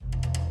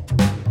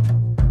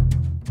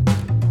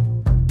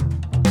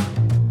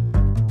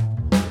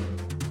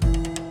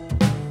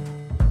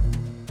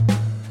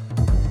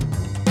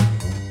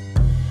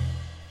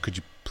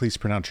please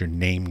pronounce your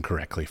name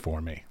correctly for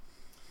me?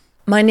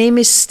 My name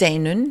is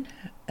STEiNUNN.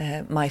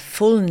 My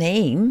full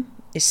name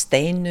is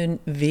STEiNUNN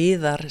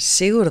Viðar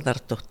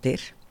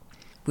Sigurðardóttir,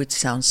 which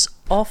sounds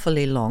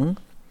awfully long.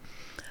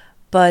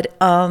 But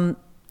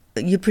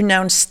you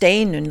pronounce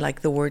STEiNUNN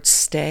like the word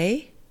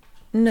stay,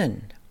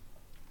 nun.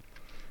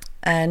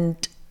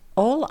 And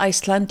all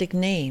Icelandic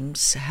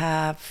names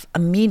have a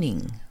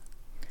meaning.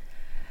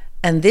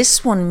 And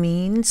this one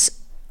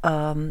means,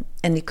 and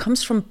it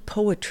comes from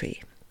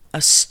poetry,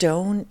 a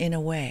stone in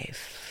a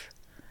wave,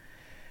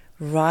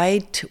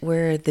 right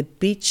where the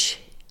beach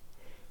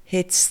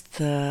hits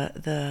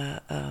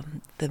the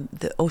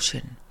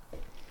ocean.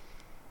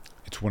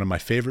 It's one of my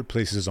favorite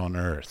places on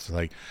earth.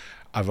 Like,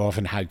 I've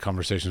often had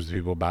conversations with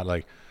people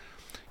about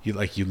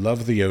you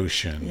love the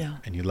ocean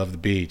and you love the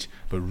beach,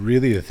 but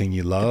really the thing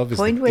you love is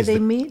the point where they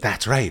meet.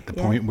 That's right, the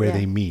point where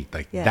they meet.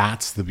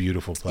 That's the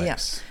beautiful place. Yeah.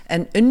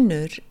 And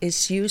unnur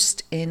is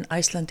used in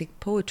Icelandic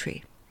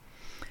poetry,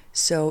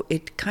 so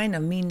it kind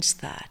of means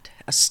that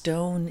a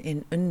stone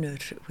in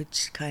unnur,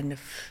 which kind of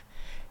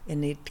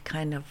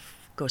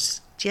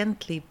goes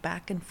gently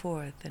back and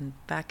forth and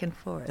back and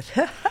forth.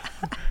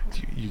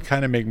 You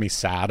kind of make me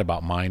sad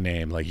about my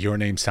name. Like, your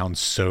name sounds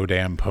so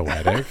damn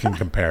poetic in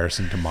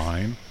comparison to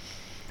mine.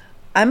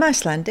 I'm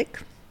Icelandic.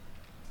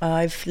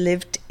 I've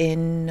lived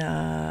in,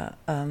 I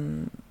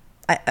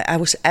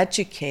was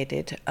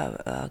educated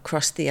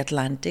across the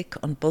Atlantic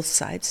on both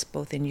sides,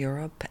 both in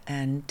Europe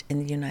and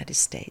in the United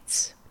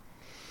States.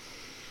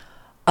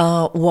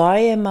 Why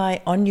am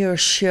I on your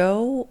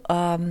show?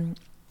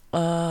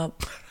 The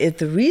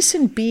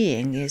reason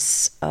being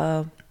is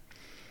I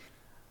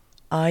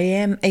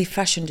am a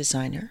fashion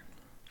designer,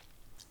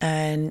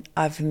 and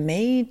I've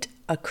made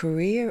a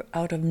career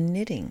out of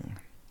knitting.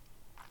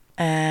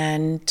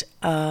 And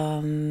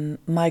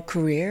my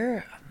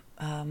career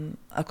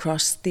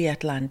across the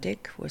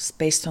Atlantic was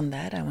based on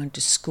that. I went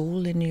to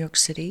school in New York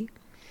City,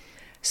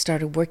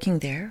 started working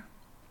there,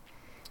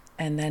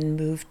 and then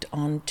moved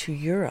on to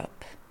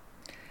Europe.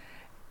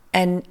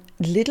 And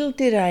little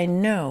did I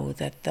know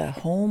that the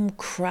home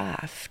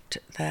craft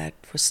that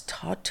was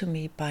taught to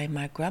me by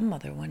my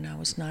grandmother when I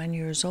was 9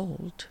 years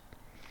old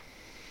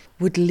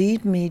would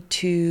lead me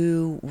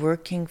to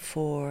working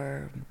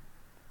for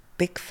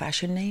big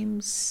fashion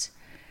names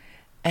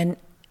and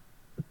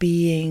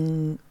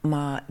being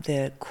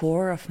the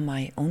core of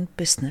my own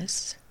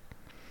business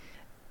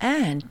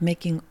and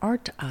making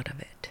art out of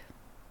it.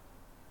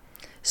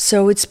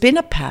 So it's been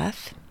a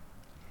path,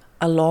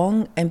 a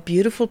long and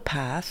beautiful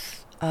path.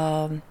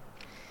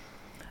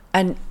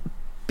 And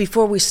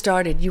before we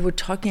started, you were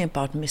talking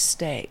about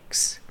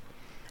mistakes.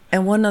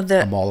 And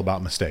I'm all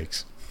about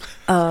mistakes.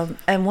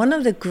 And one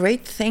of the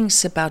great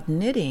things about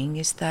knitting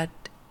is that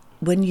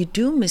when you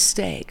do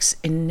mistakes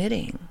in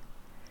knitting,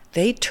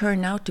 they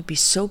turn out to be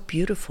so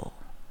beautiful.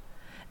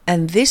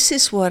 And this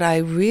is what I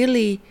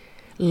really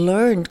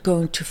learned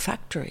going to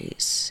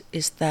factories,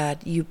 is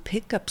that you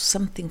pick up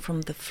something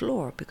from the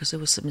floor because it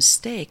was a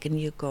mistake, and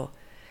you go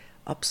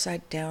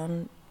upside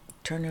down,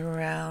 turn it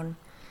around.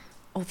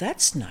 Oh,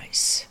 that's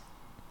nice.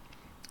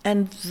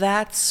 And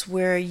that's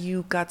where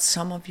you got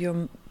some of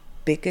your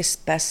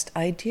biggest, best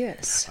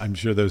ideas. I'm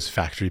sure those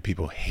factory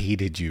people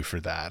hated you for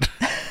that.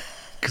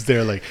 Because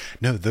they're like,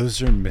 no,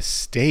 those are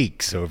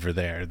mistakes over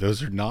there.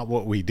 Those are not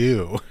what we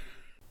do.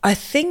 I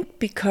think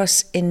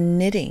because in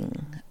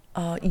knitting,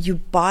 you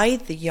buy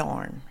the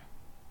yarn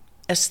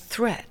as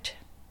thread.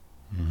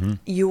 Mm-hmm.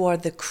 You are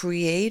the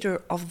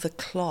creator of the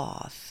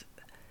cloth.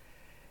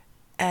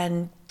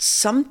 And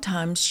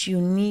sometimes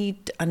you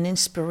need an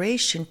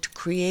inspiration to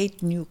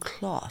create new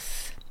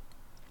cloth.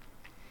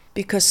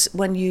 Because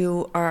when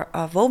you are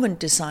a woven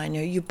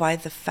designer, you buy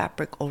the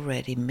fabric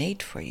already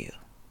made for you.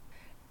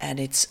 And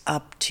it's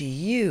up to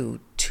you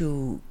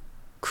to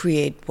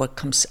create what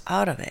comes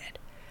out of it.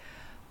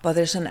 But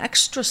there's an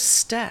extra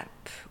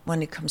step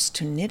when it comes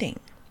to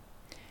knitting.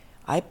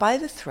 I buy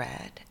the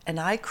thread and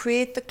I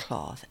create the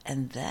cloth,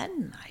 and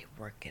then I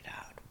work it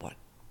out,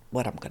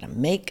 what I'm going to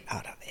make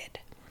out of it.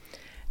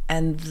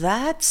 And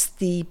that's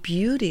the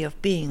beauty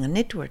of being a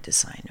knitwear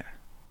designer.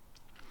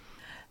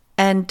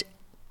 And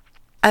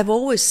I've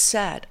always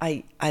said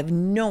I have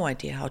no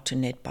idea how to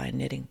knit by a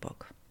knitting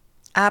book.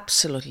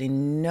 Absolutely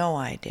no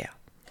idea.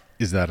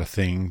 Is that a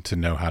thing, to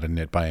know how to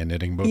knit by a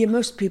knitting book? Yeah,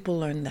 most people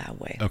learn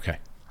that way. Okay.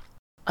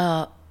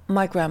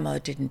 My grandmother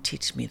didn't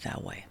teach me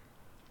that way.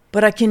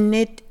 But I can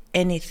knit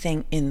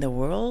anything in the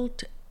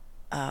world.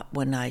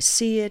 When I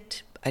see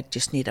it, I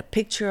just need a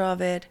picture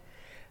of it.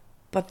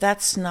 But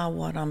that's not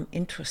what I'm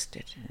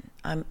interested in.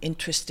 I'm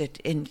interested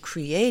in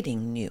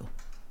creating new.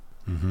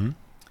 Mm-hmm.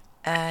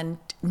 And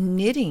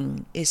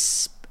knitting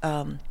is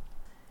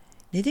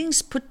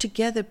put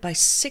together by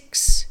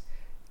six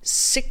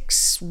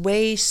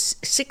ways,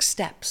 6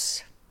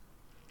 steps.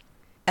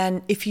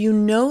 And if you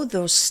know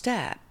those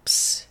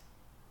steps,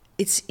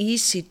 it's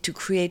easy to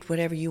create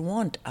whatever you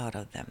want out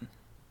of them.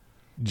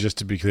 Just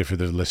to be clear for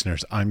the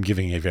listeners, I'm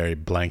giving a very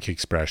blank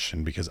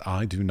expression because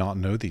I do not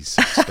know these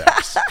 6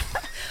 steps.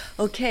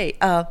 Okay.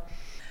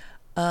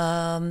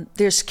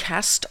 There's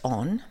cast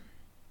on,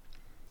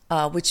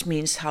 which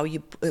means how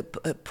you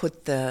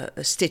put the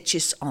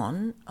stitches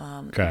on.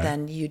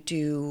 Then you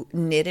do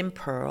knit and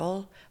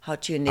purl, how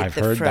do you knit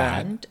the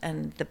front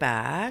and the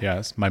back.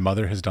 Yes, my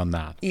mother has done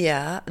that.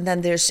 Yeah, and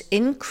then there's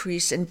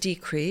increase and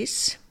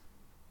decrease.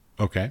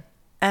 Okay.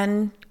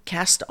 And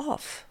cast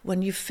off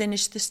when you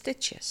finish the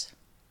stitches.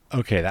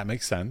 Okay, that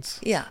makes sense.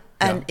 Yeah,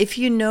 and if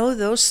you know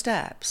those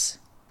steps,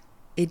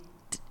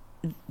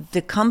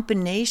 the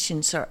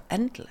combinations are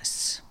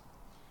endless.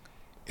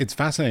 It's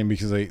fascinating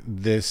because like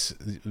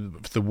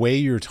the way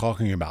you're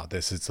talking about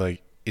this,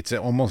 it's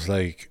almost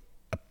like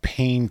a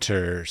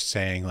painter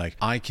saying like,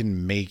 I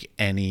can make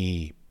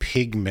any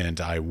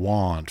pigment I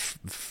want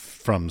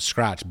from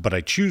scratch, but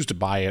I choose to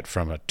buy it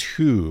from a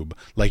tube.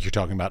 Like you're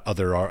talking about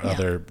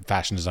other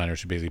fashion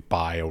designers who basically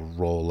buy a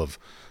roll of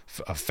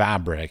a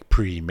fabric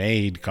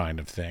pre-made kind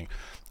of thing.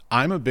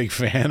 I'm a big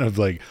fan of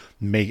like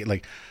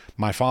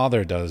my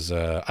father does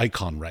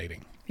icon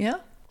writing. Yeah.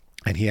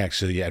 And he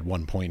actually, at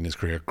one point in his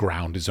career,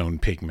 ground his own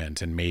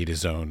pigment and made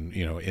his own,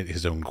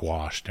 his own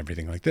gouache and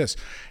everything like this.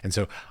 And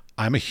so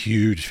I'm a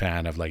huge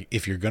fan of like,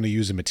 if you're going to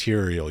use a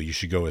material, you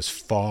should go as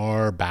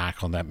far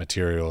back on that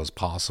material as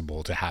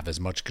possible to have as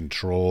much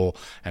control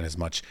and as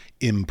much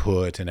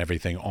input and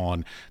everything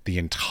on the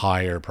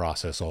entire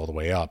process all the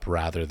way up,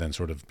 rather than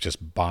sort of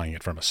just buying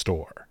it from a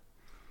store.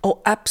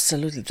 Oh,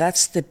 absolutely.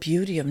 That's the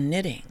beauty of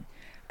knitting.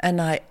 And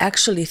I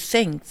actually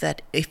think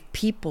that if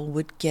people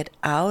would get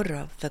out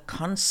of the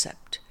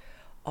concept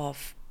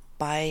of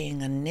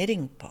buying a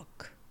knitting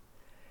book,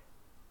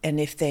 and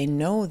if they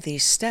know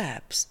these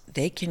steps,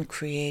 they can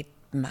create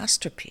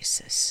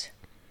masterpieces.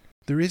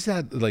 There is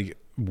that like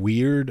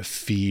weird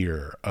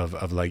fear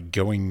of like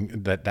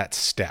going that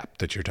step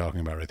that you're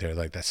talking about right there,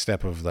 like that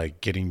step of like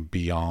getting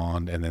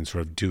beyond and then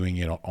sort of doing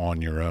it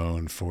on your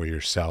own for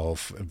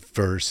yourself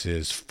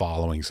versus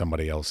following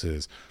somebody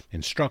else's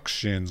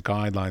instructions,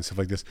 guidelines, stuff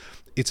like this.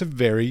 It's a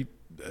very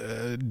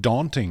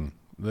daunting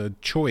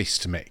choice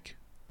to make.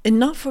 And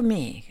not for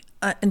me.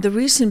 And the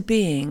reason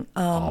being...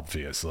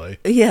 obviously.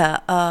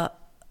 Yeah,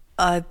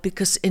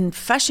 because in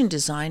fashion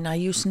design, I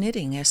use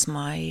knitting as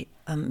my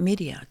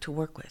media to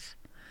work with.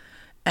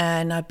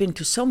 And I've been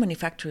to so many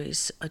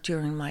factories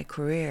during my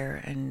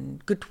career,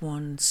 and good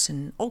ones,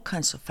 and all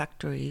kinds of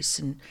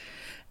factories.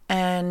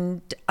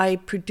 And I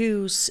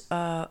produce,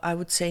 I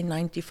would say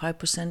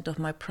 95% of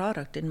my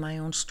product in my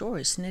own store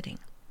is knitting.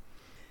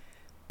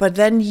 But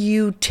then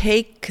you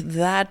take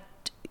that,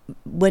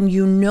 when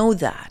you know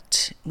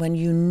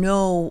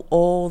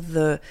all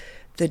the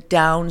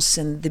downs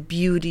and the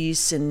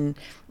beauties and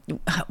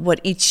what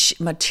each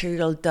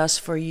material does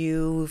for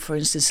you. For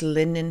instance,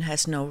 linen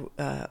has no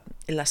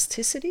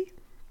elasticity.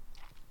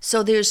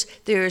 So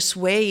there's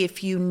way,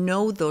 if you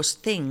know those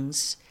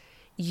things,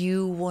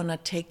 you want to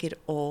take it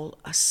all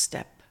a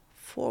step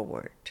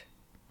forward,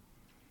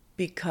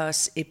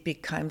 because it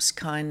becomes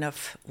kind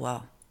of,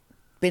 well,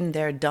 been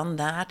there, done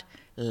that,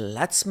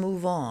 let's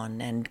move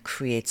on and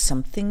create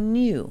something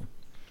new.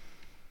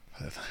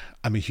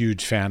 I'm a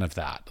huge fan of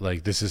that.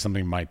 Like, this is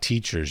something my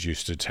teachers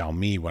used to tell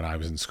me when I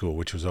was in school,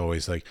 which was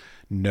always like,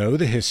 know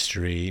the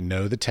history,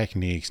 know the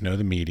techniques, know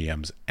the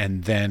mediums,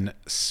 and then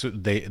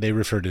they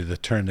refer to the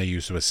term they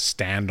used was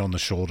stand on the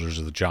shoulders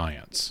of the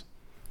giants.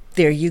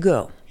 There you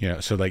go.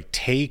 So like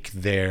take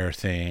their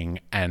thing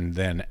and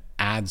then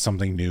add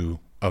something new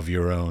of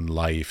your own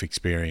life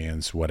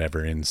experience,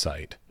 whatever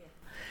insight.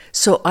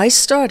 So I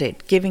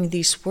started giving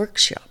these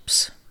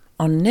workshops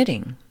on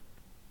knitting.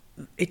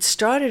 It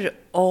started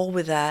all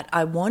with that.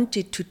 I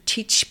wanted to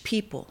teach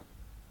people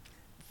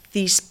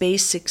these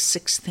basic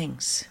 6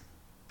 things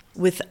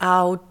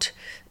without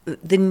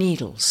the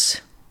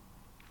needles.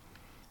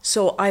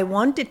 So I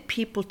wanted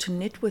people to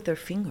knit with their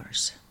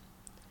fingers,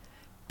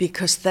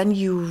 because then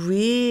you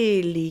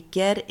really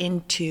get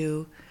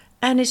into,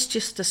 and it's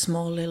just a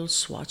small little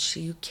swatch, so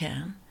you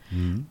can,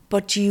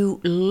 but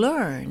you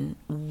learn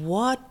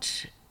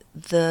what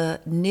the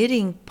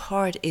knitting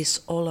part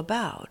is all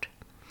about.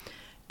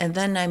 And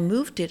then I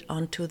moved it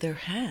onto their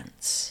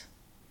hands.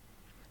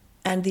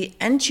 And the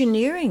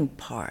engineering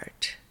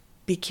part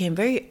became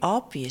very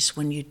obvious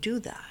when you do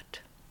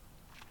that.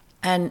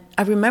 And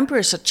I remember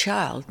as a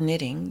child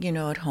knitting,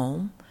 at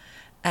home,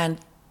 and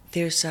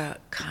there's a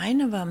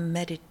kind of a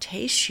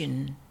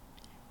meditation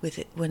with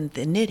it when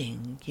the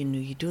knitting,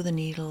 you do the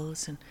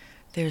needles and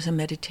there's a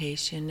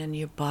meditation and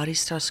your body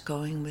starts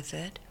going with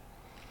it.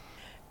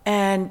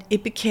 And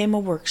it became a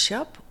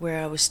workshop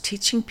where I was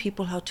teaching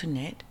people how to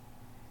knit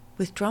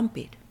with drum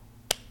beat.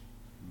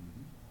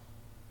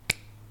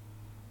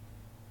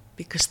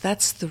 Because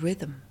that's the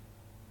rhythm.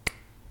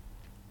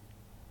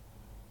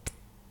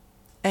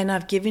 And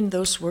I've given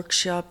those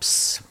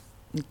workshops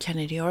in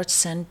Kennedy Arts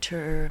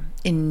Center,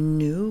 in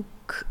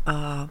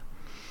Nuuk,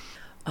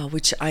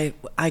 which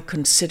I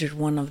considered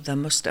one of the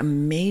most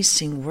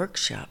amazing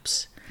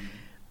workshops,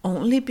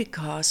 only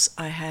because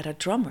I had a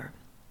drummer.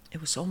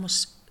 It was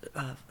almost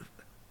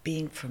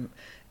being from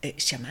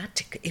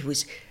shamanic. It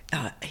was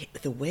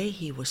the way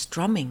he was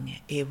drumming,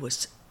 it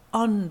was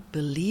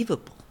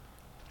unbelievable.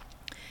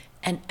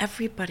 And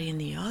everybody in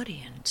the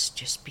audience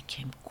just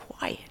became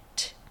quiet.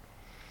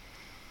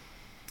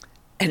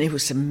 And it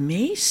was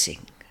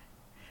amazing.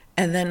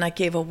 And then I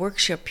gave a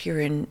workshop here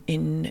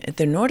in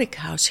the Nordic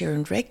House here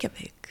in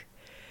Reykjavik.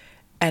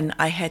 And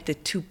I had the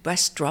two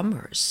best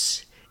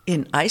drummers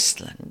in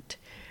Iceland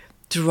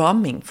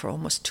drumming for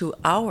almost 2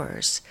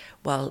 hours,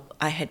 while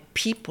I had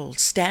people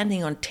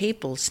standing on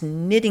tables,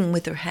 knitting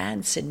with their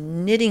hands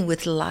and knitting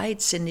with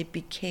lights, and it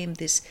became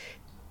this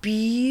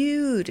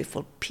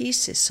beautiful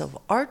pieces of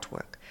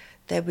artwork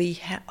that we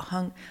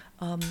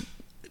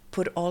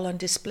put all on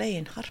display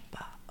in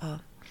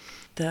Harpa,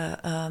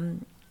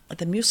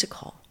 the music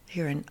hall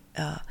here in,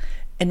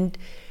 and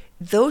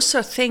those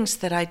are things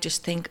that I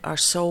just think are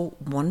so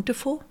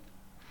wonderful.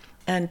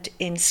 And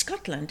in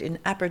Scotland, in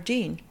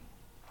Aberdeen,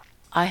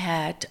 I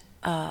had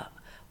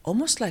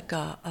almost like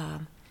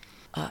a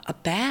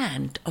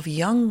band of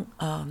young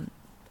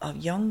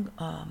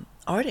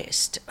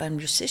artists and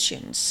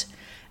musicians,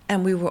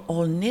 and we were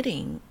all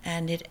knitting,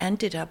 and it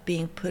ended up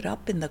being put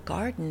up in the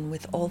garden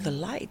with all the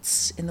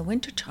lights in the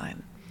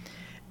wintertime.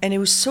 And it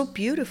was so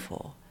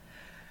beautiful.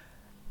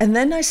 And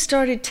then I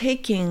started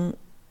taking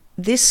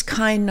this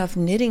kind of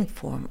knitting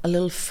form a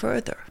little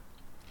further,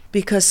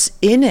 because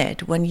in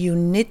it, when you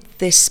knit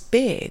this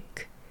big,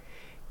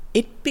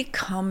 it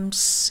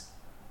becomes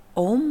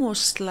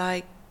almost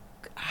like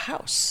a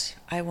house.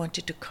 I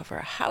wanted to cover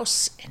a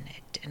house in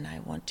it, and I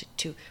wanted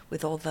to,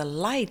 with all the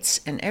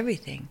lights and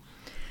everything.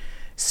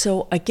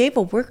 So I gave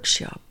a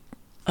workshop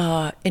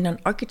in an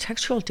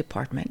architectural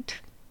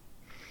department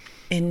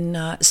in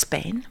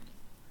Spain,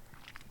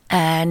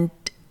 and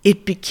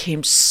it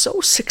became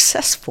so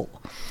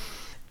successful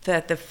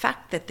that the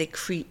fact that they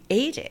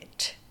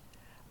created,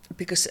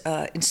 because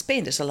in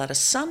Spain there's a lot of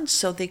sun,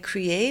 so they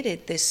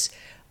created this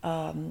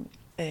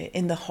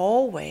in the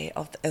hallway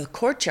of the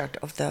courtyard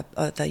of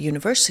the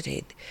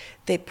university.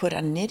 They put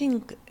a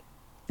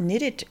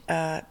knitted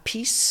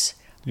piece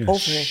over it.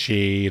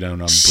 Shade,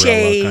 an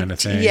umbrella kind of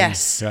thing.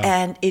 Yes, yeah.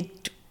 And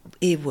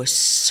it was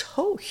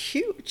so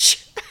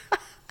huge.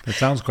 That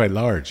sounds quite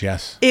large,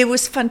 yes. It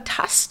was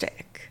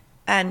fantastic.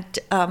 And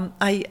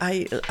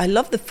I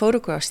love the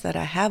photographs that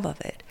I have of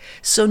it.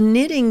 So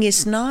knitting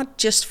is not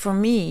just for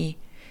me,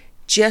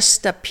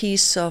 just a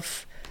piece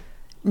of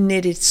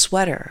knitted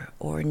sweater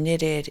or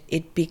knitted,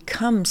 it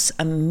becomes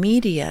a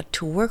media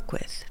to work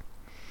with.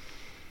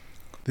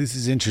 This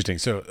is interesting.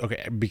 So,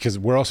 okay, because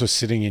we're also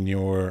sitting in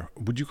your,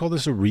 would you call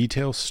this a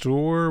retail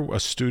store, a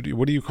studio?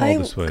 What do you call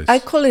this place? I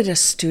call it a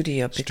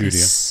studio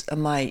because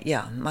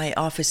my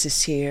office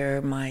is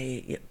here,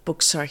 my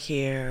books are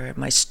here,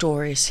 my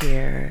store is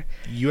here.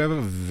 You have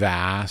a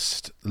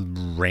vast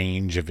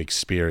range of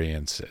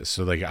experiences.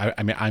 So, like,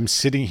 I mean, I'm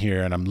sitting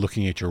here and I'm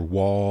looking at your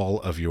wall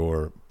of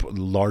your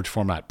large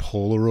format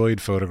Polaroid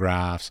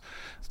photographs,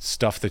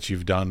 stuff that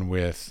you've done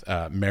with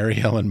Mary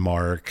Ellen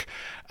Mark,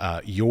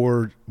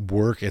 your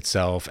work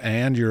itself,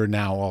 and you're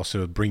now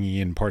also bringing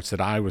in parts that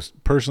I was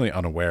personally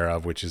unaware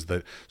of, which is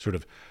the sort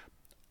of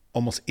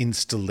almost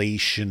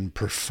installation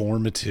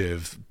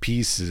performative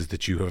pieces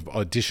that you have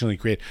additionally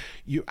created.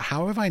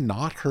 How have I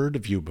not heard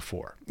of you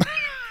before?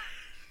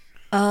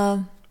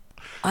 I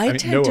mean,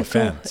 tend no to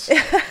offense.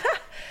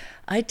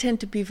 I tend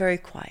to be very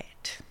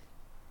quiet.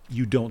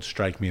 You don't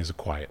strike me as a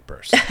quiet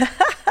person.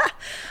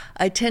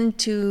 I tend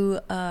to,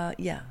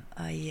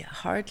 I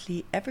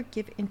hardly ever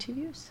give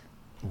interviews.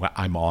 Well,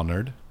 I'm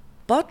honored.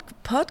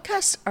 But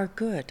podcasts are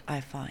good, I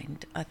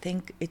find. I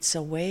think it's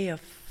a way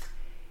of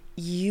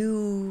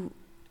you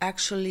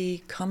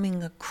actually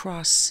coming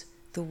across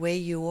the way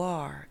you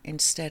are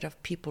instead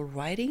of people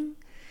writing,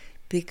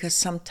 because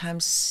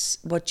sometimes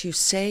what you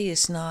say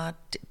is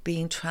not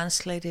being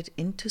translated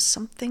into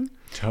something.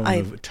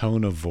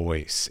 Tone of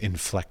voice,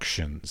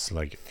 inflections,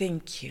 like.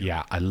 Thank you.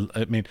 Yeah, I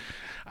mean,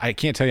 I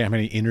can't tell you how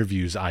many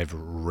interviews I've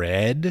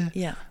read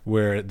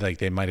where like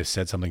they might have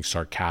said something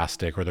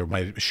sarcastic, or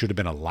should have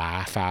been a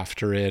laugh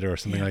after it, or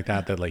something like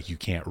that like you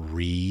can't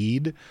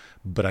read.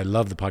 But I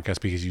love the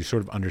podcast because you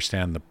sort of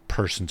understand the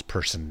person's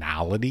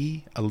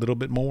personality a little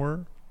bit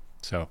more.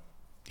 So,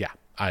 yeah,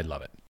 I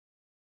love it.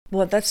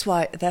 Well, that's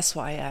why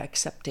I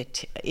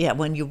accepted. Yeah,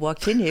 when you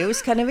walked in here, it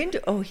was kind of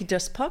he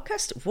does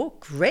podcast? Whoa,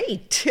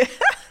 great.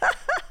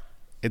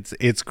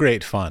 It's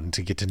great fun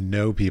to get to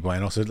know people,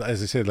 and also,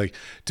 as I said, like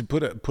to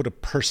put a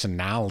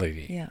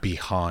personality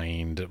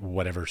behind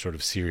whatever sort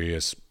of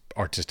serious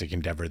artistic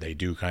endeavor they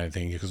do, kind of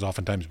thing, because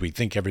oftentimes we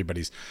think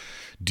everybody's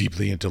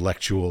deeply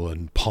intellectual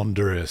and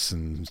ponderous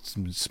and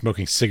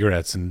smoking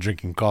cigarettes and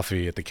drinking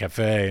coffee at the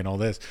cafe and all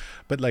this,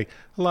 but like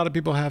a lot of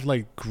people have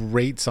like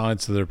great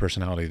sides to their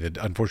personality that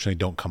unfortunately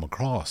don't come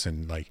across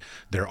in like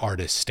their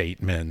artist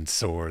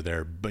statements or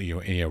their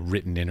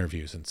written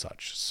interviews and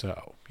such.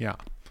 So yeah,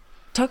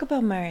 talk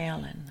about Mary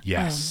Ellen.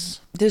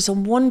 Yes, there's a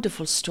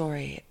wonderful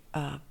story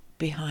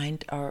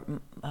behind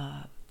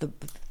the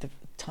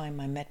time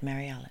I met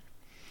Mary Ellen.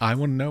 I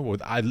want to know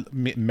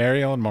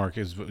Mary Ellen Mark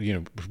is,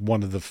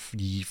 one of the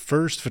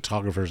first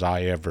photographers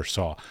I ever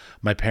saw.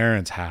 My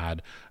parents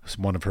had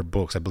one of her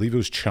books. I believe it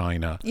was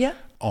China. Yeah.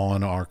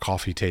 on our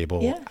coffee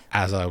table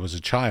as I was a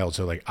child.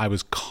 So like I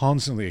was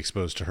constantly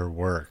exposed to her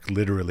work,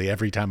 literally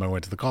every time I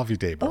went to the coffee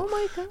table. Oh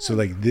my God. So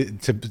like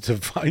to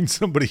find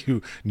somebody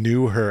who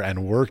knew her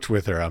and worked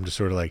with her, I'm just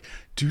sort of like,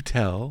 do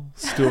tell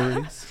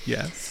stories.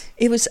 Yes.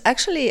 It was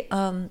actually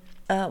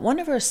one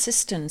of her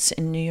assistants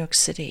in New York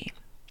City.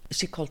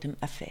 She called him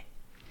Affe.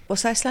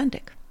 Was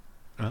Icelandic.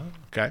 Oh,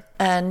 okay.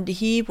 And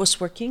he was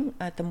working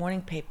at the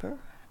morning paper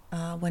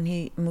when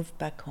he moved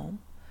back home.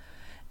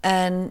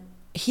 And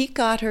he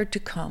got her to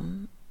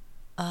come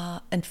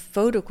and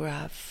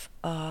photograph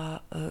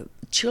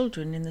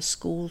children in the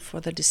school for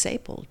the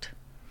disabled.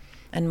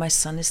 And my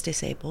son is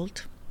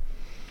disabled.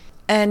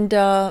 And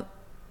I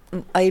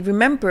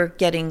remember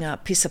getting a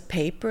piece of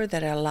paper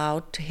that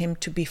allowed him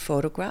to be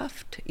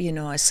photographed. You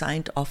know, I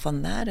signed off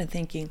on that and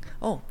thinking,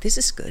 oh, this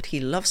is good. He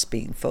loves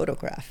being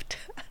photographed.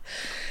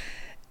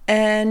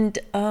 And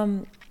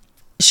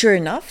sure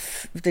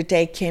enough, the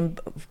day came,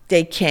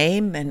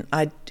 and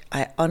I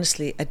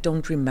honestly, I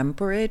don't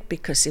remember it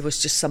because it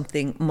was just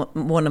something,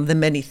 one of the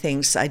many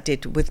things I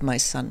did with my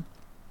son.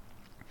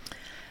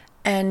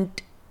 And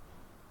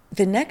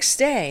the next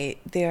day,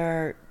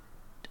 there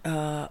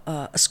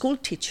a school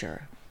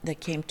teacher that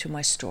came to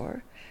my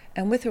store,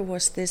 and with her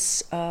was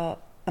this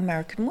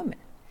American woman.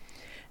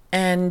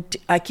 And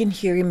I can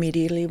hear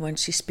immediately when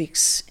she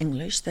speaks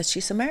English that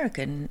she's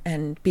American.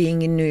 And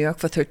being in New York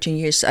for 13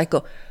 years, I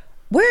go,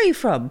 where are you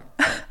from?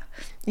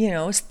 You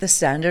know, it's the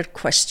standard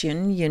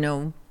question, you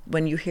know,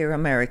 when you hear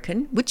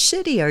American, which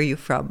city are you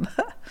from?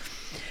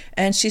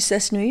 And she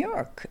says, New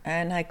York.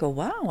 And I go,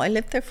 wow, I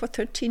lived there for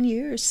 13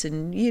 years.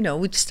 And, you know,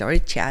 we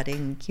started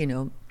chatting, you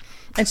know.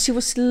 And she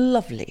was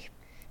lovely,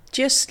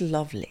 just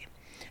lovely.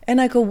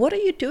 And I go, what are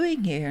you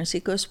doing here? And she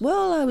goes,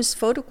 well, I was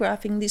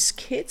photographing these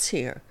kids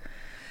here.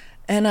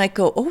 And I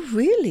go, oh,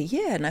 really?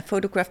 Yeah. And I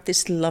photographed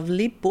this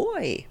lovely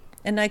boy.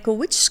 And I go,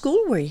 which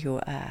school were you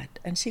at?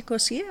 And she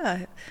goes,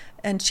 yeah.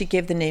 And she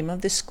gave the name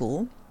of the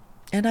school.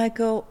 And I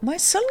go, my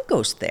son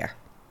goes there.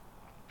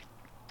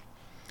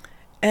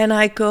 And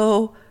I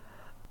go,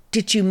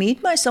 did you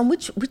meet my son?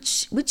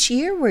 Which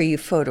year were you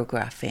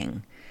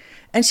photographing?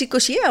 And she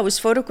goes, yeah, I was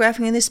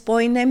photographing this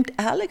boy named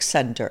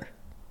Alexander.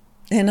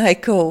 And I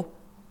go,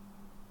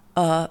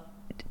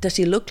 does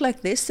he look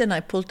like this? And I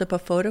pulled up a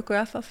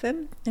photograph of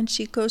him. And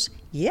she goes,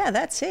 yeah,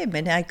 that's him.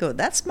 And I go,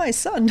 that's my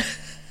son.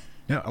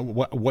 Now,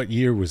 what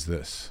year was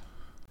this?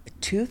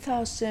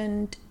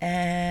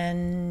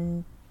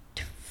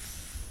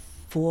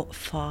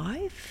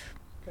 2005?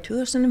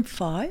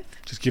 2005.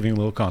 Just giving a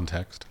little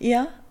context.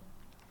 Yeah.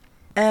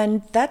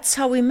 And that's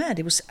how we met.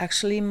 It was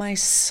actually my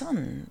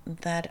son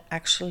that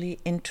actually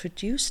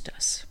introduced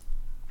us.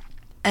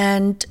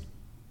 And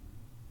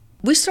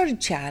we started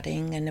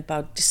chatting and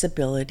about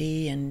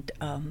disability, and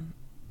I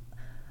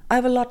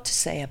have a lot to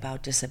say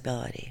about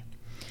disability.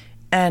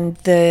 And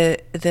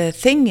the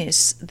thing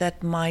is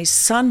that my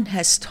son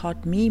has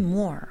taught me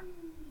more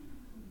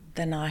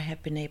than I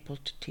have been able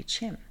to teach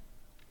him.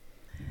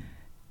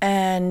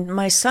 And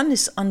my son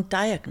is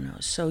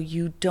undiagnosed, so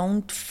you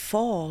don't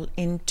fall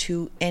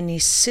into any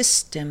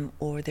system,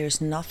 or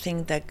there's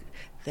nothing that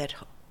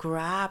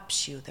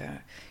grabs you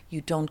there.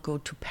 You don't go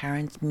to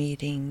parent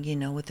meeting, you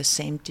know, with the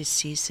same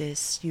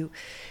diseases.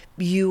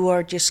 You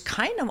are just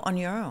kind of on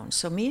your own.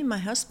 So me and my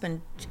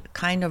husband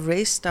kind of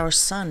raised our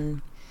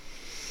son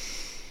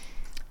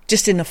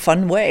just in a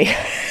fun way,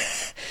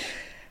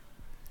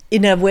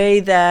 in a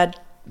way that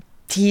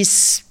he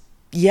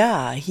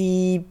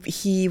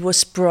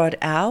was brought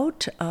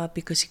out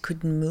because he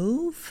couldn't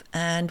move,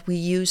 and we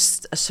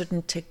used a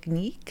certain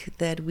technique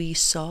that we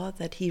saw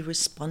that he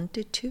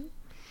responded to.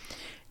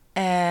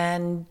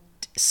 And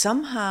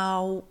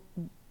somehow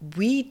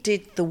we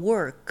did the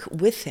work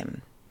with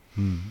him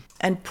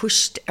and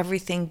pushed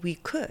everything we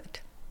could.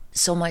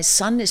 So my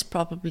son is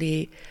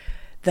probably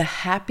the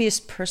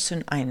happiest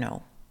person I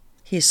know.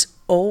 He's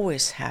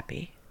always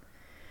happy.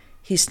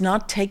 He's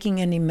not taking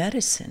any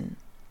medicine.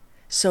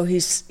 So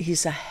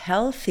he's a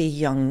healthy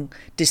young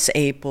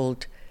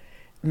disabled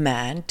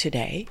man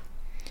today.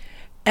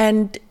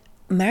 And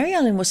Mary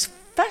Ellen was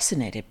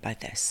fascinated by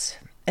this.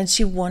 And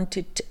she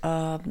wanted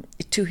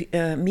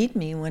to meet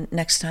me when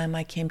next time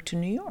I came to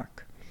New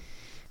York.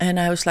 And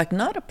I was like,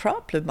 not a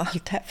problem.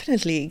 I'll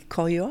definitely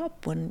call you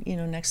up when, you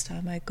know, next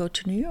time I go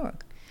to New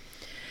York.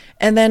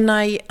 And then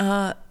I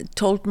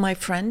told my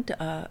friend,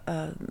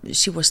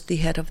 she was the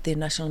head of the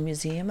National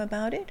Museum,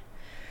 about it.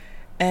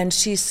 And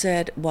she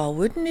said, well,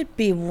 wouldn't it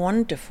be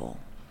wonderful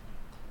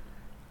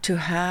to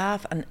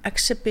have an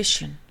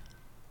exhibition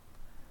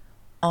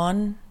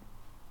on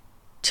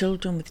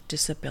children with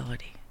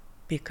disability,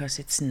 because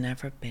it's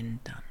never been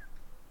done.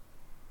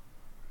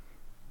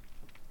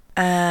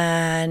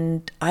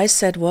 And I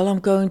said, well, I'm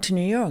going to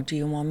New York. Do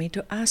you want me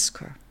to ask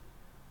her?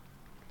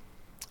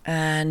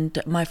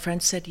 And my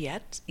friend said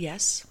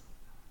yes.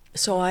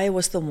 So I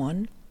was the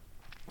one.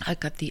 I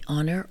got the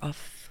honor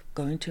of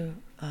going to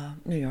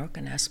New York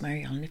and asked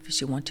Mary Ellen if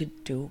she wanted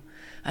to do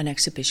an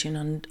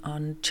exhibition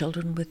on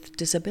children with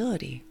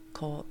disability.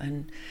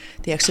 And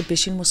the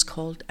exhibition was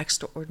called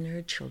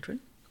Extraordinary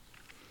Children.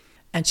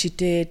 And she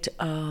did,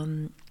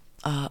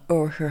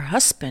 or her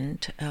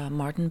husband,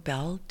 Martin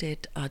Bell,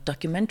 did a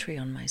documentary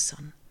on my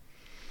son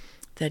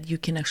that you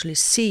can actually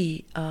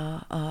see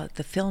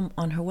the film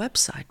on her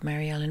website,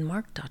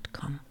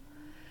 maryellenmark.com.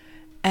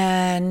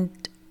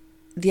 And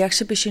the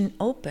exhibition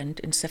opened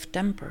in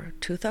September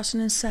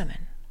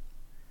 2007.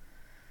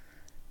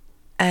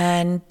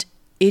 And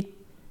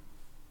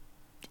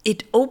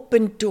it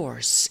opened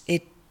doors.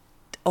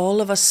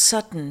 All of a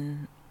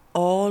sudden,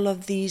 all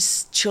of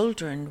these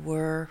children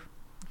were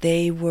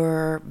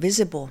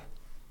visible.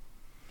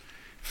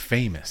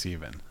 Famous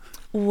even.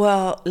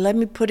 Well, let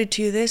me put it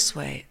to you this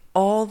way.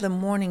 All the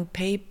morning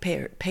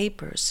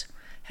papers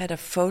had a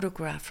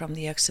photograph from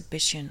the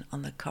exhibition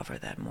on the cover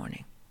that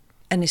morning.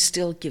 And it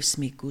still gives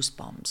me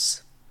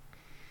goosebumps.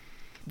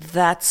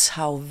 That's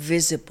how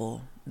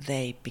visible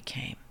they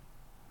became.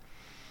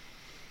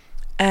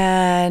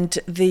 And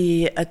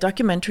the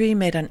documentary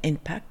made an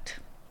impact.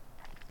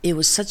 It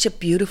was such a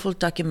beautiful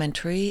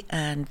documentary,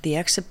 and the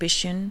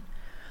exhibition,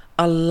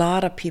 a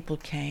lot of people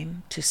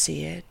came to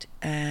see it,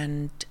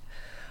 and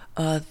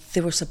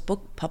there was a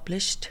book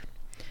published,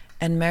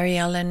 and Mary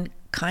Ellen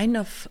kind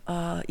of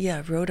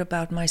wrote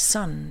about my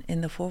son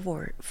in the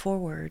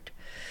forward,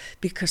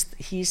 because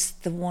he's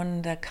the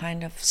one that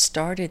kind of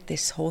started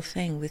this whole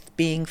thing with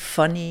being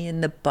funny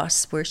in the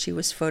bus where she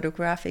was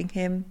photographing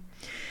him.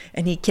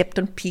 And he kept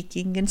on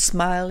peeking and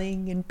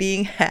smiling and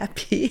being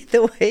happy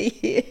the way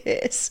he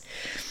is.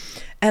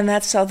 And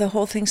that's how the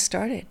whole thing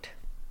started.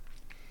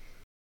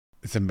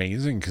 It's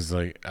amazing because,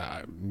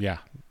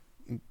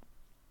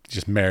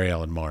 just Mary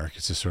Ellen Mark.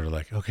 It's just sort of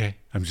like, okay,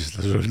 I'm just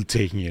sort of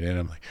taking it in.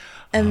 I'm like,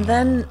 and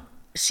then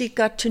she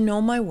got to know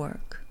my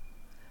work.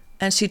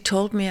 And she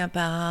told me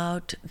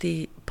about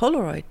the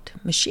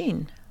Polaroid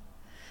machine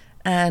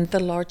and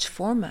the large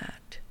format.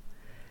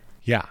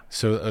 Yeah.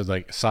 So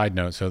side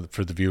note, so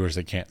for the viewers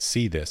that can't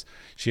see this,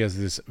 she has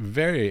this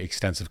very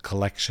extensive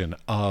collection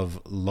of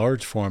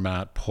large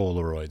format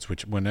Polaroids,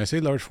 which when I say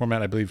large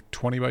format, I believe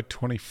 20 by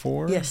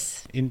 24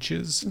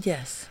 inches.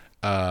 Yes.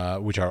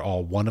 Which are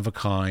all one of a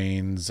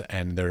kinds.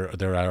 And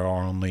there are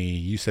only,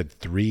 you said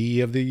 3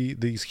 of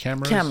these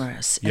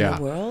cameras in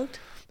the world.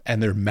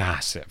 And they're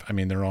massive. I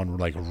mean, they're on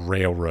like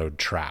railroad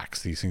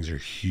tracks. These things are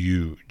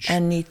huge.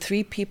 And need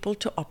 3 people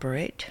to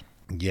operate.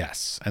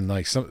 Yes, and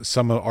like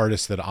some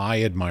artists that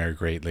I admire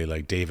greatly,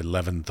 like David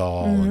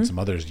Leventhal and some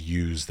others,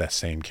 use that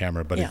same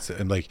camera, but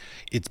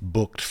it's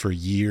booked for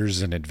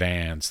years in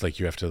advance.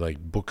 Like you have to like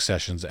book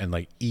sessions, and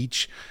like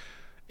each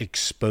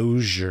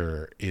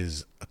exposure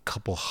is a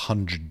couple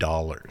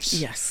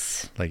 $100.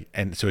 Yes. Like,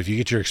 and so if you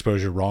get your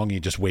exposure wrong, you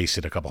just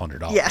wasted a couple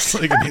 $100. Yes.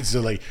 Like, I mean, so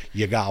like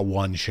you got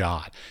one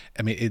shot.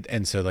 I mean,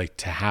 and so like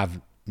to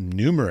have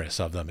numerous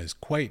of them is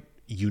quite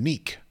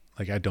unique.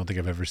 Like, I don't think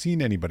I've ever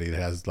seen anybody that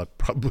has like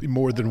probably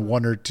more than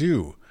 1 or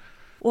 2.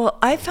 Well,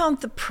 I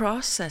found the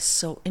process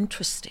so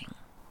interesting.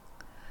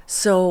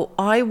 So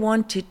I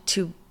wanted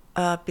to,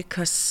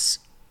 because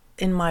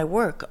in my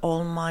work,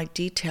 all my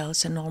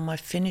details and all my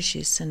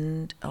finishes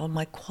and all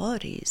my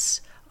qualities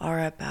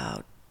are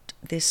about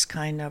this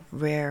kind of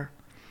rare,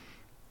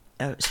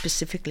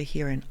 specifically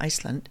here in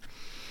Iceland.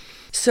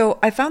 So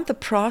I found the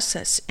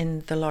process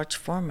in the large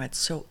format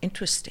so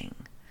interesting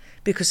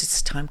because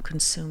it's time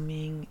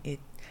consuming.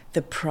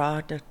 The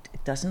product,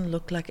 it doesn't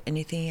look like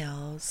anything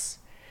else.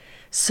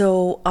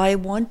 So I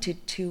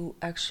wanted to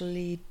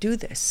actually do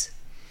this.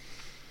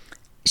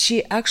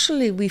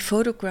 We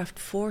photographed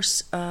 4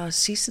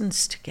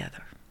 seasons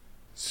together.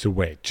 So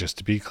wait, just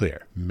to be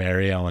clear,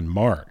 Mary Ellen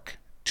Mark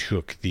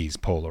took these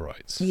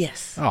Polaroids.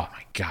 Yes. Oh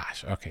my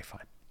gosh. Okay,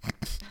 fine.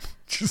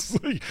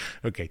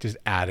 just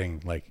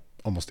adding like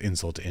almost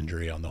insult to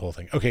injury on the whole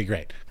thing. Okay,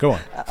 great. Go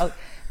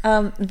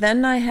on.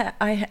 Then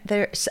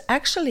there's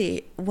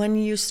actually, when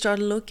you start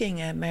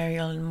looking at Mary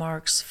Ellen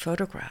Mark's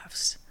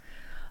photographs,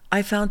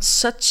 I found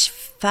such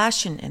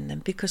fashion in them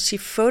because she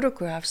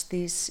photographs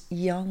these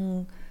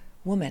young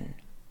women.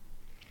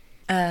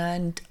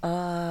 And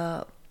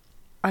I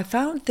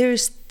found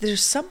there's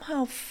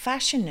somehow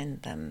fashion in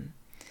them,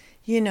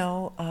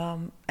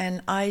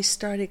 and I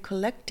started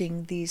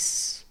collecting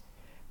these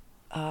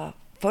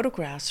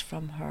photographs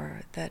from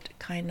her that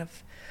kind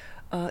of,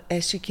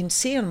 as you can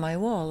see on my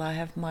wall, I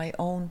have my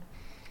own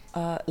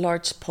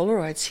large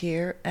Polaroids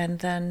here, and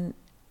then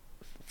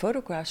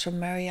photographs from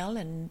Mary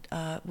Ellen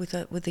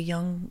with the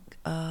young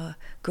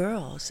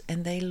girls,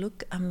 and they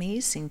look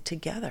amazing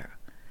together.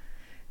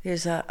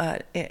 There's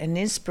an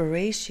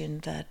inspiration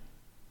that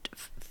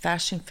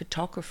fashion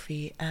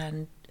photography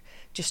and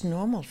just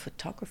normal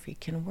photography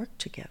can work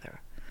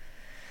together.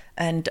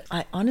 And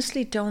I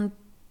honestly don't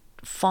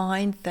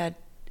find that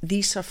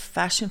these are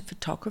fashion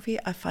photography.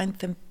 I find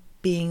them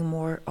being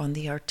more on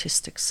the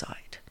artistic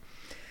side,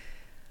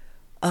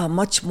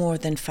 much more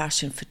than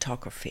fashion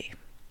photography.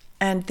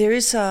 And there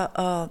is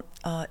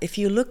if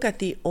you look at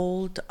the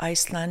old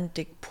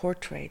Icelandic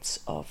portraits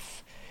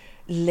of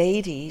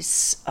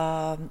ladies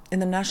in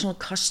the national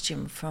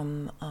costume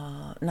from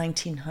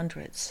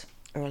 1900s,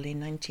 early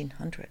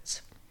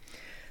 1900s,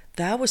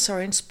 that was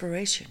our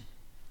inspiration.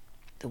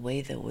 the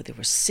way they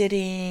were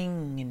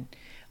sitting, and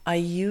I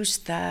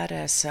used that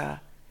as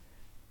a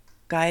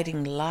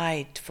guiding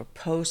light for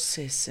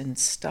poses and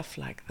stuff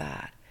like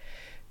that,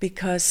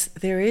 because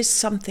there is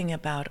something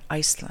about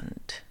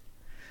Iceland,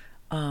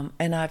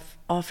 and I've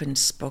often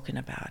spoken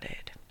about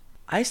it.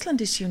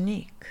 Iceland is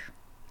unique.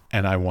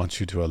 And I want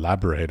you to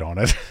elaborate on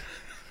it.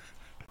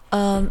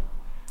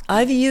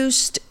 I've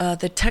used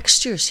the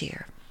textures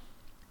here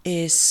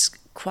is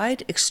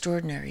quite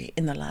extraordinary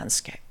in the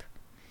landscape.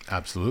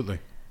 Absolutely.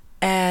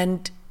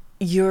 And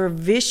your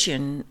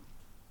vision,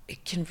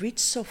 it can reach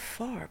so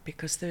far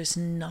because there's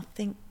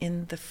nothing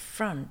in the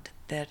front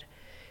that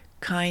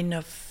kind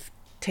of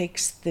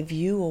takes the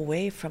view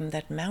away from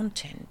that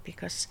mountain,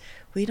 because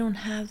we don't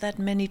have that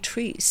many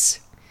trees.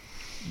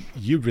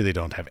 You really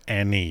don't have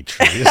any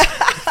trees.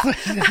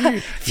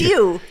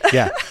 Few.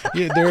 Yeah,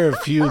 there are a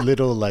few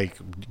little like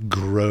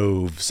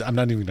groves. I'm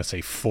not even going to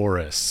say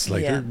forests.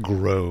 Like they're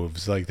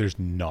groves. Like there's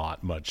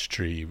not much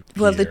tree.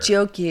 Well, here. the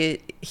joke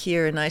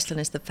here in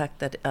Iceland is the fact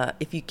that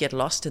if you get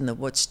lost in the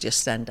woods, just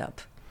stand up.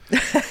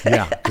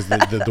 Yeah, because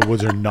the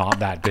woods are not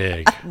that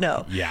big.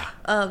 No. Yeah.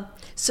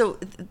 So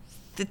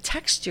the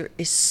texture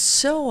is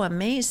so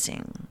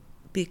amazing,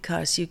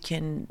 because you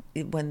can,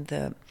 when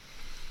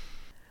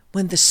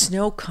the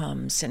snow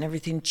comes and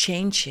everything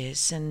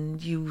changes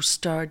and you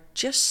start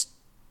just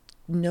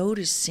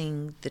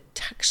noticing the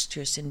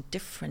textures in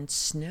different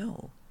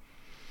snow.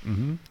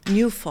 Mm-hmm.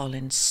 New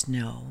fallen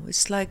snow,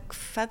 it's like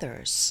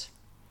feathers.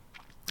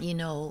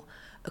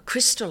 A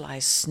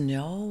crystallized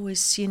snow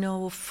is,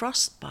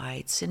 frost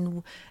bites,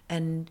 and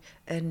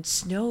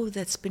snow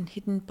that's been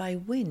hidden by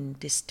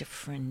wind is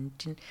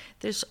different. And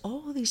there's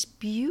all these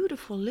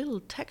beautiful little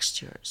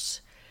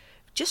textures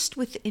just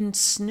within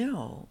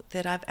snow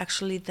that I've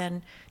actually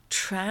then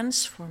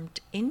transformed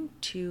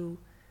into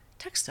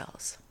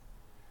textiles.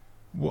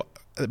 Well,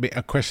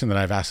 a question that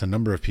I've asked a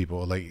number of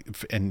people, like,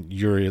 and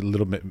you're a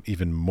little bit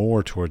even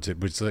more towards it,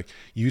 which is like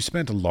you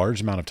spent a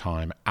large amount of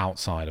time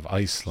outside of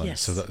Iceland.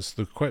 Yes. So that's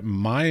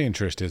my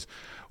interest is,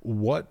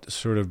 what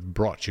sort of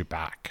brought you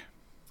back?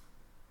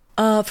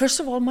 First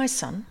of all, my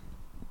son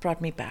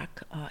brought me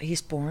back.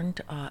 He's born.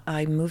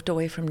 I moved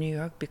away from New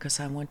York because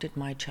I wanted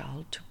my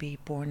child to be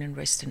born and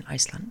raised in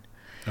Iceland.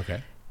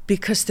 Okay.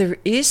 Because there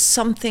is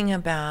something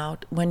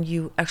about when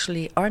you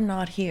actually are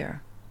not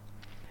here,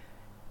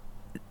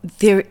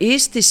 there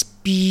is this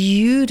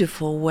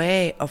beautiful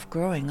way of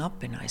growing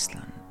up in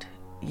Iceland.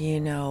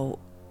 The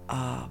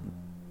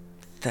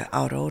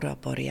Aurora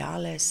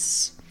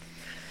Borealis,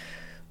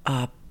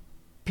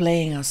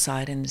 playing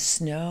outside in the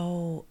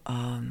snow,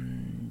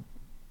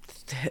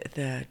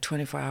 the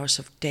 24 hours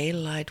of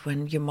daylight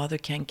when your mother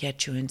can't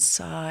get you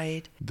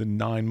inside. The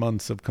 9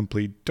 months of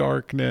complete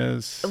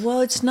darkness. Well,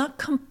 it's not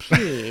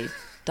complete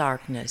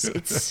darkness.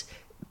 It's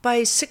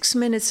by 6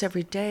 minutes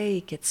every day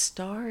it gets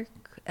dark,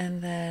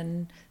 and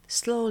then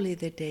slowly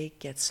the day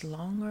gets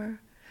longer.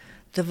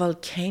 The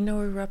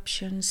volcano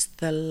eruptions,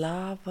 the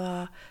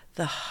lava,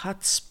 the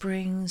hot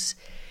springs.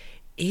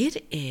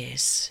 It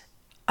is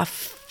a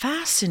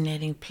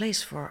fascinating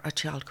place for a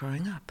child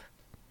growing up.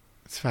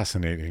 It's a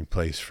fascinating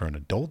place for an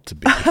adult to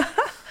be.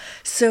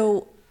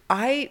 So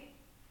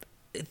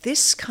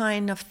this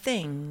kind of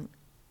thing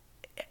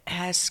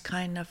I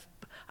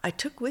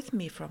took with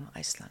me from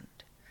Iceland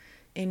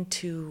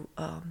into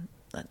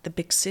the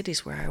big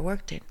cities where I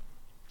worked in.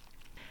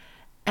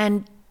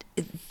 And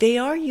they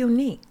are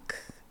unique.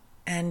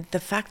 And the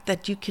fact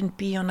that you can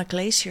be on a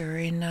glacier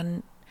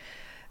in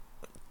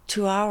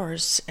 2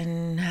 hours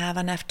and have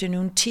an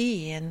afternoon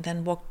tea and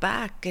then walk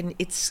back, and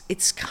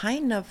it's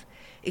kind of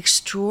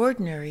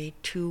extraordinary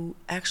to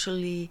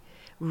actually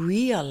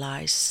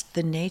realize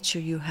the nature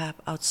you have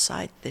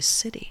outside this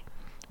city,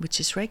 which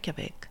is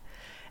Reykjavik.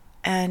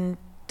 And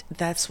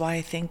that's why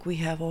I think we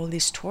have all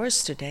these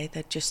tourists today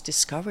that just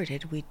discovered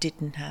it. We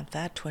didn't have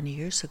that 20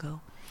 years ago.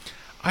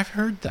 I've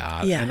heard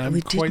that, yeah, and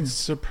I'm quite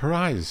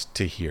surprised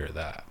to hear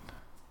that.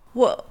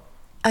 Well,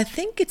 I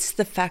think it's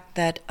the fact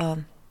that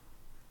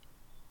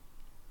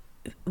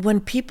when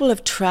people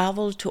have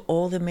traveled to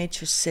all the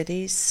major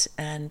cities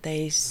and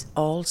they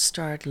all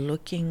start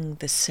looking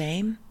the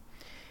same,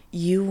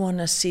 you want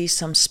to see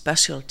some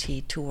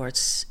specialty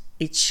towards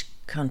each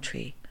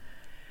country.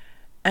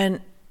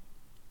 And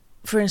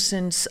for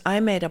instance, I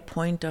made a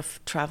point of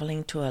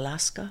traveling to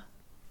Alaska,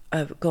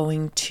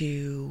 going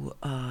to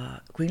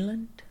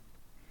Greenland,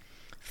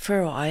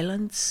 Faroe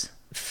Islands,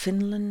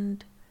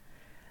 Finland,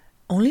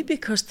 only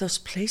because those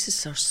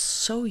places are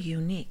so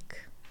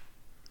unique.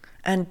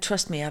 And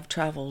trust me, I've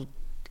traveled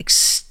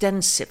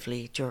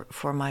extensively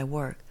for my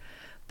work,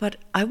 but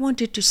I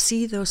wanted to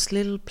see those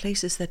little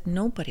places that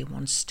nobody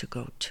wants to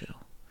go to,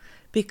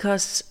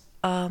 because,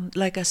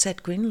 like I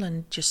said,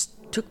 Greenland just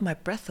took my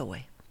breath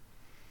away.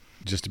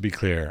 Just to be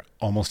clear,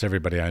 almost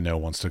everybody I know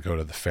wants to go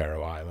to the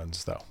Faroe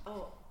Islands, though.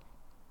 Oh.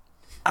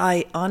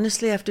 I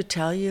honestly have to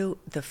tell you,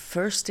 the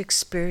first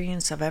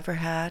experience I've ever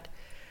had,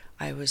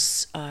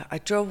 I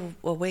drove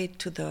away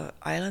to the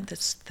island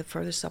that's the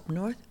furthest up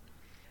north,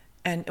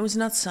 and it was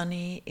not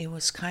sunny. It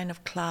was kind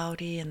of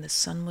cloudy, and the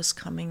sun was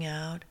coming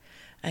out,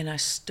 And I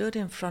stood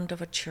in front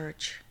of a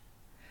church,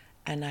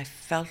 and I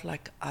felt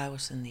like I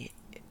was in the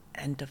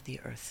end of the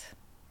earth.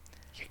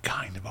 You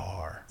kind of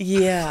are.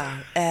 Yeah,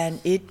 and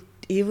it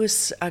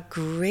was a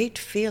great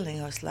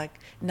feeling. I was like,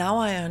 now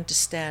I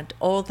understand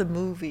all the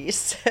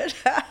movies.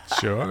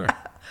 Sure.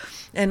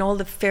 And all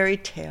the fairy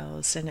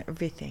tales and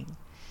everything.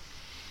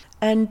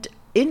 And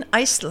in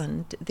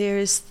Iceland,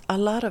 there's a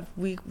lot of,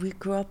 we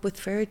grew up with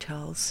fairy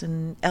tales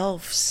and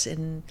elves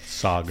and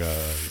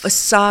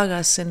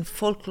sagas and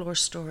folklore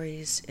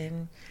stories.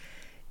 And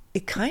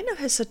it kind of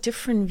has a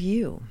different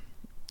view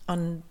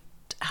on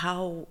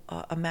how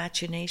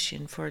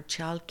imagination for a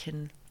child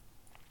can,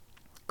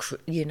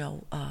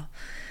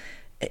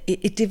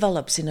 it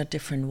develops in a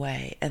different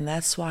way. And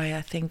that's why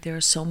I think there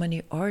are so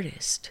many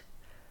artists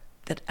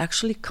that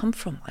actually come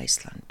from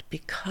Iceland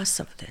because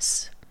of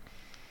this.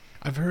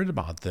 I've heard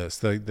about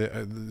this.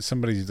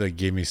 Somebody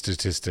gave me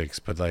statistics,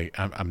 but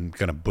I'm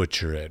gonna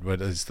butcher it.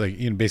 But it's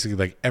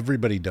basically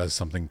everybody does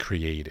something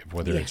creative,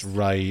 whether it's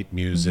write,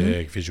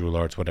 music, visual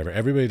arts, whatever.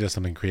 Everybody does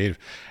something creative,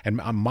 and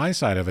on my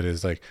side of it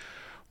is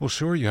well,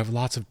 sure, you have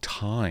lots of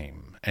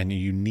time, and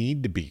you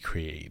need to be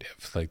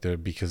creative,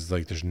 because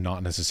there's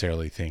not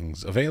necessarily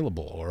things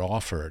available or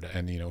offered,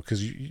 and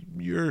because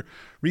you're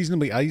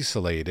reasonably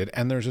isolated,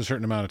 and there's a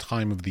certain amount of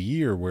time of the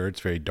year where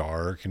it's very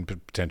dark and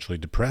potentially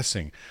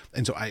depressing,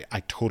 and so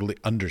I totally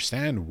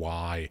understand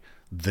why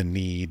the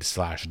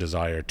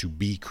need/desire to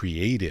be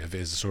creative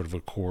is sort of a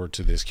core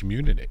to this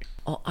community.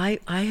 Oh, I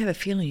have a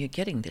feeling you're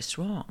getting this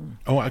wrong.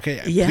 Oh,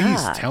 okay. Yeah.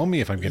 Please tell me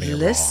if I'm getting it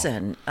wrong.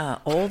 Listen,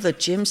 all the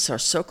gyms are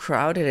so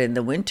crowded in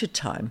the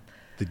wintertime.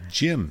 The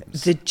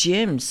gyms? The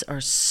gyms are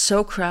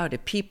so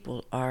crowded.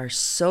 People are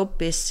so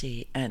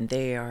busy, and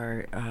they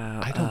are...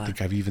 I don't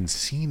think I've even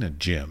seen a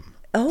gym.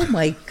 Oh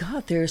my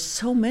God, there are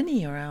so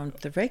many around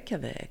the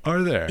Reykjavik.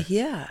 Are there?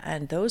 Yeah,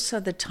 and those are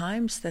the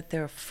times that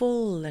they're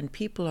full and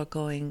people are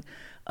going,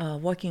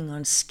 walking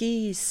on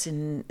skis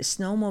and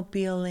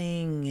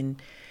snowmobiling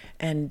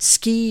and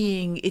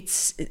skiing.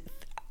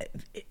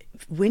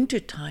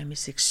 Wintertime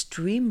is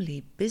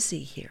extremely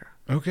busy here.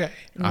 Okay.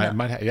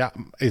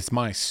 No. It's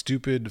my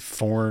stupid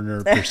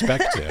foreigner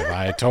perspective.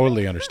 I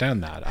totally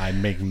understand that. I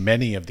make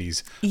many of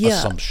these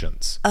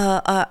assumptions.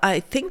 I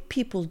think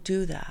people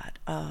do that.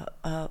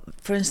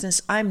 For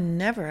instance, I'm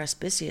never as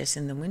busy as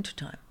in the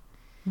wintertime.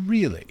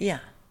 Really? Yeah.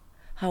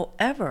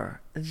 However,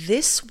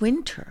 this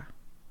winter,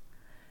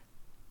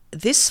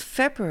 this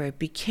February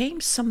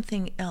became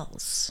something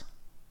else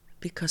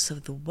because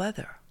of the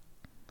weather.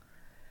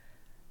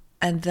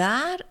 And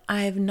that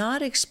I have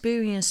not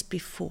experienced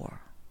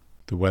before.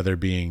 The weather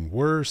being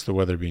worse, the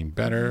weather being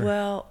better?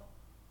 Well,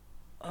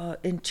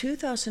 in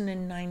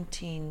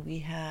 2019, we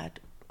had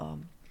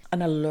an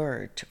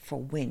alert for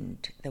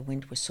wind. The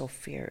wind was so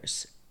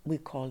fierce. We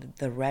called it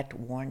the red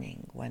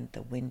warning, when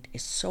the wind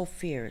is so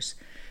fierce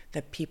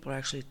that people are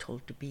actually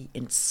told to be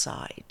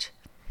inside.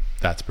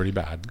 That's pretty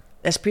bad.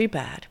 That's pretty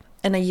bad.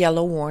 And a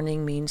yellow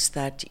warning means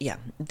that,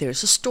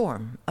 there's a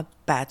storm, a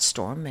bad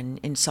storm, and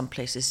in some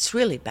places it's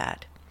really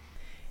bad.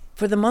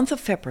 For the month of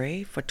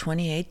February, for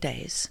 28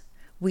 days,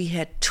 we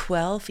had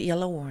 12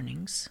 yellow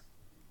warnings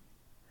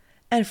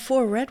and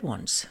 4 red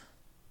ones.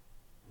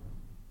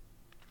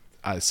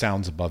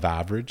 Sounds above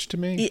average to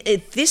me.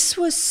 This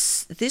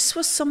was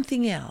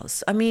something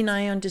else. I mean,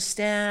 I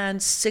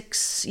understand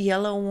 6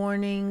 yellow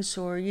warnings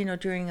or,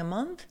 during a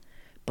month,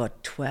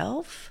 but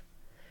 12?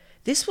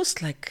 This was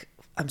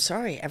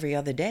every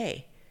other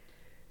day.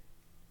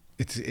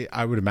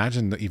 I would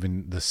imagine that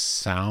even the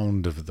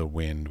sound of the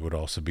wind would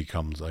also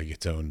become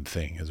its own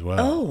thing as well.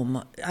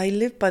 Oh, I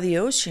live by the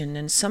ocean,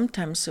 and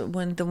sometimes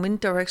when the wind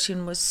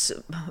direction was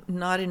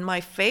not in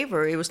my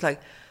favor, it was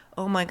like,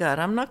 oh my God,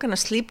 I'm not going to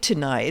sleep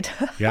tonight.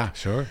 Yeah,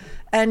 sure.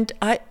 And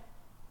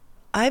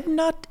I've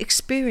not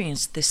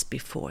experienced this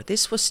before.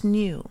 This was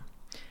new,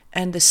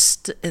 and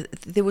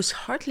there was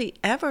hardly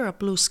ever a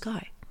blue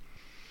sky.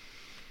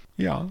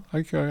 Yeah,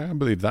 I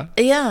believe that.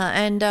 Yeah,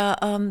 and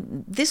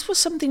this was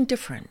something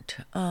different.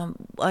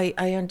 I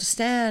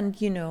understand,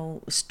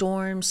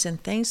 storms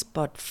and things,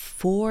 but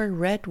 4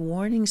 red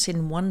warnings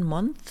in 1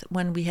 month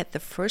when we had the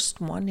first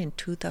one in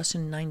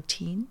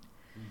 2019.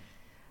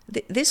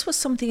 This was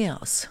something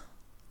else.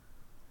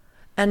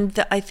 And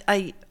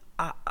I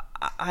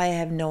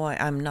have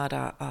I'm not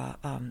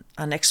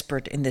an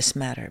expert in this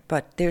matter,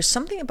 but there's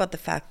something about the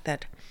fact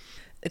that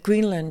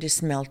Greenland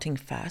is melting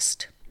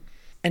fast.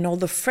 And all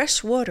the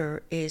fresh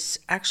water is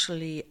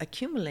actually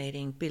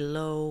accumulating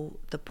below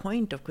the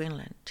point of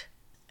Greenland.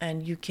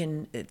 And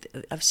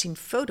I've seen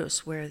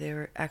photos where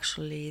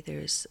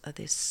there's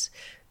this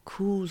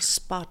cool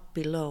spot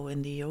below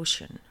in the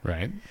ocean.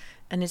 Right.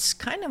 And it's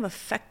kind of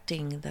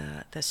affecting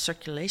the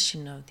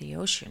circulation of the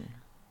ocean.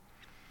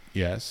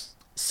 Yes.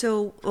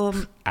 So...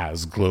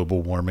 as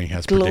global warming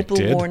has predicted.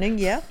 Global warming,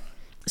 yeah.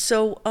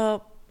 So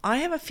I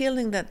have a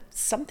feeling that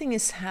something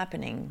is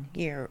happening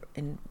here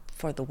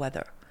for the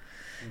weather.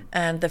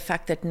 And the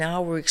fact that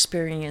now we're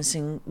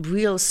experiencing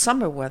real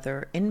summer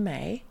weather in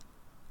May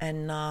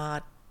and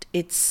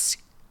it's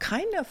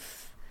kind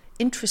of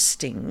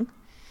interesting.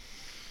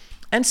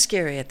 And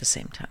scary at the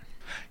same time.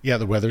 Yeah,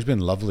 the weather's been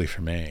lovely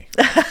for me.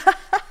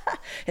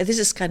 This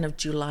is kind of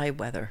July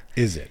weather.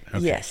 Is it?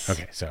 Okay. Yes.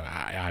 Okay, so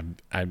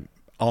I'm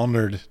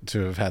honored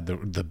to have had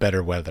the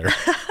better weather.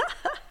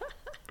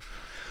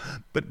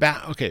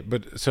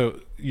 But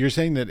so you're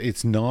saying that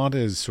it's not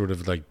as sort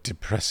of like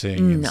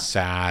depressing and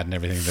sad and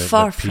everything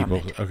that people.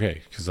 From it.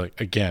 Okay, because like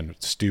again,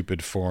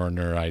 stupid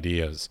foreigner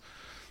ideas.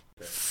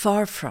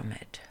 Far from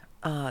it.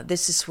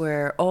 This is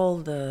where all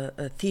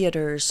the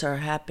theaters are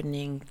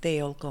happening.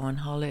 They all go on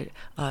holiday,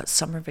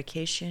 summer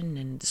vacation,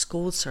 and the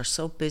schools are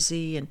so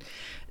busy, and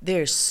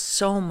there's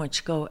so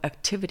much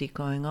activity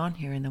going on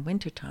here in the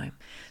wintertime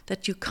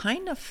that you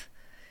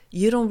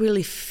don't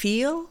really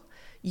feel.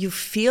 You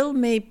feel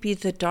maybe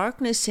the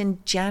darkness in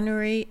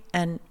January,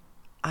 and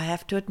I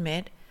have to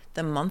admit,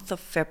 the month of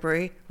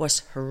February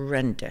was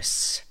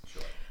horrendous.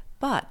 Sure.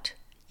 But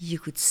you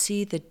could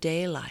see the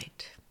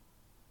daylight.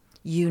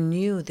 You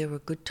knew there were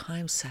good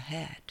times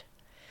ahead.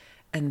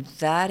 And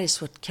that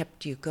is what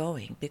kept you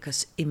going,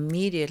 because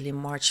immediately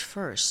March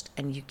 1st,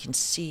 and you can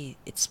see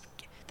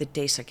the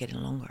days are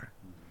getting longer.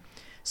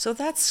 So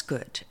that's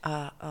good.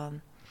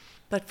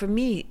 But for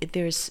me,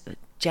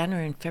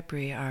 January and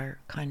February are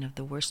kind of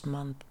the worst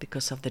month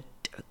because of the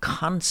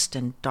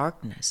constant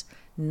darkness,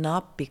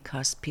 not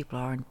because people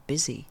aren't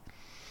busy.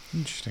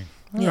 Interesting.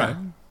 All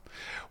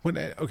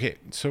right. Okay,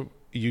 so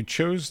you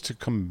chose to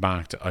come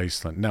back to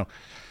Iceland. Now,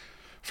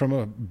 from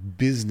a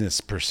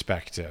business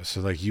perspective,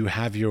 so like you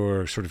have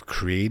your sort of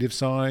creative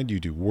side, you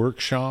do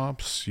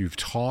workshops, you've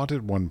taught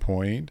at one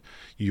point,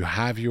 you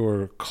have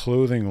your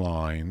clothing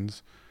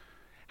lines.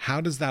 How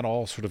does that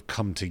all sort of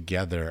come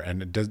together?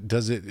 And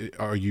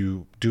are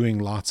you doing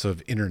lots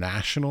of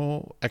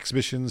international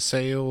exhibitions,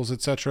 sales,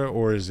 etc.,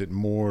 or is it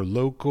more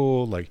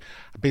local? Like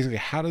basically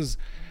how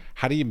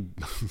do you,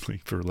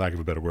 for lack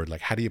of a better word,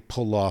 like how do you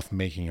pull off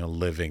making a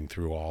living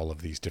through all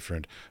of these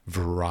different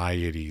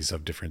varieties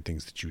of different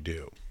things that you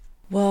do?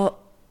 Well,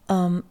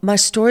 my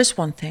store is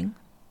one thing.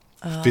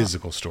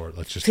 Physical store,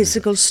 let's just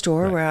physical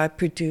store, right, where I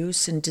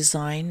produce and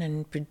design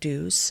and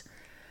produce.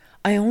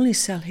 I only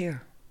sell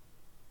here.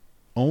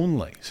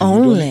 Only? So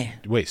only.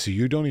 So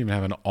you don't even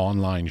have an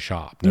online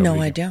shop?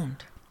 No, I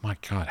don't. My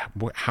God,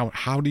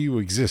 how do you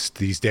exist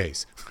these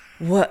days?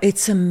 Well,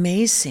 it's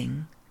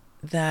amazing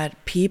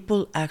that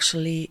people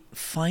actually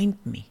find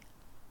me.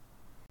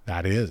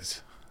 That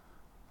is.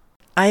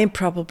 I am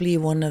probably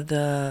one of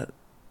the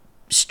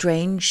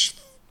strange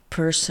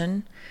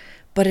person,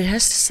 but it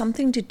has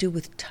something to do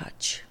with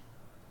touch.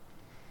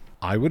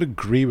 I would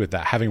agree with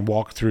that, having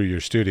walked through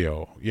your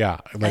studio. Yeah.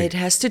 It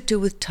has to do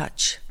with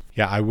touch.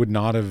 Yeah, I would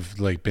not have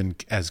been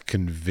as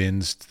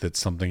convinced that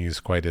something is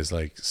quite as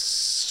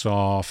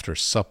soft or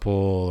supple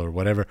or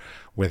whatever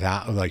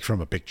without from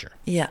a picture.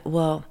 Yeah,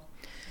 well,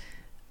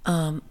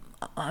 I'm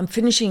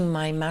finishing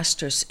my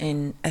master's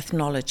in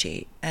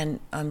ethnology, and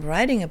I'm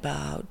writing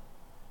about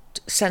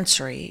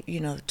sensory,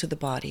 to the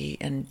body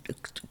and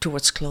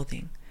towards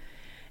clothing.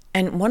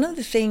 And one of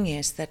the things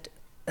is that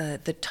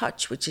the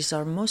touch, which is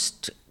our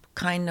most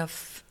kind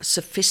of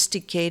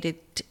sophisticated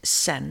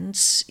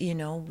sense,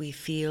 we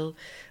feel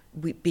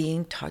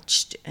being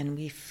touched, and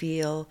we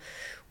feel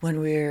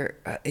when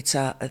it's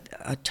a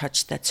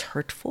touch that's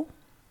hurtful.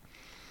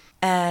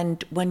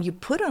 And when you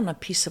put on a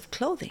piece of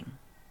clothing,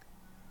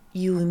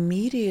 you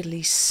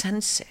immediately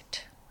sense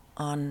it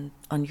on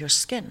your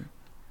skin.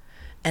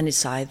 And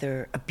it's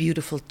either a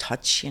beautiful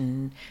touch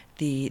in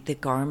the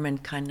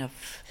garment kind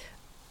of,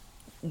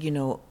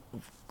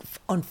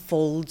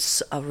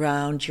 unfolds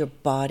around your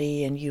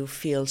body and you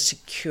feel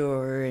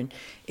secure, and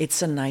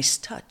it's a nice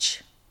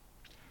touch.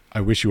 I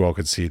wish you all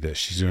could see this.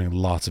 She's doing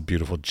lots of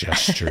beautiful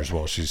gestures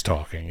while she's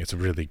talking. It's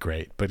really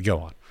great, but go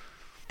on.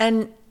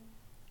 And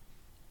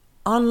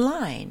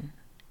online,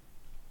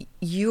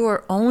 you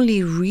are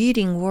only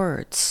reading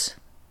words.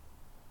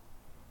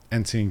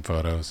 And seeing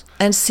photos.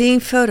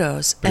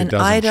 And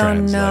I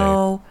don't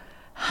know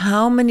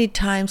how many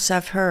times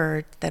I've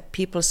heard that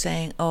people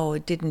saying, oh,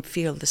 it didn't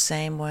feel the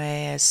same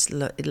way as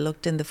it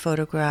looked in the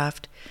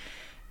photograph.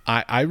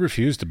 I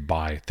refuse to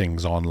buy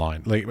things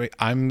online.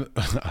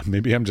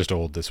 Maybe I'm just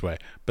old this way,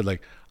 but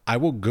I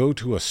will go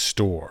to a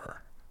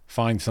store,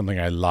 find something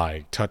I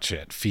like, touch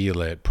it,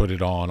 feel it, put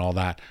it on, all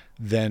that,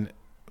 then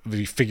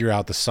figure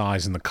out the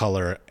size and the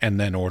color, and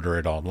then order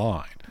it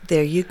online.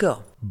 There you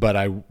go. But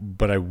I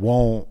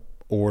won't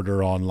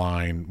order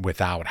online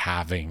without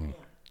having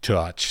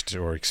touched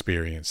or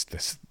experienced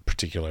this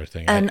particular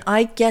thing. And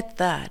I get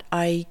that.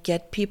 I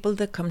get people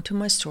that come to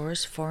my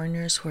stores,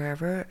 foreigners,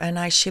 wherever, and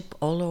I ship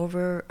all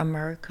over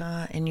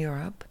America and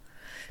Europe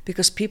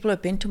because people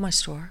have been to my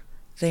store.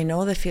 They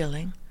know the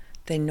feeling.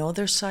 They know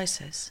their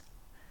sizes.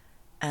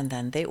 And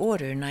then they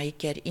order, and I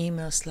get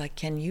emails like,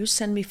 can you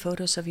send me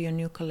photos of your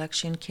new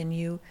collection? Can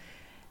you?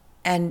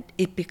 And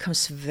it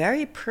becomes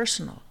very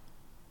personal,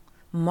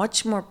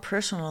 much more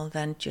personal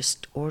than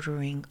just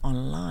ordering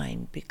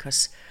online,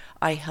 because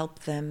I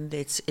help them.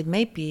 It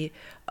may be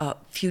a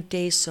few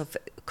days of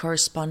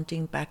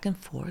corresponding back and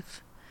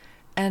forth,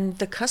 and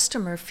the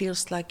customer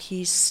feels like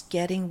he's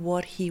getting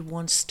what he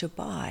wants to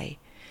buy.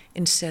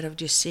 instead of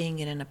just seeing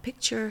it in a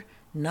picture,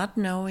 not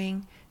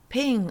knowing,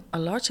 paying a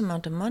large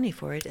amount of money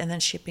for it, and then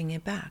shipping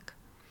it back.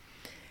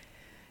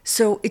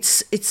 So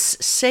it's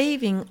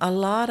saving a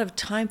lot of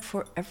time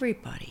for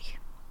everybody.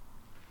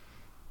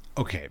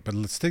 Okay, but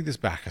let's take this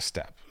back a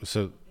step.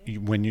 So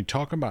when you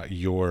talk about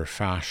your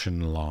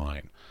fashion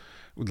line,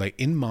 like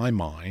in my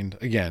mind,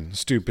 again,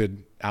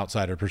 stupid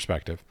outsider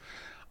perspective,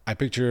 I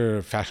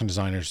picture fashion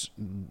designers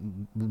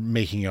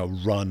making a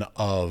run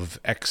of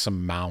X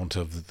amount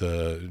of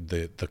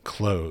the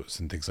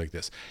clothes and things like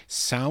this.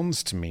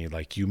 Sounds to me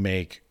like you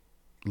make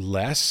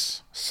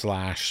less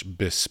 /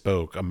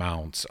 bespoke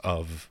amounts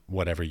of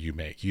whatever you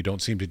make. You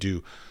don't seem to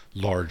do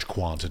large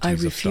quantities I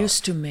of refuse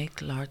stuff. to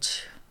make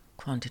large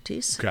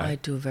quantities. Okay. I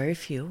do very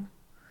few,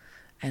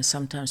 and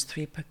sometimes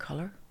 3 per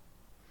color.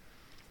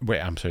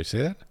 Wait, I'm sorry, say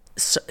that?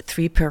 So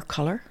 3 per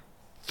color.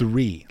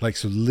 3, like,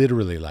 so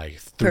literally like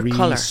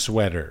 3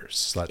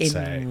 sweaters, let's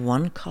say. In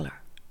one color.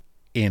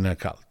 In a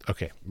color.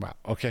 Okay, wow,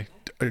 okay.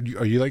 Are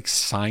you like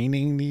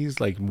signing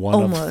these like one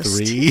Almost.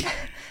 of 3?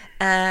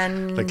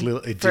 And like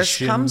little editioned. First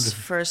comes,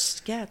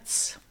 first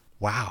gets.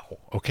 Wow.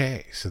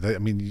 Okay. So that, I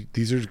mean,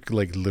 these are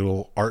like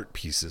little art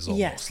pieces almost,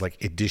 Yes.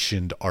 like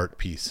editioned art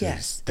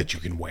pieces that you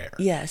can wear.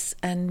 Yes,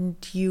 and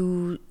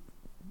you,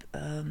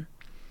 and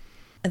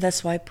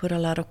that's why I put a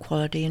lot of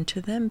quality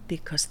into them,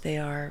 because they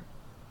are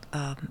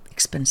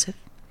expensive.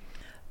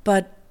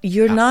 But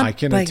you're not. I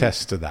can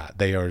attest to that.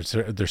 They're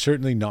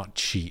certainly not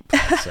cheap.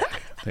 Let's say.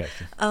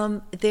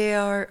 They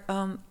are.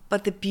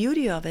 But the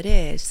beauty of it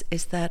is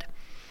that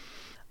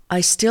I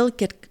still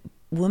get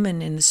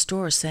women in the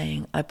store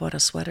saying, I bought a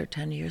sweater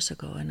 10 years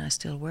ago and I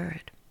still wear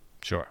it.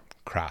 Sure.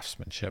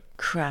 Craftsmanship.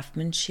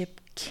 Craftsmanship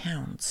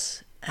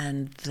counts.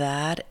 And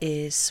that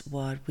is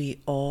what we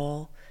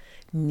all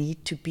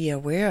need to be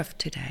aware of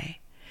today.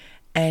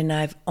 And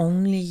I've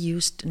only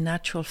used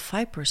natural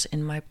fibers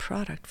in my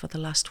product for the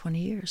last 20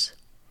 years.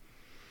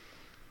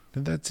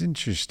 That's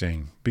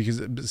interesting,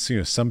 because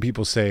some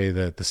people say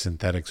that the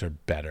synthetics are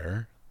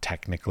better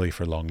technically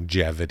for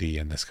longevity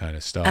and this kind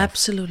of stuff.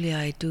 Absolutely,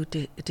 I do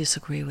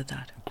disagree with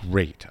that.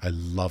 Great. I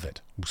love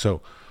it.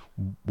 So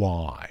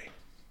why?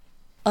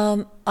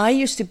 I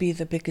used to be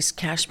the biggest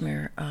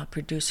cashmere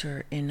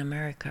producer in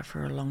America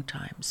for a long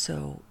time.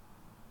 So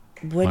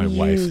when My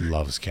wife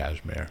loves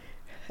cashmere.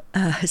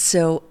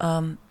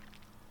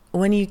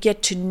 When you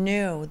get to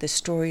know the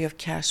story of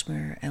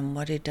cashmere and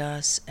what it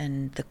does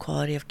and the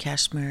quality of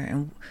cashmere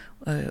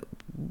and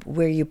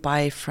where you buy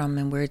it from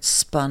and where it's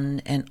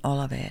spun and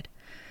all of it,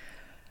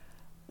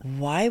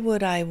 why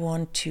would I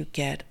want to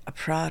get a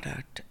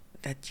product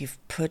that you've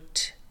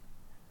put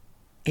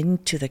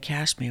into the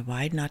cashmere?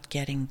 Why not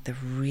getting the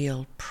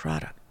real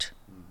product?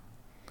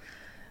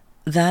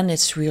 Then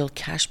it's real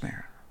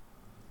cashmere.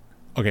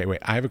 Okay, wait,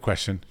 I have a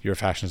question. You're a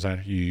fashion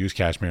designer. You use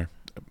cashmere.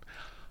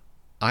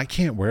 I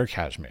can't wear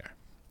cashmere.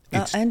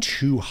 It's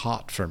too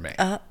hot for me.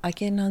 I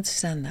can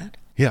understand that.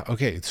 Yeah,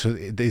 okay. So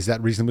is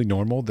that reasonably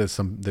normal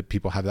that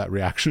people have that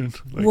reaction?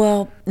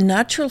 Well,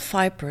 natural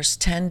fibers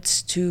tend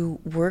to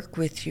work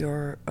with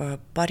your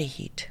body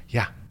heat.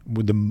 Yeah.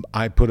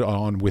 I put it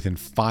on within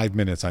 5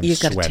 minutes, I'm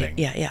sweating.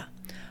 Yeah.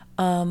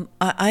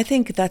 I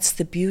think that's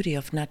the beauty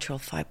of natural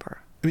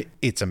fiber. I mean,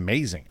 it's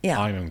amazing. Yeah.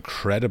 I'm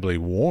incredibly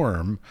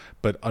warm,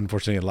 but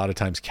unfortunately, a lot of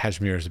times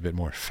cashmere is a bit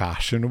more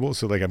fashionable.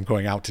 So, like, I'm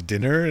going out to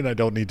dinner, and I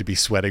don't need to be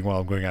sweating while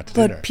I'm going out to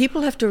dinner. But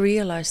people have to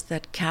realize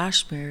that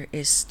cashmere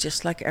is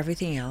just like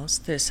everything else.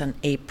 There's an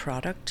A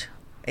product,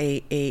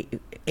 A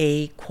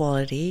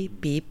quality,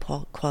 B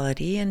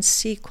quality, and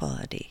C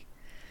quality.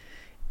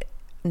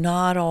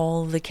 Not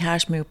all the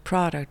cashmere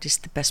product is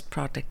the best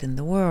product in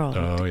the world.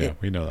 Oh, yeah,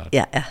 we know that.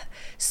 Yeah.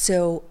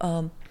 So,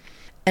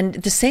 and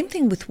the same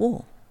thing with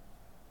wool.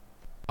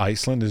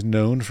 Iceland is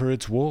known for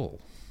its wool.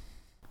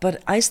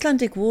 But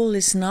Icelandic wool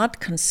is not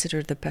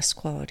considered the best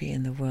quality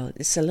in the world.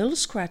 It's a little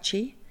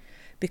scratchy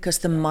because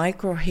the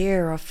micro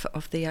hair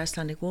of the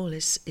Icelandic wool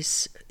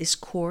is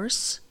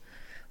coarse,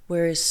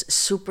 whereas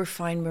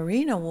superfine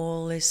merino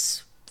wool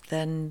is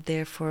then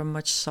therefore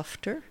much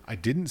softer. I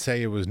didn't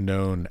say it was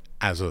known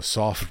as a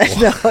soft wool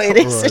No, it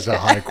or as a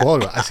high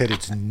quality. I said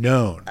it's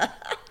known.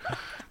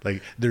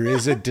 Like, there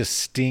is a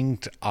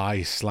distinct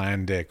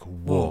Icelandic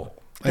wool.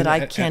 That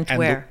I can't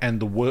wear. And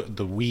the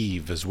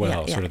weave as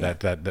well, Yeah, sort of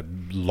that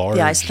large...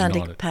 The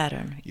Icelandic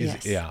pattern,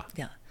 yes. Yeah.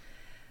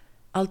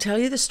 I'll tell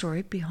you the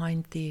story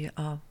behind the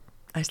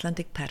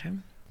Icelandic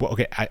pattern. Well,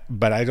 okay,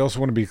 but I also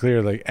want to be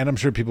clear, like, and I'm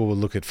sure people will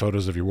look at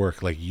photos of your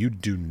work, like, you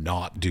do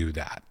not do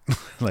that.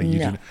 Like, you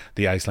do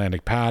the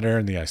Icelandic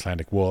pattern, the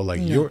Icelandic wool,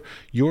 like,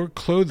 your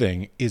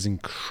clothing is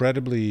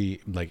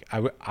incredibly, like,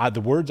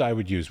 the words I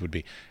would use would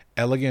be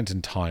elegant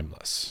and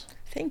timeless.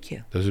 Thank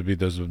you. Those would be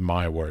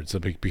my words,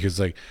 because,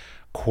 like,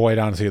 quite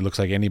honestly, it looks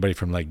like anybody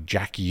from, like,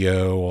 Jackie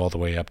O all the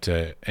way up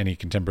to any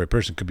contemporary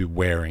person could be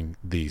wearing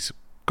these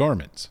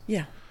garments.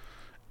 Yeah.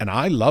 And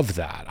I love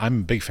that. I'm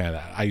a big fan of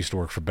that. I used to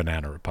work for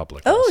Banana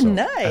Republic. Oh, also,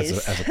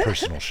 nice. As a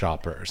personal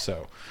shopper.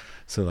 So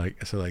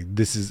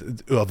this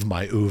is of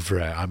my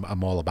oeuvre.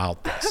 I'm all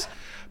about this.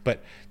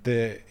 But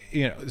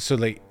so,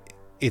 like,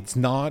 it's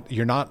not,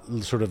 you're not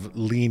sort of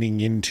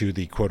leaning into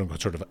the quote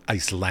unquote sort of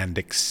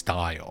Icelandic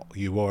style.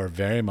 You are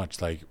very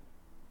much like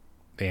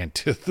the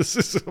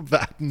antithesis of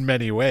that in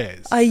many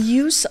ways. I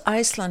use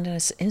Iceland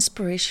as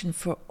inspiration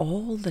for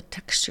all the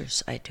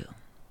textures I do.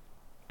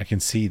 I can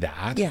see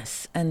that.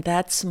 Yes, and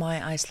that's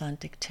my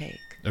Icelandic take.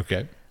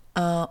 Okay.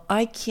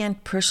 I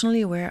can't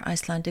personally wear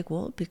Icelandic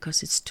wool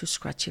because it's too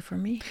scratchy for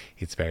me.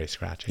 It's very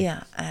scratchy.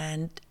 Yeah,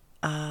 and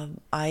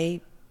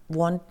I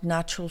want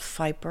natural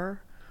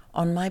fiber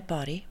on my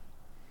body,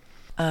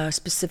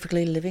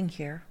 specifically living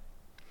here.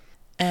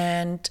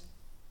 And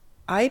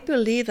I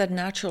believe that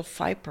natural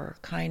fiber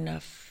kind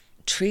of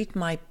treat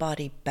my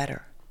body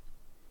better.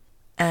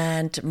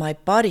 And my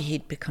body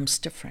heat becomes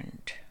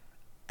different.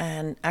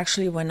 And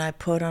actually, when I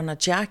put on a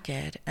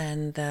jacket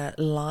and the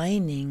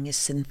lining is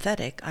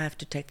synthetic, I have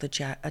to take the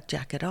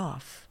jacket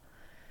off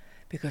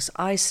because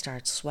I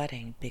start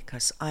sweating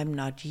because I'm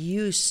not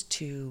used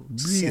to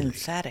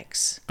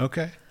synthetics.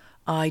 Okay.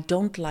 I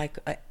don't like,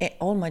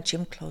 all my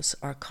gym clothes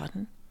are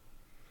cotton.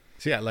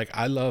 So yeah, like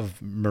I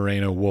love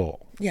merino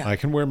wool. Yeah. I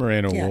can wear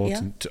merino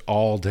wool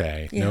all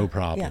day, no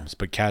problems. Yeah.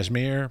 But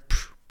cashmere,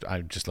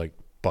 I just like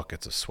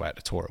buckets of sweat.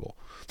 It's horrible.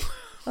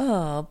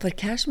 Oh, but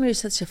cashmere is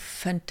such a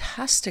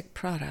fantastic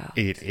product.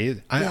 It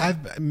is.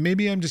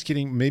 Maybe I'm just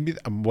getting,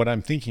 what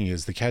I'm thinking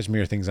is the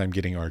cashmere things I'm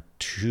getting are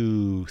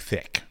too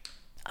thick.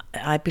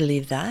 I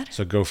believe that.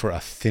 So go for a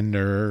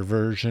thinner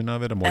version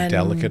of it, a more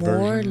delicate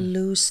version. More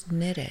loose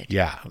knitted.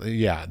 Yeah.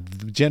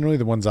 Generally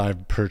the ones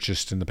I've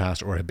purchased in the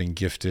past or have been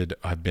gifted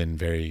have been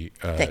very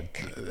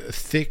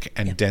thick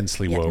and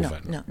densely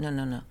woven.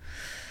 No.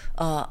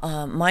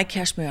 My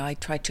cashmere, I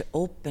try to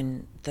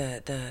open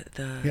the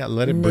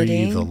let it knitting,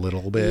 breathe a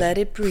little bit. Let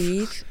it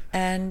breathe,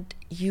 and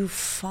you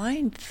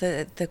find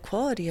the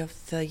quality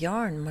of the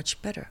yarn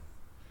much better.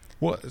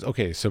 Well,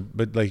 okay, so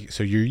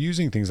you're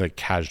using things like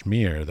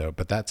cashmere though,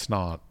 but that's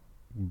not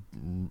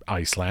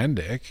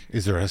Icelandic.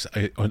 Is there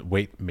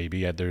wait,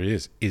 maybe there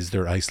is. Is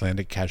there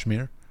Icelandic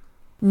cashmere?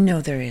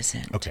 No, there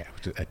isn't. Okay,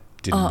 I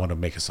didn't want to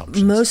make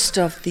assumptions. Most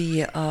of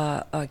the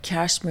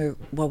cashmere,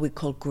 what we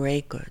call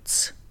gray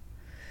goods,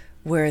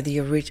 where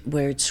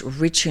it's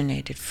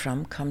originated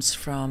from, comes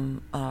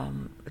from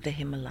the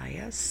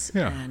Himalayas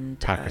and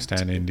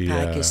Pakistan,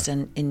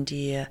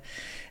 India,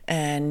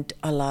 and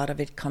a lot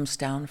of it comes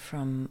down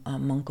from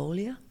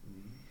Mongolia,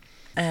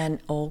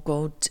 and all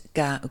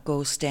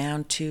goes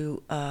down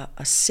to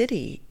a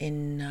city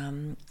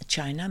in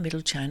China,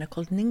 Middle China,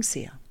 called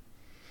Ningxia.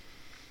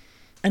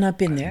 And I've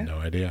been there. No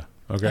idea.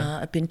 Okay.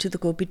 I've been to the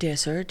Gobi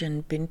Desert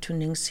and been to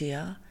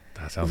Ningxia.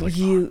 That sounds like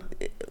fun.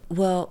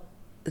 Well,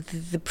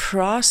 the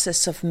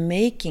process of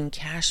making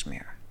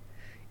cashmere,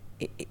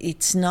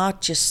 it's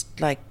not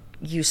just like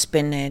you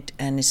spin it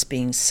and it's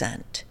being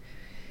sent.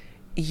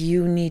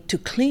 You need to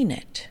clean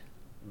it.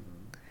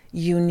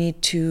 You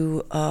need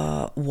to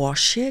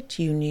wash it.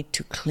 You need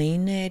to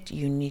clean it.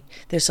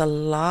 There's a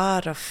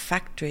lot of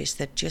factories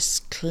that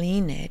just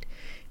clean it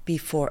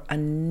before a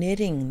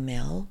knitting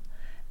mill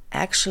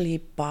actually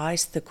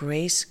buys the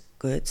gray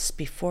goods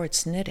before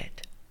it's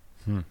knitted.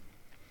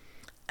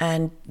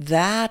 And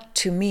that,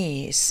 to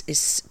me,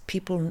 is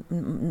people.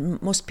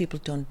 Most people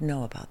don't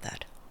know about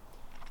that.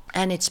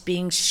 And it's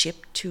being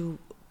shipped to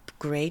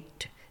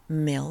great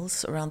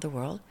mills around the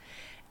world,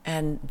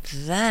 and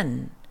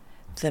then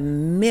the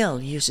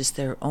mill uses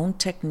their own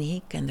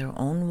technique and their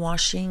own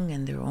washing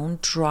and their own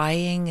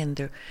drying,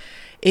 and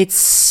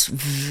it's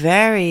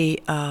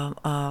very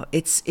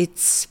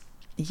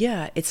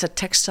it's a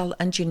textile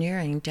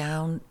engineering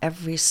down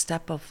every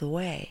step of the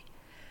way.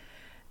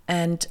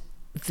 And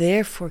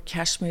therefore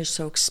cashmere is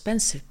so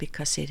expensive,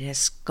 because it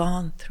has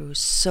gone through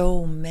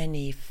so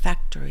many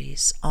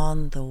factories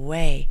on the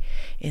way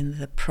in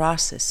the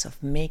process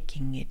of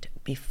making it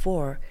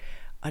before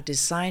a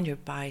designer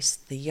buys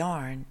the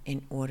yarn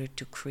in order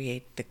to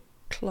create the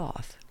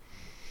cloth.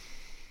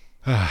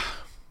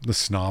 The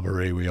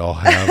snobbery we all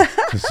have.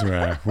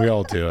 We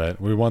all do it.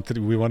 We want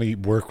to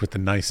work with the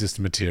nicest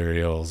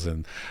materials,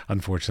 and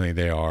unfortunately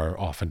they are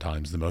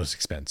oftentimes the most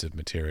expensive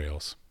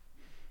materials.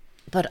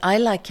 But I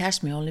like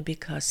cashmere only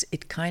because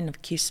it kind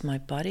of keeps my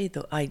body,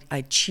 though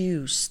I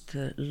choose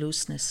the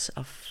looseness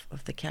of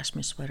the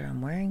cashmere sweater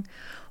I'm wearing,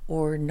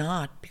 or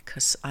not,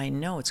 because I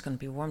know it's going to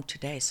be warm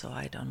today, so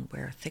I don't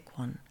wear a thick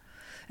one.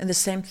 And the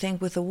same thing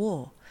with the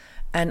wool.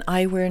 And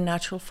I wear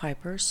natural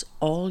fibers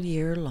all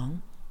year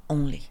long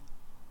only.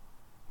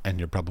 And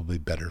you're probably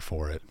better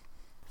for it.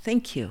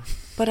 Thank you.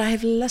 But I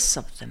have less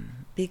of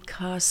them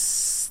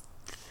because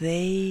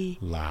they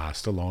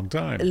last a long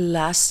time.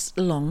 Last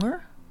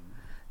longer.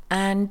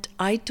 And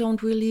I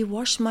don't really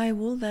wash my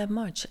wool that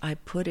much. I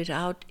put it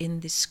out in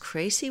this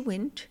crazy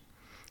wind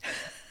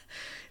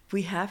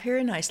we have here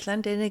in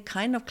Iceland, and it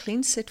kind of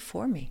cleans it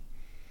for me.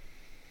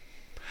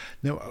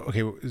 Now,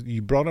 okay,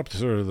 you brought up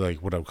sort of like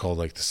what I would call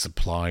like the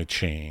supply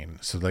chain.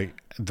 So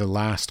like the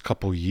last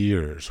couple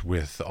years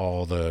with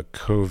all the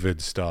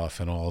COVID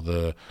stuff and all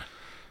the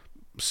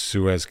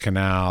Suez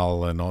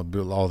Canal and all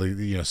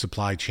the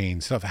supply chain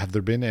stuff, have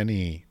there been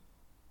any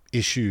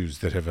issues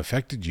that have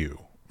affected you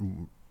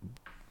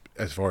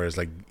as far as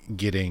like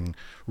getting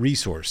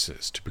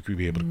resources to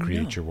be able to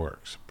create your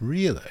works?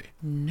 Really?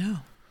 No.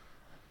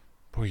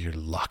 Boy, you're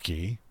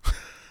lucky.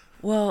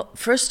 Well,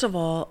 first of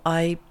all,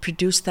 I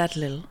produce that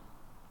little.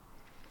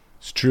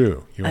 It's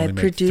true. You only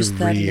make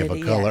 3 of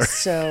a color. Yes,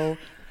 so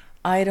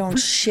I don't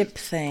ship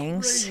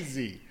things.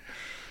 Crazy.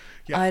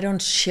 Yeah. I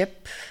don't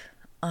ship.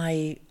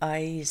 I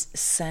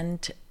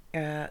send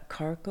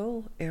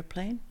cargo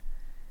airplane.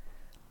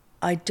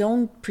 I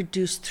don't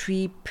produce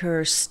 3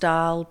 per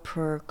style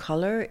per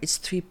color. It's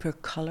 3 per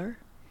color.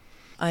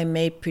 I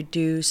may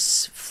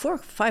produce 4,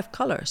 5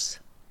 colors.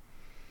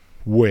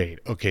 Wait,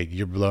 okay,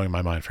 you're blowing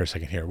my mind for a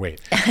second here. Wait,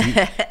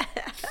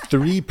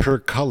 3 per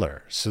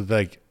color. So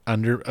like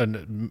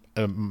from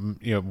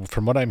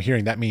what I'm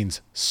hearing, that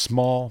means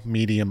small,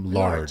 medium,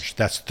 large.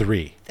 That's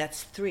 3.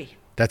 That's 3.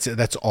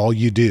 That's all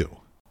you do.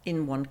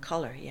 In one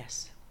color,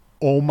 yes.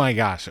 Oh my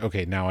gosh.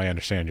 Okay, now I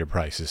understand your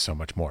price is so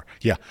much more.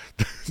 Yeah,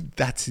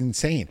 that's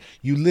insane.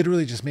 You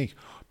literally just make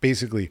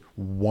basically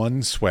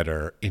one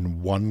sweater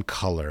in one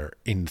color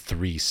in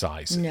 3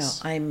 sizes. No,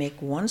 I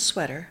make one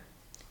sweater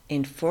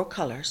in 4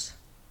 colors.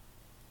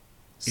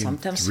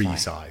 Sometimes in 3 5.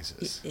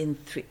 sizes. In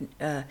 3,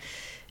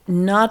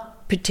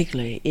 not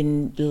particularly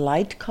in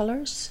light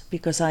colors,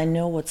 because I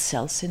know what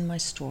sells in my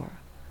store.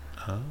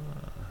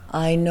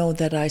 I know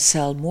that I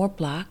sell more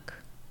black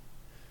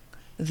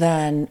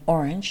than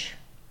orange.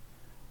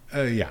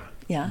 Yeah.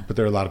 But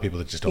there are a lot of people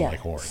that just don't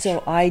like orange.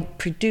 So I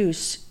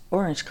produce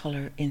orange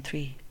color in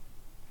 3.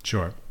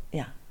 Sure.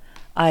 Yeah.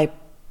 I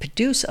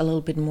produce a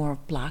little bit more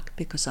of black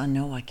because I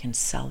know I can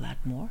sell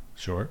that more.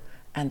 Sure.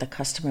 And the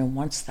customer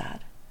wants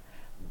that.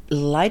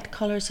 Light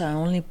colors, I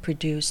only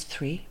produce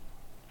 3.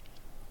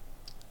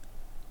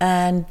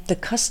 And the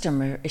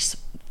customer,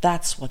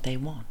 that's what they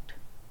want.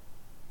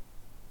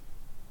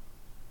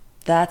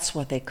 That's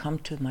what they come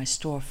to my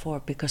store for,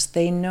 because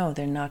they know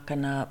they're not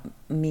going to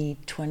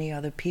meet 20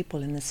 other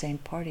people in the same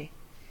party.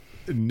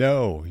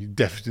 No,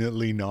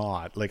 definitely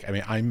not. Like, I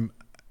mean,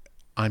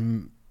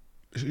 I'm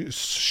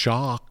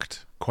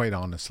shocked, quite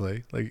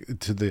honestly, like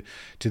to the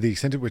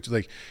extent to which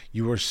like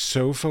you are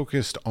so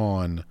focused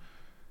on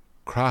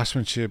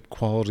craftsmanship,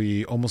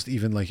 quality, almost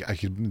even like I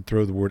could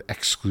throw the word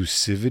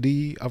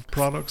exclusivity of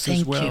products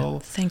as well.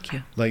 Thank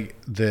you. Like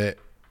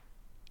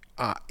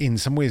in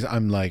some ways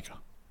I'm like,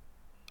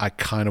 I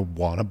kind of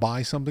want to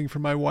buy something for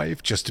my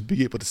wife just to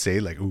be able to say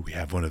like, oh, we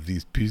have one of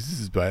these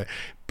pieces, but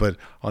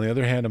on the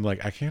other hand, I'm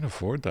like, I can't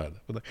afford that.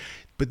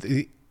 But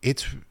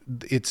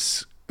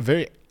it's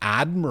very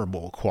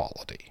admirable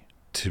quality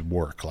to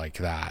work like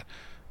that,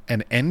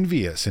 and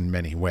envious in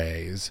many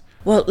ways.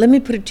 Well, let me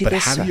put it to you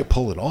this way. But how do you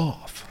pull it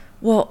off?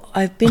 Well,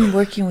 I've been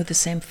working with the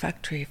same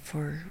factory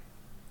for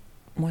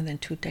more than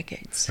 2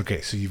 decades.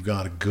 Okay, so you've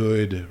got a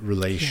good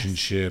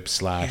relationship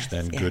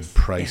good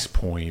price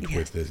point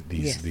with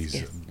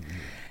these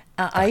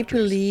I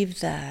believe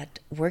that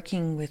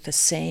working with the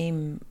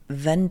same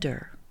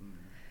vendor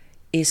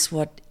is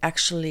what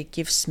actually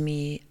gives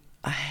me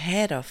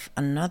ahead of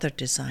another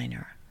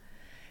designer,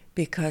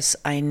 because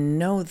I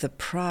know the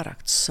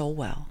product so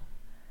well.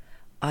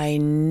 I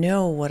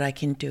know what I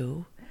can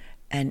do,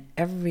 and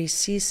every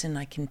season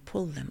I can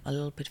pull them a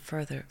little bit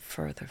further.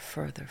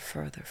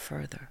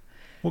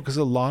 Well, because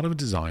a lot of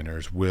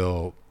designers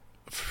will,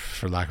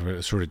 for lack of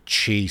it, sort of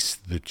chase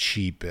the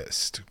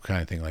cheapest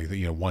kind of thing. Like,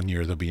 you know, one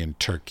year they'll be in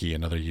Turkey,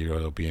 another year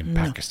they'll be in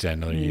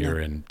Pakistan, another year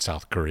in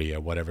South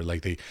Korea, whatever.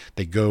 Like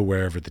they go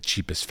wherever the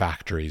cheapest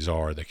factories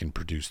are that can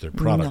produce their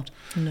product.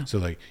 No. So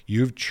like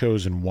you've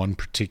chosen one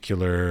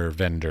particular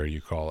vendor,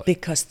 you call it.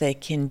 Because they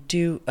can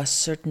do a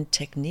certain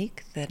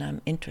technique that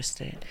I'm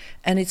interested in.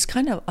 And it's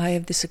kind of, I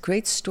have this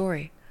great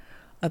story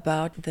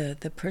about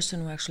the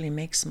person who actually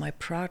makes my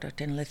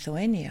product in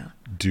Lithuania.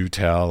 Do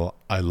tell.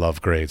 I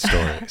love great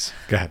stories.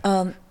 Go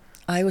ahead.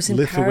 I was in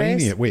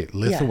Lithuania. Paris. Wait,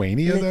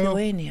 Lithuania though?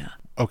 Lithuania.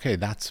 Okay,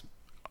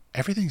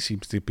 everything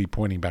seems to be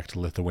pointing back to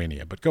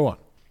Lithuania, but go on.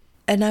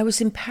 And I was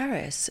in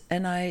Paris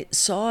and I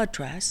saw a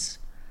dress,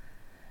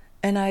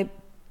 and I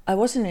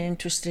wasn't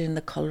interested in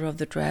the color of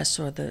the dress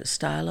or the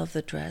style of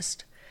the dress,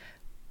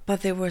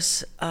 but there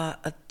was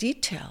a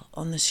detail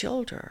on the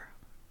shoulder.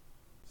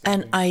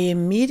 And I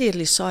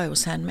immediately saw it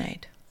was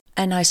handmade.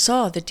 And I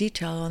saw the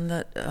detail on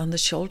the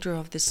shoulder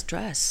of this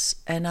dress,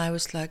 and I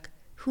was like,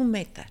 who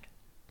made that?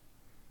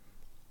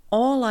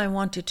 All I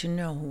wanted to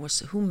know was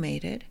who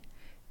made it,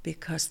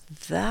 because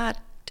that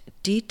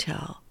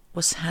detail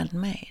was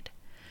handmade.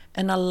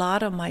 And a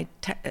lot of my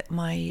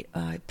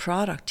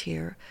product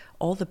here,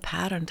 all the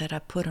pattern that I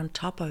put on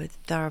top of it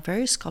that are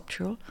very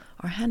sculptural,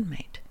 are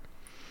handmade.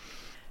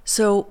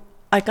 So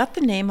I got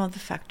the name of the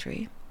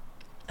factory.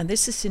 And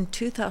this is in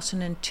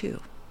 2002,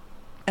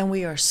 and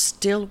we are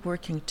still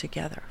working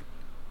together.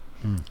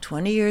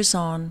 20 years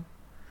on,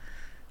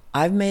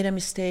 I've made a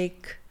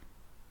mistake,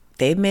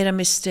 they've made a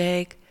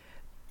mistake,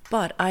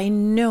 but I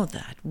know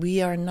that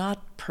we are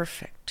not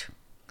perfect.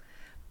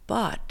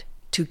 But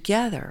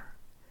together,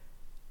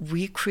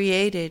 we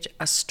created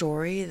a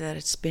story that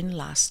it's been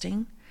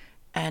lasting,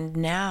 and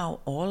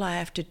now all I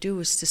have to do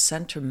is to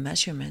send her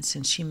measurements,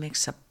 and she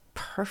makes a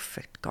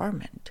perfect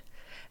garment.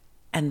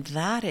 And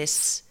that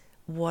is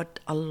what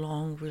a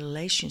long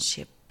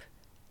relationship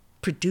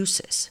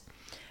produces.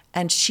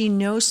 And she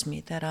knows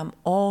me that I'm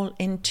all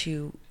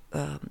into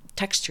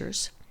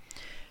textures.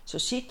 So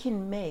she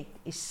can make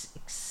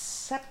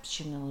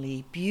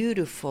exceptionally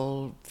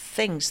beautiful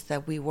things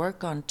that we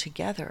work on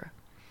together.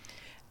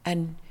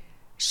 And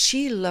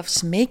she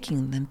loves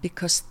making them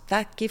because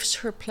that gives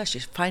her pleasure.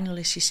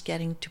 Finally, she's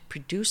getting to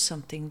produce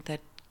something that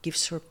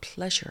gives her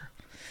pleasure.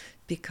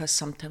 Because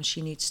sometimes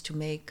she needs to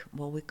make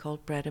what we call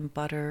bread and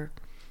butter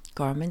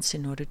garments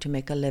in order to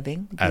make a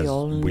living. We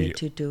all need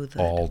to do that.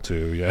 All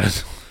do,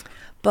 yes.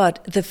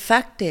 But the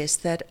fact is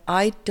that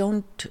I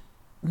don't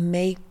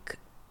make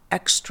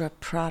extra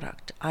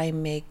product. I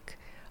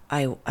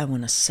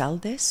want to sell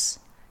this,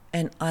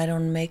 and I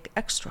don't make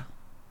extra,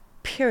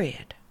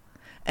 period.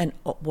 And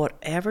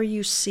whatever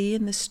you see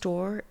in the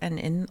store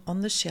and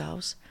on the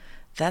shelves,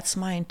 that's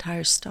my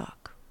entire stock.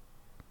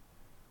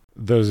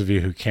 Those of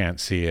you who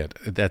can't see it,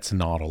 that's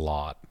not a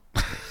lot.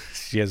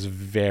 She has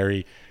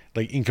very,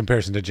 like in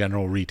comparison to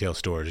general retail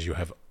stores, you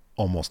have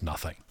almost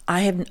nothing.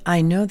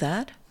 I know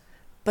that,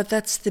 but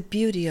that's the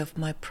beauty of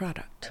my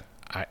product.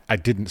 I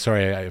didn't,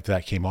 sorry if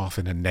that came off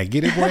in a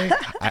negative way.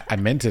 I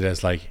meant it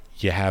as like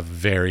you have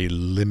very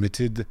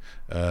limited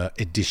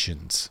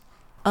editions.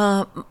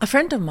 A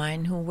friend of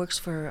mine who works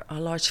for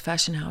a large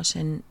fashion house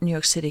in New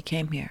York City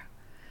came here.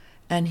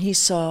 And he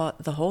saw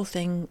the whole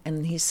thing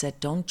and he said,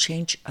 don't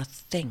change a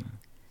thing.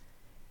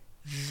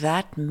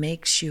 That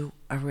makes you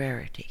a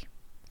rarity.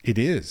 It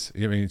is.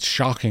 I mean, it's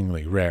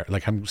shockingly rare.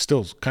 Like, I'm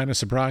still kind of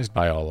surprised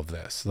by all of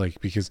this.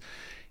 Like, because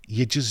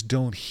you just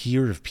don't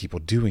hear of people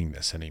doing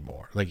this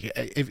anymore. Like,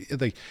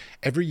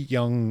 every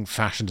young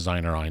fashion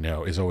designer I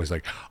know is always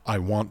like, I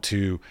want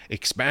to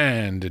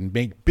expand and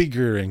make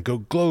bigger and go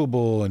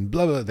global and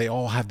blah, blah. They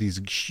all have these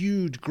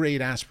huge,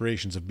 great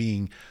aspirations of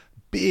being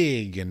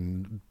big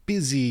and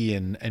busy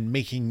and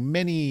making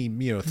many,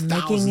 thousands of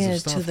stuff. Making it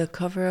to the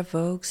cover of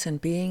Vogue's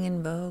and being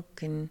in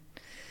Vogue and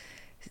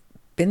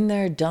been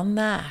there, done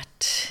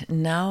that.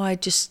 Now I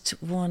just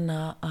want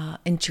to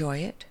enjoy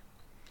it.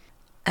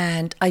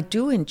 And I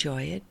do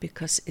enjoy it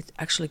because it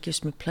actually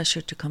gives me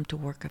pleasure to come to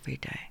work every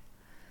day.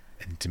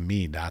 And to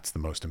me, that's the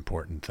most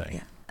important thing.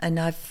 Yeah. And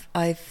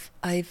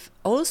I've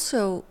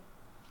also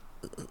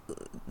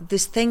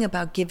this thing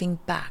about giving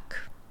back.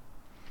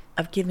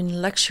 I've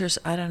given lectures,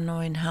 I don't know,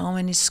 in how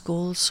many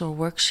schools or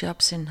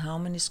workshops in how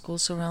many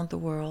schools around the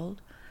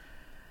world.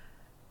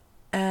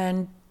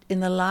 And in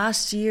the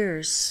last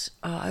years,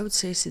 I would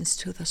say since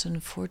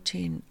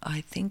 2014, I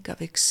think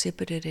I've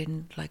exhibited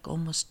in like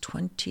almost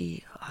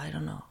 20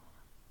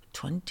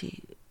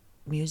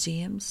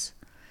 museums.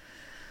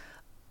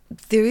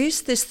 There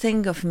is this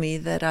thing of me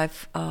that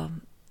I've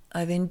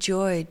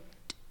enjoyed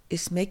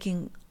is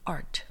making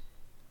art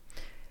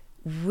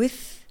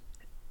with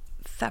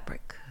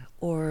fabric.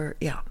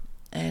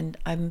 And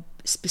I'm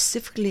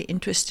specifically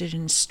interested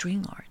in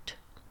string art.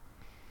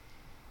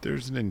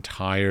 There's an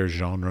entire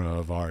genre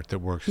of art that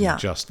works with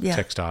just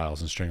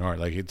textiles and string art.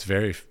 Like, it's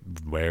very,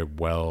 very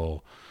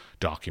well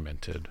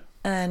documented.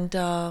 And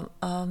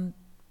that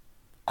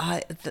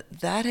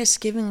has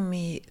given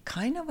me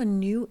kind of a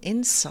new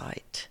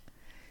insight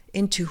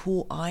into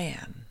who I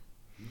am.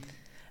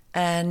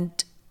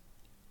 And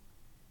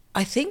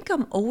I think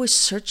I'm always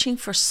searching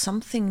for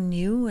something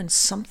new and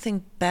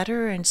something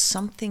better and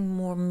something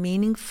more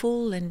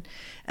meaningful and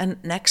an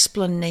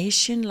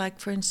explanation. Like,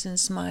 for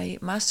instance, my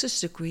master's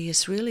degree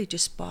has really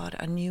just brought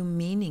a new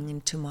meaning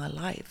into my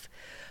life.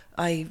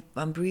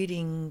 I'm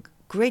reading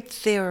great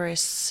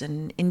theorists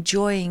and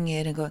enjoying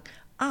it and going,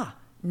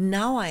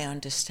 now I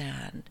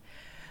understand.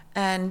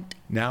 And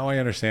now I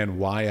understand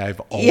why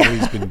I've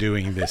always been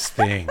doing this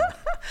thing.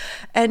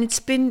 And it's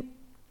been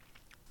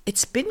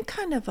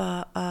kind of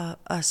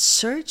a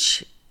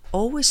search,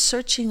 always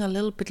searching a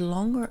little bit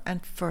longer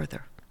and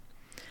further,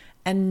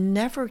 and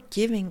never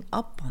giving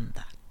up on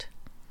that.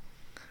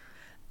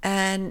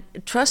 And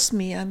trust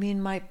me, I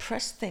mean, my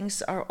press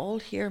things are all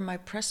here, my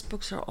press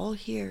books are all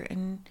here,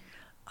 and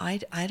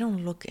I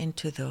don't look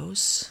into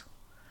those.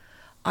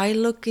 I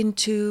look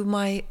into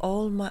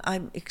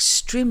I'm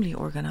extremely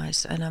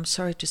organized, and I'm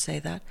sorry to say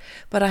that,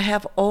 but I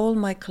have all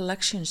my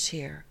collections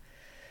here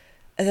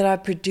that I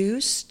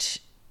produced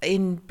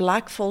in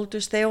black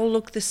folders. They all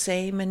look the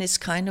same, and it's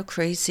kind of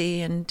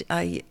crazy. And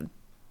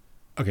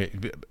Okay,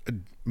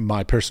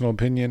 my personal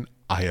opinion,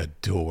 I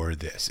adore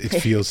this. It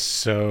feels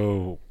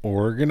so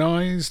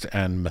organized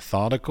and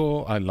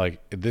methodical.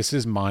 This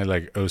is my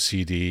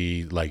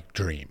OCD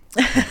dream.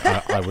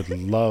 I would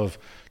love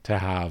to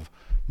have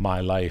my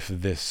life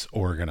this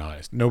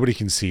organized. Nobody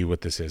can see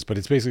what this is, but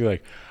it's basically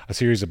a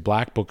series of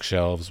black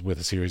bookshelves with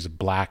a series of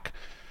black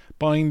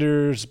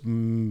binders,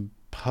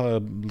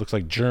 looks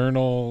like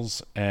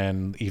journals,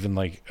 and even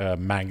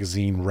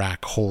magazine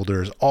rack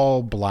holders,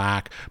 all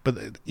black,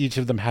 but each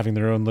of them having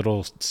their own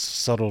little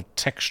subtle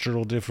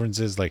textural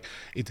differences.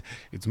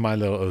 It's my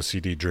little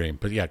OCD dream.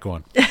 But yeah, go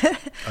on.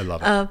 I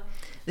love it.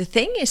 The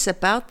thing is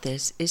about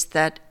this is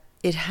that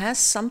it has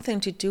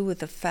something to do with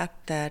the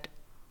fact that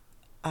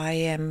I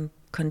am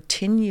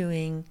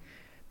continuing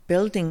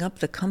building up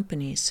the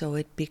company so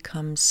it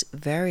becomes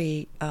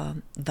very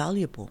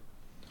valuable.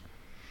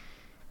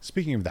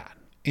 Speaking of that,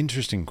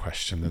 interesting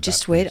question.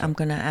 Just wait, I'm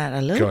going to add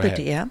a little bit.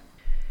 Yeah,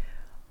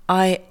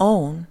 I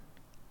own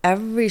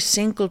every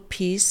single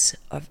piece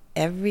of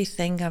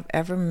everything I've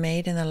ever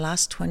made in the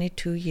last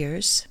 22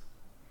 years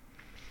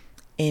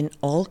in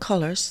all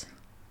colors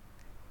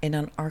in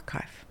an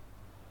archive,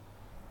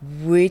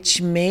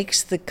 which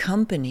makes the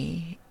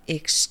company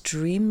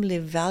extremely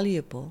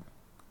valuable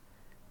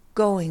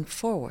going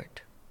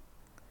forward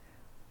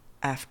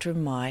after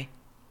my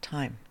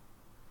time.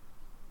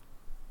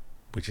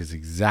 Which is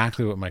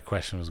exactly what my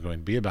question was going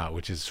to be about,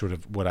 which is sort of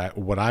what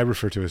I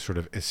refer to as sort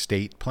of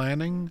estate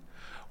planning,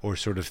 or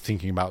sort of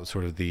thinking about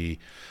sort of the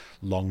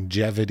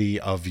longevity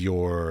of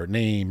your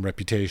name,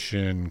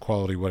 reputation,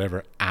 quality,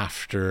 whatever,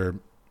 after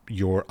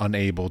you're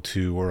unable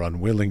to or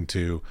unwilling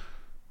to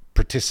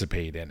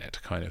participate in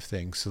it, kind of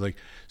thing.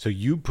 So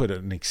you put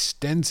an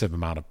extensive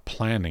amount of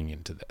planning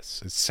into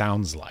this. It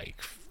sounds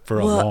like for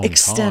a long time.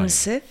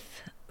 Extensive,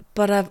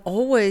 but I've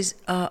always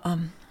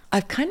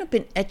I've kind of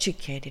been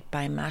educated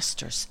by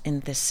masters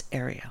in this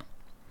area,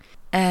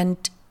 and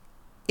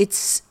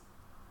it's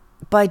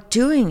by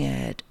doing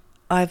it,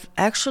 I've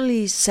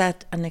actually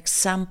set an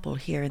example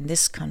here in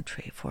this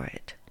country for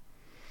it,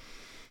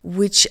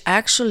 which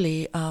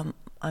actually I'm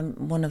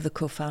one of the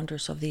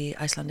co-founders of the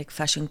Icelandic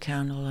Fashion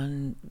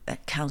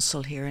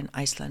Council here in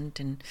Iceland,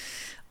 and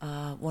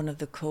one of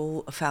the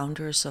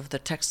co-founders of the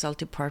textile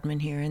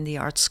department here in the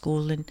art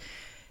school. And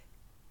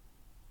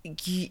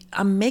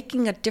I'm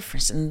making a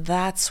difference, and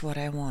that's what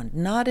I want.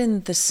 Not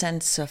in the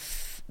sense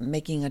of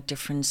making a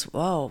difference,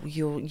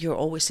 you're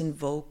always in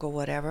vogue or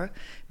whatever.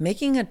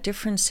 Making a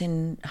difference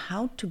in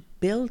how to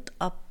build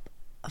up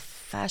a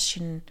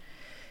fashion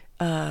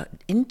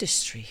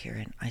industry here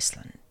in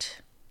Iceland.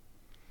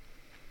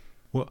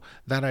 Well,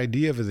 that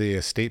idea of the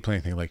estate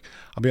planning thing, like,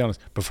 I'll be honest,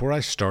 before I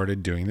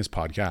started doing this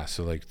podcast,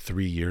 so like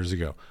 3 years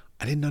ago,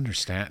 I didn't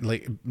understand,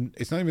 like,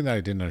 it's not even that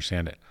I didn't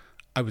understand it.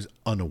 I was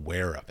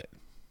unaware of it.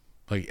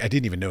 Like, I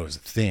didn't even know it was a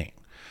thing.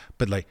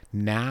 But like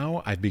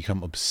now I've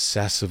become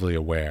obsessively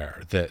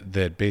aware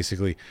that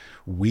basically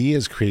we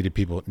as creative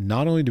people,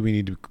 not only do we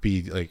need to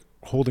be like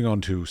holding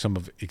on to some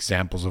of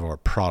examples of our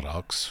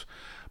products,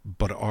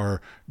 but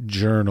our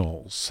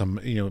journals, some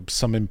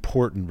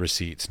important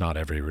receipts, not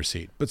every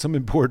receipt, but some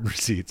important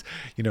receipts,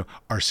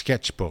 our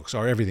sketchbooks,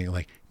 our everything,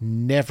 like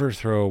never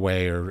throw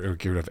away or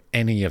get rid of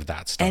any of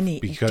that stuff.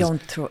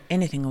 Don't throw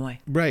anything away.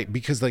 Right.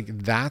 Because like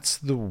that's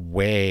the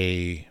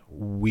way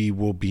we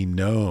will be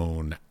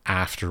known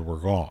after we're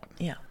gone.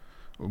 Yeah.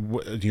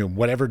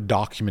 Whatever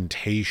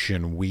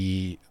documentation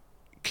we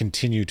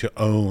continue to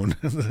own,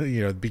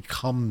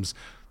 becomes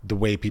the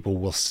way people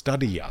will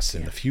study us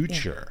in the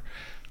future. Yeah.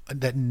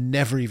 That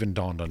never even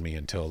dawned on me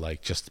until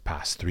like just the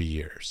past 3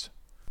 years.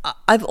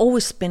 I've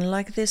always been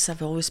like this.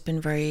 I've always been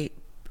very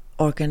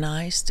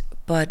organized.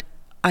 But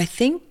I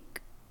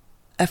think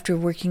after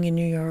working in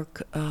New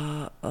York,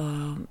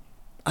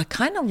 I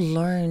kind of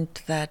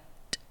learned that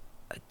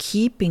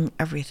keeping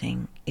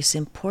everything is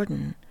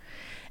important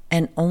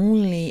and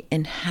only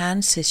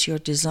enhances your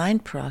design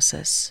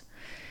process,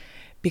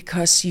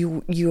 because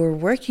you're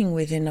working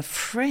within a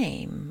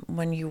frame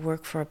when you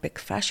work for a big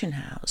fashion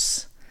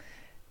house.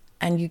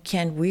 And you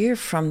can't veer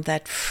from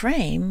that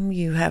frame.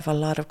 You have a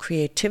lot of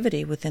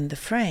creativity within the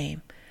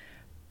frame.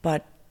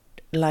 But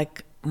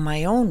like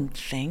my own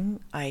thing,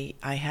 I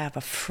have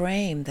a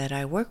frame that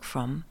I work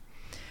from,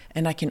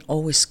 and I can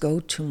always go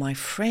to my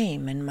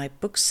frame and my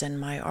books and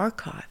my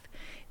archive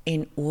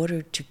in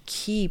order to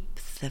keep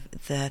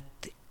that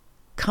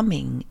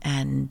coming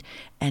and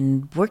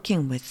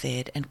working with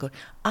it and go,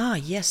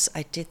 yes,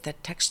 I did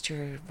that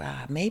texture.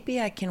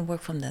 Maybe I can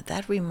work from that.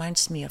 That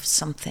reminds me of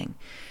something.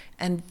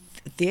 And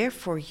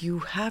therefore, you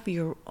have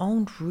your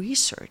own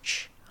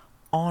research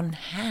on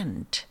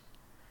hand.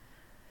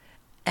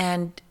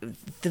 And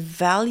the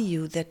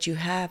value that you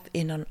have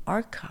in an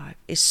archive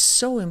is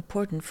so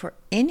important for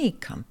any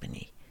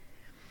company.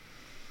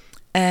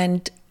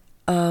 And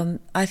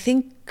I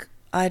think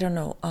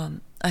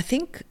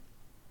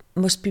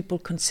most people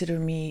consider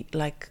me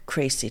like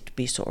crazy to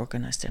be so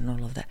organized and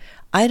all of that.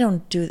 I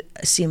don't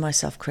see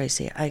myself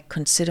crazy. I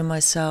consider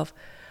myself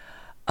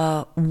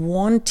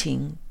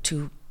wanting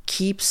to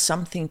keep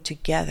something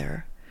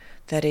together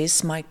that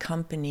is my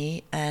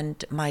company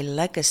and my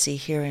legacy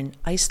here in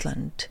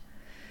Iceland,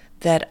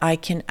 that I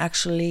can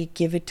actually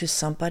give it to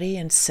somebody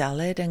and sell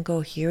it and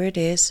go, here it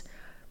is,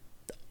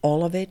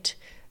 all of it.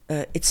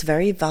 It's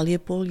very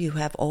valuable. You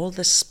have all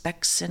the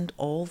specs and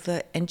all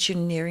the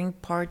engineering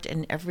part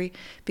and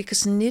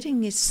because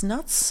knitting is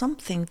not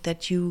something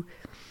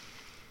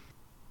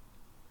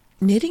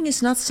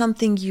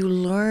you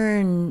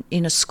learn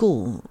in a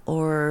school,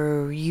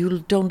 or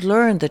you don't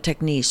learn the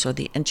techniques or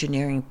the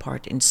engineering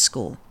part in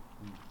school.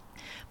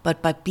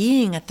 But by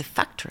being at the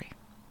factory,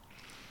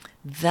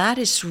 that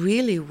is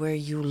really where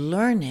you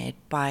learn it,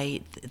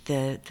 by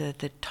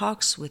the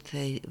talks with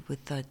the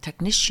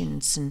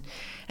technicians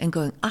and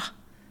going,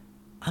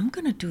 I'm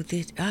going to do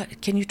this.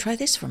 Can you try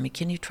this for me?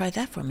 Can you try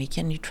that for me?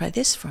 Can you try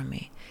this for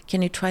me?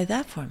 Can you try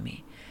that for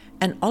me?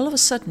 And all of a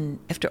sudden,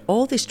 after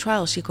all these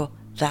trials, you go,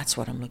 that's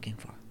what I'm looking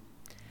for.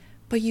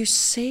 But you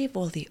save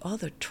all the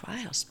other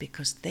trials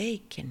because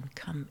they can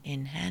come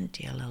in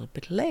handy a little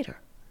bit later.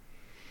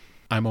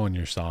 I'm on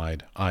your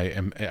side. I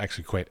am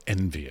actually quite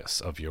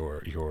envious of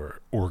your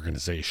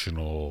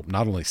organizational,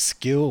 not only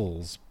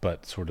skills,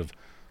 but sort of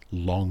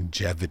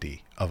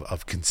longevity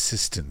of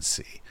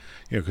consistency.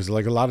 Because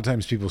like a lot of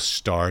times people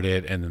start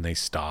it and then they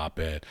stop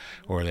it,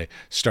 or they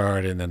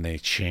start and then they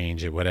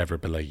change it, whatever.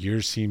 But like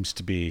yours seems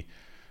to be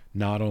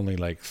not only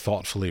like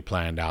thoughtfully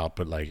planned out,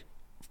 but like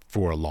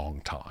for a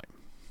long time.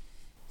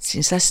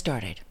 Since I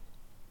started,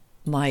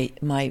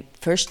 my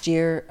first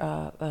year,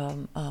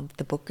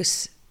 the book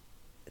is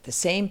the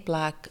same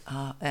black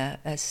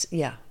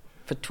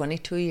for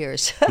 22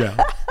 years. Yeah.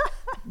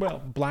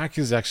 Well, black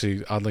is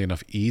actually, oddly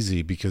enough,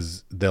 easy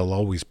because they'll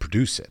always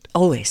produce it.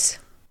 Always.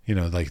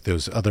 Like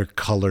those other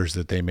colors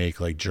that they make,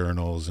 like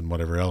journals and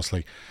whatever else,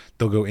 like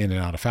they'll go in and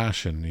out of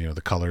fashion,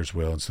 the colors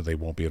will, and so they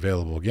won't be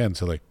available again.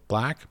 So like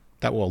black,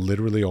 that will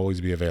literally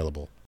always be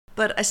available.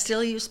 But I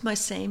still use my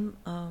same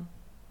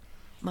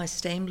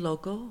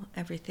logo,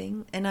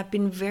 everything. And I've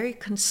been very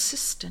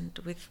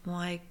consistent with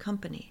my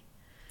company.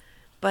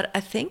 But I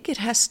think it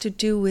has to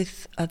do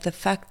with the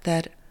fact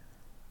that,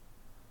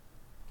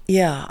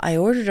 I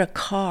ordered a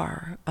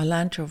car, a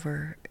Land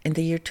Rover, in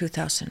the year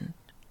 2000.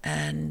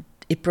 And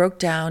it broke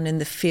down in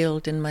the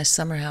field in my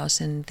summer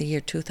house in the year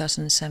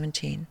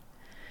 2017.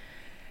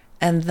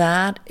 And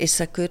that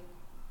is a good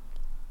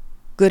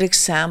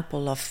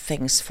example of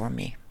things for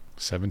me.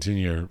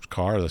 17-year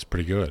car, that's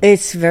pretty good.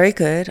 It's very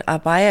good. I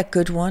buy a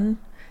good one,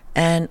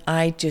 and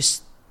I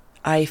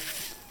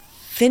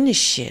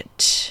finish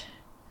it.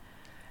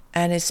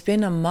 And it's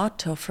been a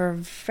motto for a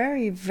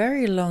very,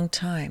 very long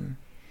time.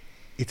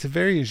 It's a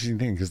very interesting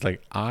thing because,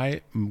 like,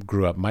 I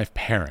grew up, my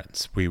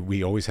parents,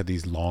 we always had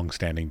these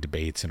long-standing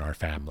debates in our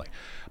family.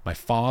 My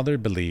father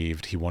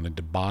believed he wanted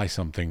to buy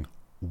something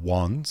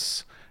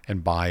once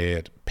and buy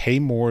it, pay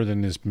more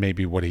than is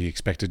maybe what he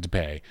expected to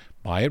pay,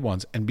 buy it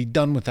once, and be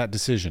done with that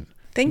decision.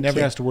 Never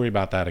has to worry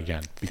about that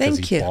again because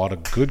he bought a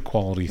good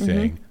quality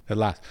thing that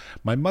lasts.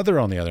 My mother,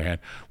 on the other hand,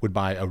 would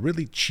buy a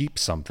really cheap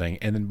something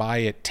and then buy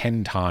it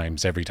 10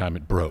 times every time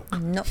it broke.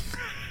 No.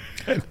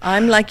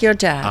 I'm like your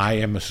dad. I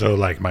am so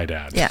like my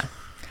dad. Yeah.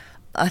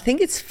 I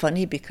think it's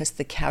funny because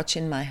the couch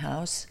in my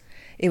house,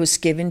 it was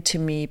given to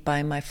me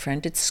by my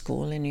friend at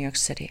school in New York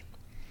City.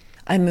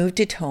 I moved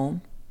it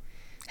home,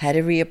 had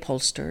it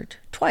reupholstered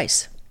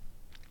twice.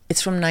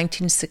 It's from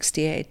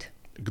 1968.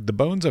 The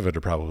bones of it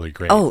are probably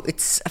great. Oh,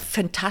 it's a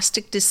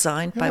fantastic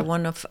design by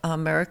one of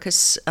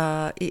America's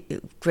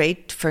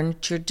great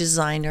furniture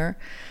designer.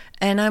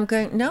 And I'm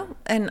going, no,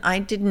 and I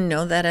didn't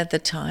know that at the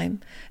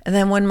time. And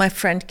then when my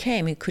friend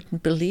came, he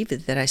couldn't believe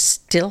it that I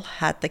still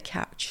had the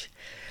couch.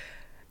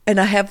 And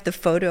I have the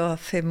photo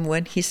of him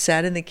when he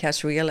sat in the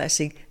couch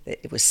realizing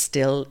that it was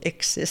still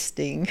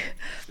existing.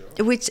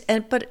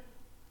 But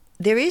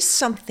there is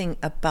something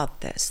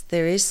about this.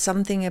 There is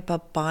something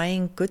about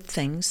buying good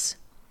things.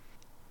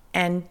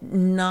 And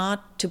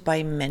not to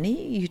buy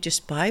many, you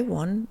just buy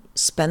one,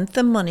 spend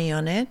the money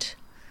on it,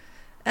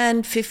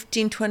 and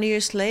 15, 20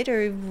 years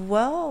later,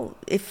 well,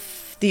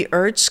 if the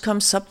urge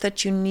comes up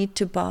that you need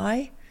to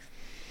buy,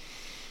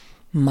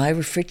 my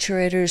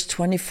refrigerator is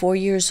 24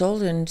 years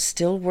old and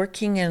still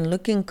working and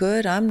looking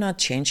good, I'm not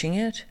changing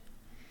it.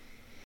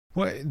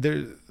 Well,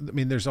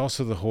 there's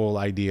also the whole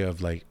idea of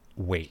like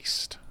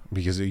waste.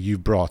 Because you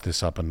brought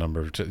this up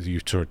you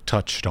sort of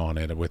touched on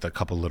it with a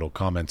couple little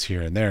comments here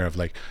and there of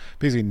like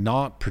basically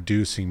not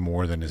producing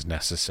more than is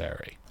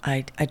necessary.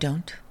 I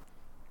don't.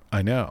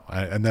 I know.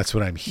 And that's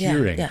what I'm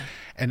hearing. Yeah.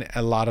 And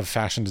a lot of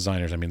fashion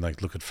designers, I mean,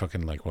 like look at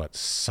fucking like what,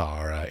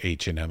 Zara,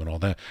 H&M and all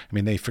that. I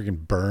mean, they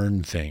freaking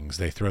burn things.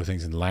 They throw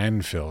things in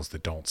landfills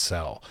that don't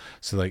sell.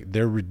 So like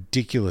they're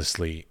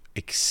ridiculously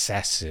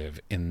excessive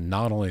in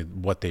not only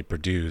what they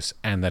produce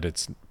and that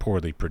it's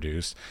poorly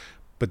produced,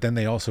 but then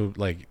they also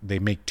they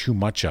make too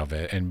much of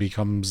it and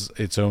becomes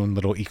its own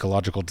little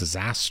ecological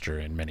disaster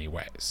in many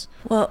ways.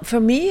 Well, for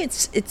me,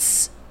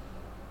 it's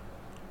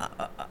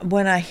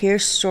when I hear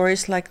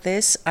stories like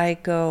this, I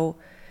go,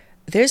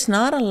 there's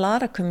not a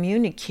lot of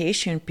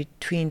communication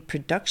between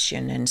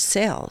production and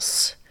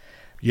sales.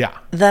 Yeah.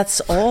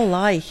 That's all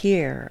I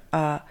hear.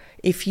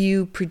 If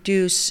you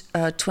produce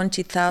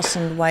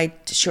 20,000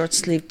 white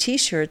short-sleeve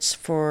T-shirts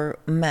for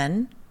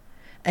men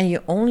and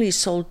you only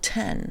sold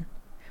 10,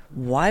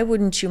 why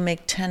wouldn't you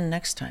make 10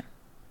 next time?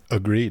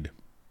 Agreed.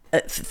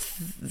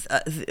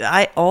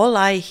 All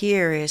I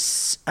hear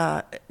is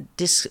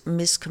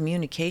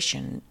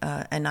miscommunication,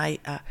 and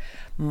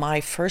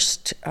my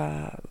first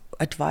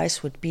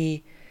advice would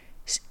be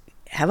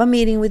have a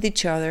meeting with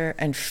each other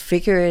and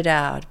figure it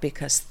out,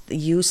 because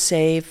you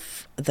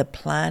save the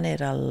planet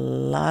a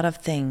lot of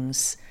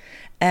things,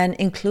 and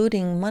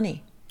including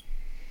money.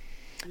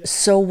 Yeah.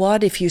 So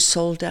what if you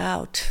sold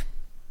out?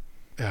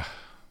 Yeah.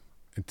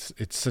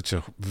 It's such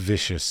a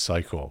vicious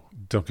cycle.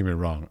 Don't get me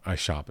wrong. I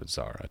shop at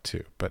Zara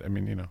too, but I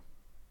mean,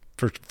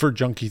 for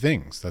junky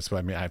things. That's what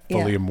I mean. I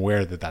fully am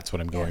aware that that's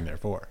what I'm going there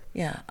for.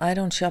 Yeah, I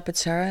don't shop at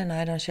Zara and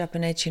I don't shop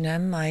in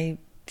H&M. I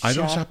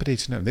don't shop at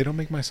H&M. They don't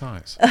make my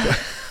size.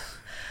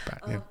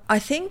 I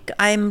think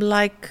I'm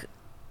like,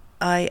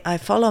 I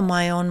follow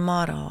my own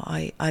motto.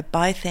 I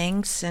buy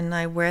things and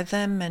I wear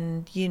them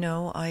and,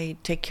 I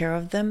take care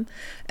of them.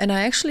 And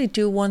I actually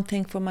do one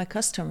thing for my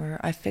customer.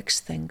 I fix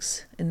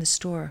things in the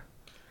store.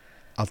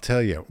 I'll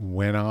tell you,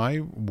 when I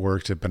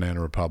worked at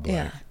Banana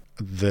Republic,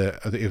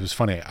 it was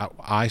funny.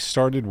 I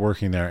started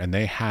working there and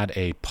they had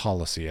a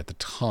policy at the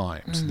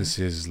time. So this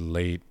is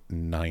late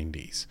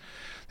 90s.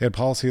 They had a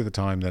policy at the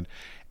time that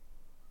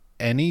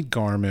any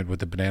garment with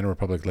the Banana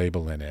Republic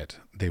label in it,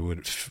 they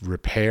would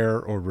repair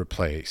or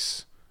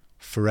replace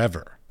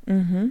forever.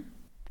 Mm-hmm.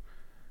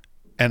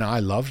 And I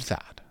loved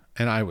that.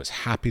 And I was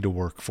happy to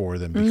work for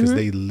them because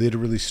they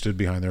literally stood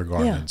behind their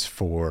garments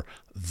for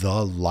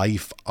the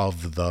life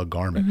of the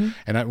garment. Mm-hmm.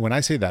 And when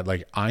I say that,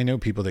 like, I know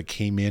people that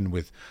came in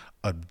with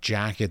a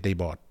jacket they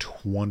bought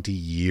 20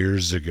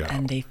 years ago.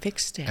 And they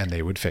fixed it. And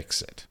they would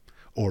fix it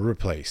or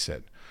replace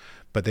it.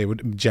 But they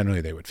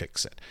would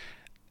fix it.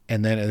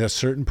 And then at a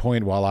certain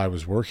point while I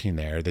was working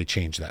there, they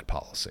changed that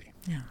policy.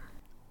 Yeah.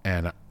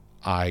 And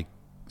I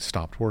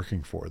stopped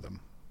working for them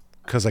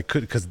because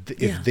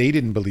if they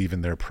didn't believe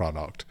in their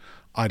product,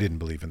 I didn't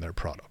believe in their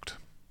product.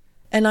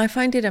 And I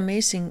find it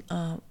amazing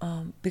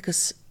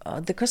because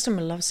the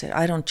customer loves it.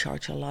 I don't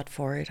charge a lot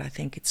for it. I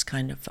think it's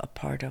kind of a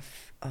part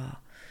of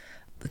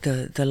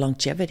the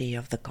longevity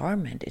of the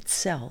garment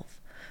itself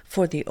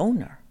for the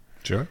owner.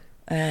 Sure.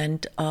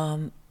 And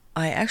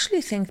I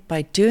actually think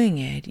by doing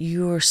it,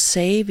 you're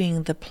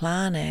saving the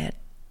planet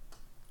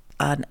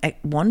on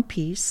one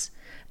piece,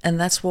 and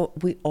that's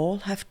what we all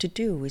have to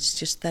do. It's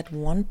just that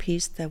one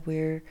piece that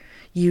we're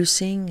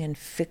using and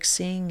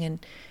fixing,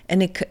 and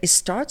it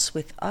starts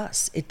with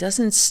us. It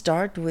doesn't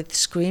start with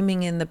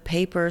screaming in the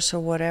papers or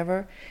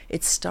whatever.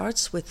 It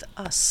starts with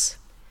us.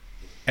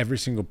 Every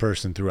single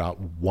person threw out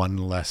one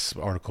less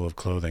article of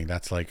clothing.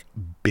 That's like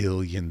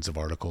billions of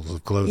articles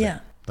of clothing. Yeah.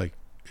 Like,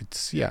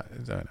 I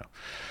know.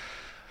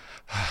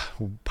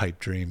 Pipe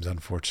dreams,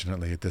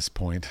 unfortunately, at this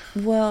point.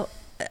 Well,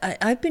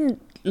 I've been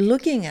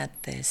looking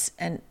at this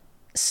and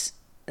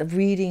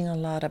reading a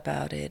lot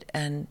about it,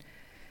 and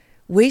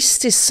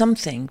waste is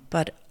something,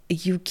 but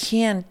you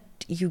can't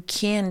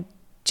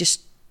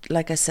just,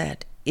 like I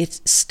said,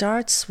 it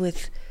starts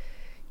with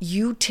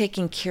you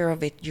taking care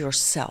of it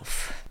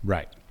yourself.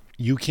 Right.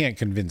 You can't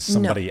convince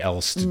somebody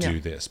else to do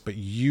this, but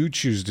you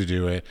choose to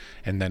do it,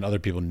 and then other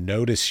people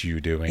notice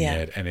you doing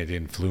it, and it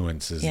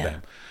influences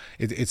them.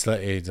 It's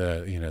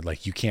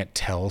like you can't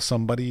tell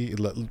somebody,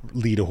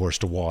 lead a horse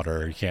to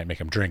water, you can't make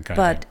them drink.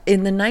 But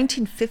in the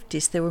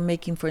 1950s, they were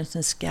making, for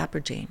instance,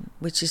 gabardine,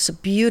 which is a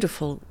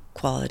beautiful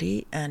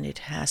quality, and it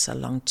has a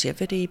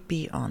longevity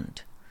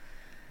beyond.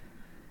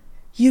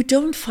 You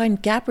don't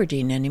find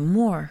gabardine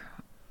anymore.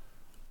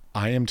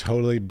 I am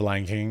totally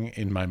blanking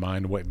in my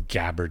mind what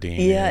gabardine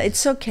is. Yeah,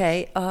 it's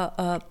okay.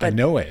 But I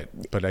know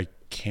it, but I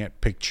can't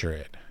picture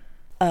it.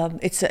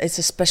 It's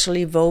a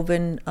specially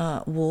woven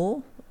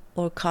wool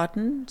or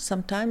cotton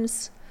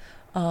sometimes.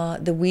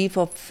 The weave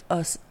of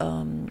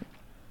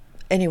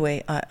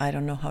anyway, I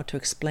don't know how to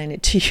explain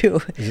it to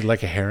you. Is it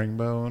like a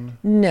herringbone?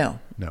 No.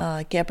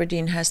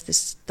 Gabardine has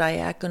this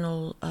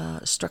diagonal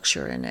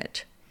structure in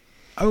it.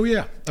 Oh,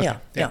 yeah. Okay.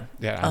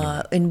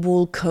 Yeah. In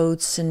wool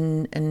coats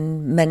and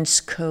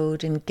men's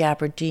coat and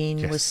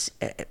gabardine was...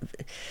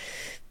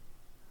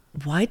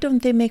 why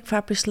don't they make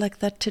fabrics like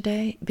that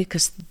today?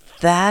 Because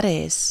that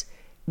is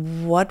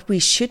what we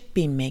should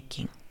be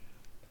making.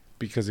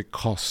 Because it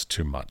costs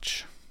too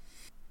much.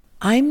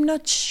 I'm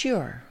not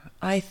sure.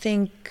 I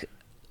think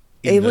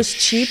it was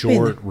cheap. In the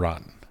short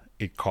run,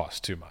 it costs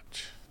too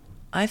much.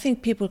 I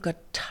think people got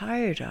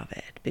tired of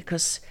it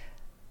because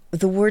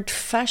the word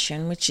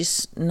fashion, which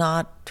is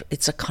not,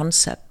 it's a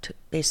concept,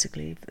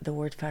 basically. The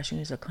word fashion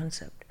is a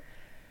concept.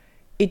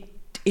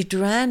 It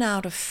ran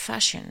out of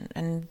fashion,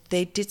 and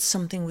they did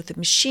something with the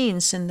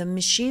machines, and the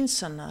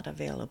machines are not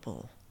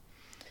available.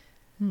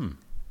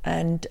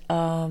 And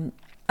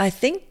I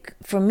think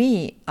for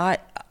me, I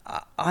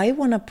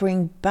want to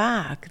bring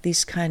back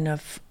these kind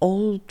of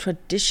old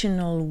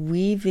traditional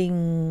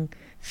weaving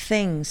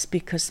things,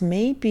 because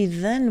maybe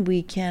then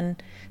we can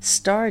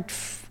start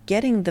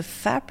getting the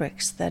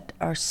fabrics that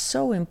are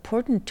so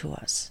important to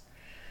us.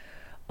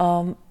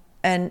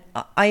 And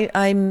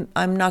I'm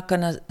not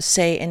going to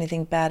say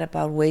anything bad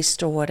about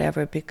waste or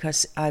whatever,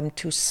 because I'm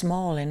too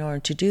small in order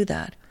to do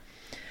that.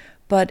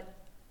 But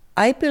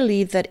I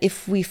believe that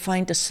if we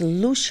find a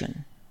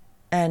solution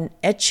and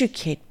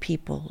educate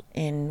people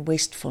in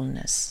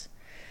wastefulness,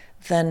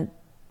 then,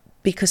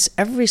 because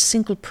every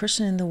single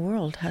person in the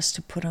world has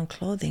to put on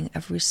clothing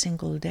every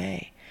single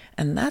day,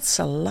 and that's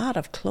a lot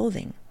of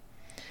clothing.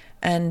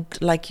 And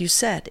like you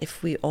said,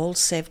 if we all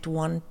saved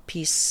one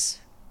piece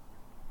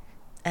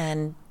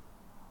and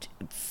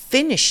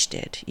finished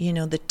it,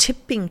 the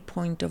tipping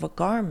point of a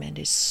garment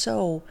is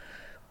so,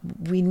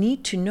 we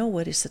need to know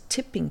what is the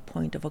tipping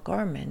point of a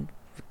garment.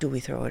 do we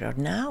throw it out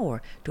now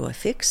or do I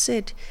fix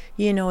it?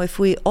 If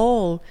we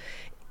all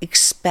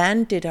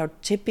expanded our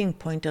tipping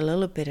point a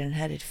little bit and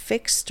had it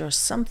fixed or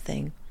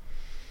something.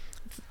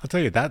 I'll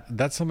tell you,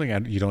 that's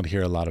something you don't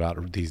hear a lot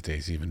about these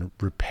days, even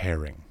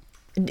repairing.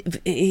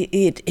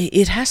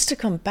 It has to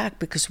come back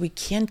because we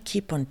can't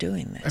keep on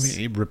doing this.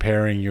 I mean,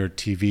 repairing your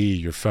TV,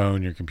 your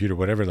phone, your computer,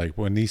 whatever. Like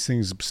when these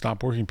things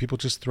stop working, people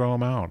just throw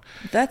them out.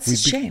 That's a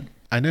shame.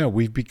 I know.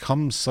 We've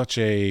become such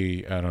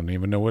I don't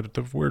even know what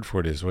the word for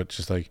it is. What,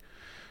 just like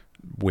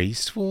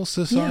wasteful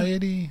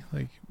society? Yeah.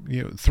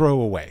 Like,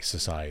 throwaway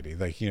society.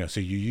 Like, so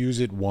you use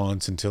it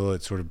once until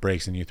it sort of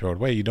breaks and you throw it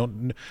away.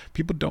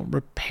 People don't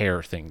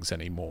repair things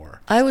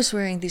anymore. I was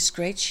wearing these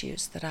great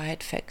shoes that I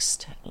had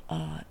fixed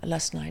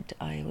last night.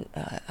 I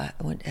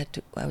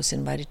was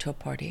invited to a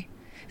party,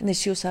 and the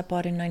shoes I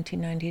bought in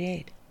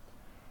 1998.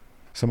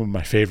 Some of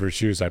my favorite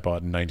shoes I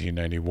bought in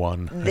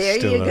 1991. There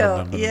you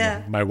go.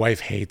 Yeah. My wife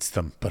hates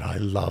them, but I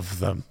love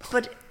them.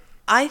 But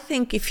I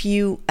think if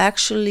you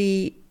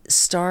actually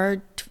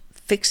start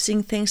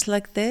fixing things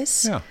like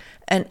this,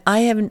 and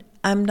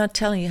I'm not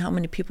telling you how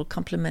many people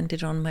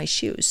complimented on my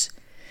shoes.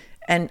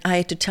 And I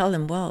had to tell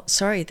them, well,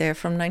 sorry, they're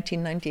from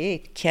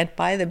 1998. Can't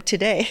buy them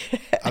today.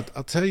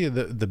 I'll tell you,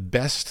 the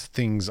best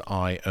things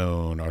I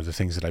own are the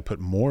things that I put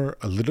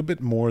a little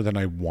bit more than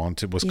I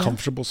wanted, was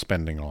comfortable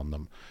spending on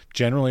them.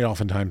 Generally,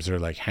 oftentimes they're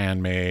like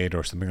handmade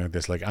or something like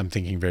this. Like I'm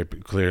thinking very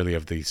clearly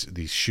of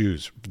these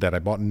shoes that I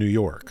bought in New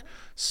York,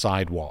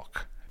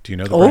 Sidewalk. Do you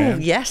know the brand? Oh,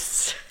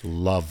 yes.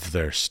 Love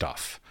their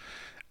stuff.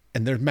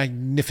 And they're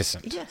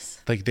magnificent.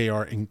 Yes. Like they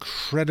are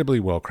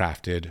incredibly well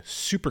crafted,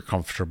 super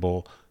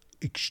comfortable,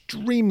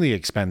 extremely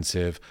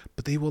expensive,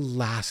 but they will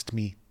last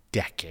me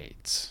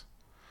decades.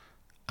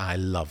 I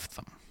love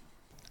them.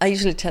 I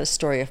usually tell a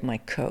story of my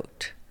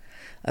coat.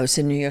 I was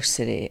in New York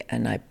City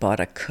and I bought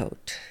a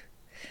coat.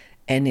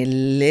 And it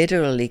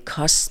literally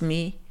cost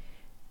me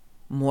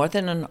more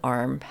than an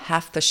arm.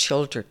 Half the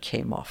shoulder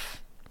came off.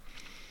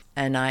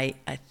 And I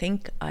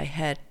think I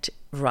had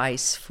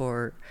rice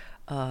for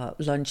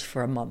lunch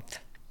for a month.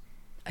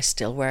 I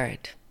still wear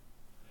it.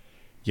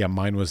 Yeah,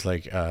 mine was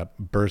like a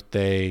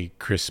birthday,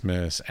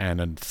 Christmas,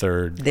 and a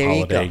third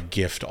holiday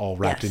gift all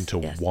wrapped into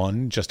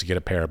one just to get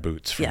a pair of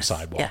boots from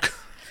Sidewalk. Yes.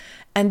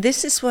 And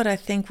this is what I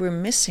think we're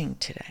missing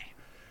today.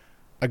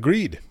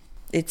 Agreed.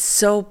 It's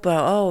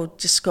so,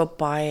 just go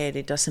buy it.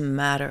 It doesn't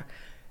matter.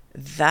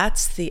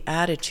 That's the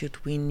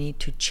attitude we need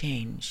to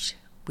change.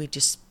 We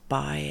just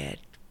buy it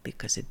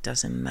because it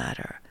doesn't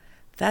matter.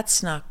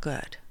 That's not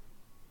good.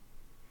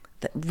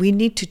 We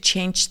need to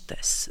change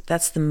this.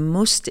 That's the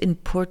most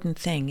important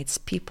thing. It's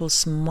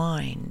people's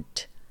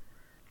mind.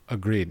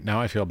 Agreed.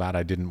 Now I feel bad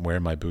I didn't wear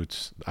my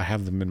boots. I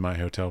have them in my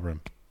hotel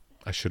room.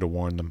 I should have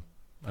worn them.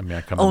 I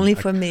mean,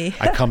 for me.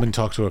 I come and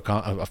talk to a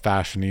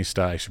fashionista.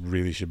 I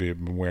should be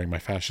wearing my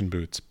fashion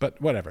boots, but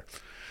whatever.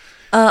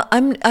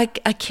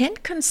 I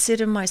can't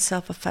consider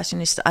myself a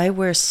fashionista. I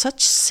wear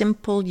such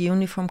simple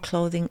uniform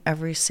clothing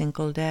every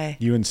single day.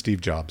 You and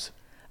Steve Jobs.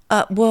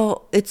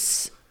 Well,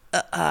 it's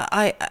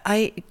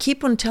I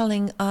keep on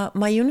telling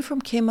my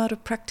uniform came out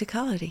of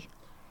practicality.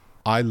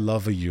 I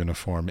love a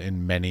uniform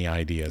in many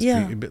ideas.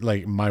 Yeah.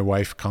 Like my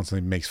wife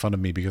constantly makes fun of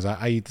me because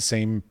I eat the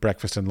same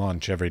breakfast and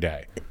lunch every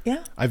day.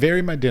 Yeah. I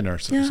vary my dinner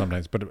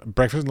sometimes, but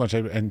breakfast and lunch,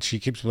 and she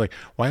keeps like,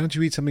 why don't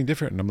you eat something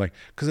different? And I'm like,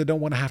 because I don't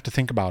want to have to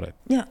think about it.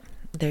 Yeah,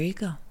 there you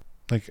go.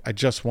 Like I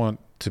just want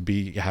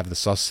to have the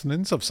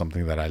sustenance of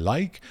something that I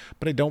like,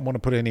 but I don't want to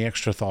put any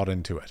extra thought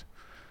into it.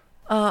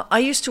 I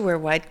used to wear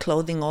white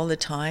clothing all the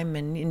time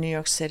in New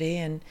York City,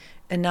 and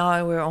now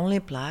I wear only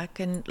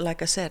black. And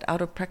like I said,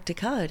 out of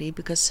practicality,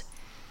 because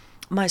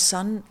my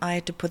son, I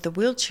had to put the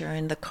wheelchair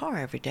in the car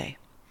every day.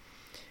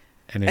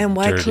 And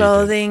white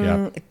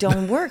clothing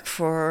don't work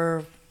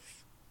for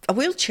a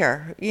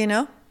wheelchair,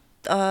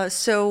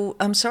 So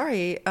I'm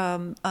sorry,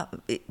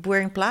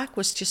 wearing black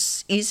was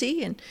just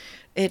easy, and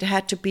it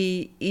had to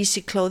be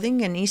easy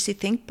clothing and easy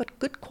thing, but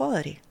good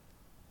quality.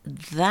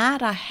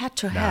 That I had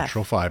to have.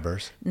 Natural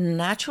fibers.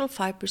 Natural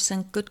fibers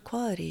and good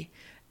quality.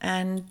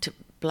 And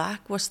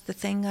black was the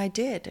thing I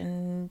did,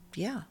 and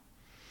yeah.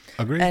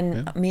 Agreed.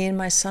 And me and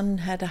my son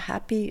had a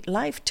happy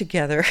life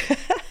together.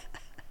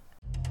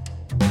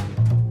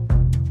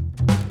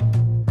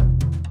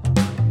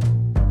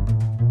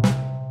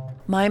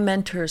 My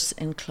mentors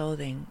in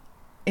clothing.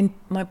 In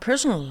my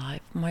personal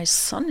life, my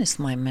son is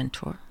my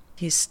mentor.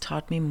 He's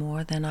taught me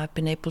more than I've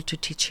been able to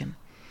teach him.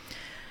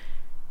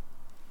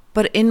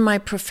 But in my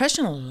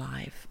professional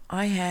life,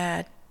 I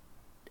had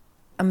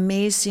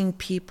amazing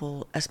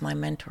people as my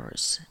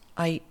mentors.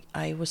 I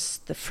was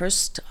the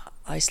first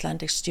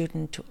Icelandic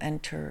student to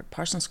enter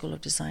Parsons School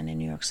of Design in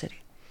New York City.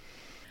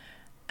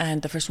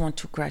 And the first one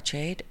to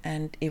graduate.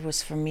 And it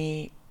was for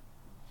me,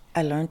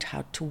 I learned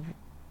how to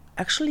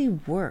actually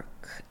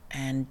work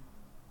and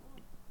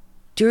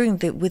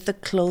with the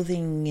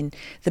clothing and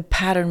the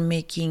pattern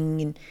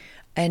making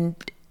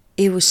and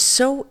it was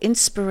so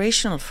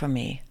inspirational for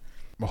me.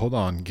 Well, hold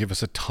on, give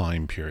us a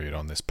time period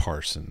on this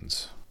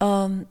Parsons.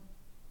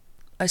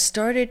 I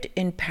started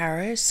in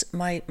Paris.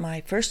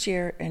 My first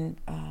year in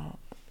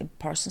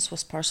Parsons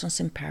was Parsons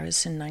in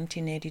Paris in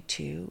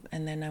 1982,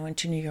 and then I went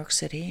to New York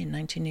City in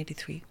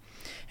 1983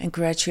 and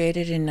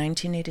graduated in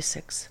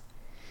 1986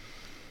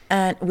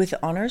 and with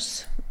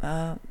honors.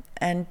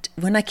 And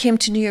when I came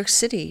to New York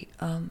City,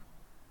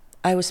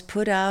 I was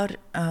put out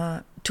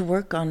to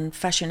work on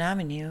Fashion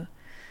Avenue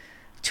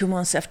 2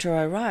 months after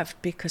I arrived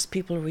because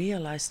people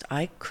realized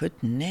I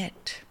could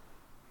knit.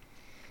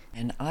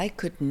 And I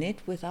could knit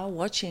without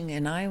watching,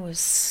 and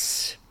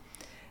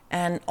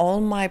all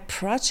my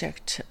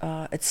project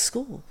at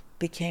school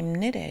became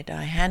knitted.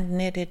 I hand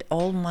knitted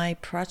all my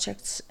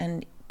projects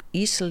and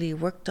easily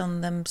worked on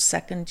them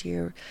second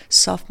year,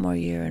 sophomore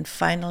year, and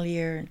final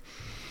year,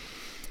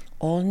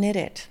 all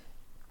knitted.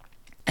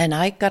 And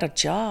I got a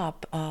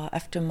job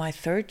after my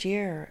third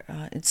year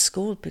in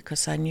school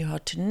because I knew how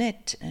to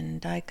knit,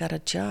 and I got a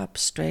job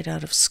straight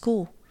out of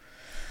school.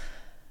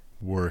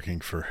 Working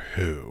for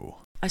who?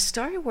 I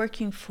started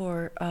working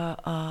for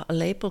a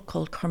label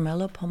called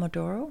Carmelo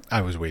Pomodoro.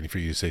 I was waiting for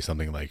you to say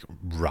something like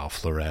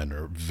Ralph Lauren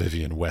or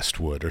Vivienne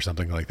Westwood or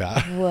something like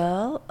that.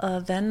 Well,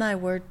 then I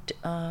worked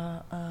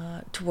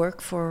to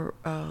work for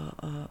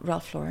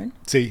Ralph Lauren.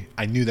 See,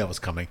 I knew that was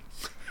coming.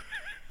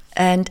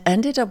 And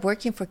ended up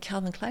working for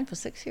Calvin Klein for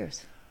 6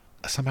 years.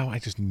 Somehow I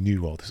just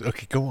knew all this.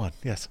 Okay, go on.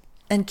 Yes.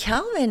 And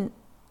Calvin,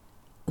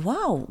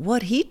 wow,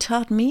 what he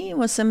taught me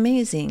was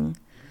amazing.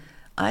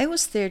 I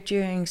was there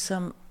during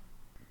some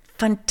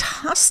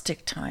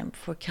fantastic time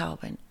for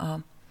Calvin.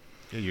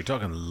 Yeah, you're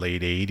talking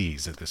late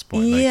 80s at this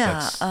point.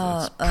 Yeah.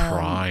 That's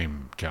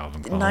prime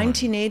Calvin Klein.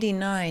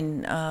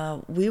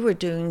 1989, we were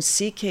doing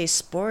CK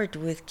Sport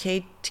with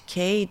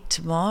Kate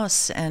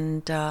Moss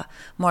and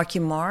Marky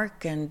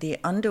Mark and the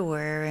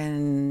underwear,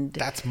 and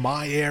that's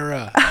my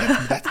era.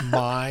 That's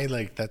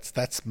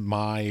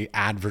my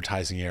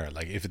advertising era.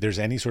 Like, if there's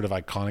any sort of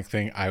iconic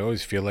thing, I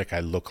always feel like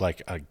I look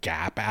like a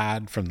Gap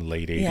ad from the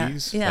late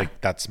 80s. Yeah. Like,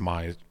 that's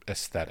my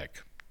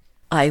aesthetic.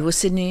 I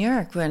was in New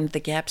York when the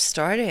Gap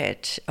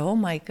started. Oh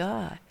my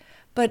God.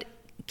 But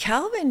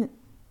Calvin,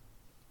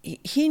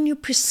 he knew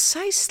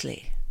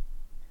precisely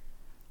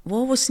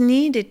what was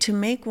needed to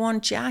make one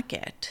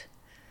jacket.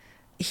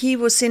 He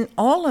was in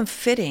all of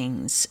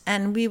fittings,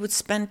 and we would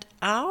spend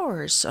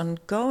hours on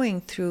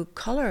going through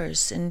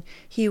colors, and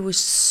he was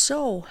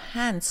so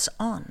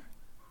hands-on.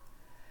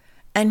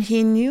 And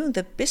he knew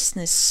the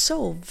business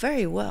so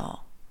very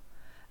well.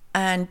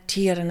 And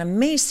he had an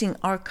amazing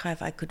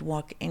archive I could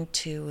walk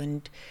into.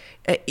 And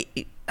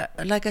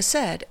like I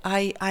said,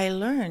 I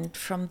learned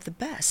from the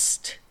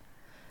best.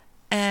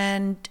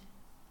 And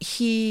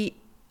he,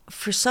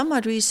 for some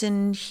odd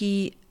reason,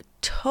 he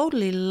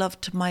totally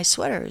loved my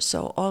sweaters.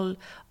 So all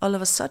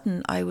of a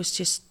sudden, I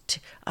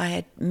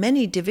had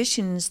many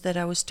divisions that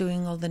I was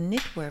doing all the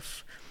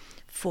knitwear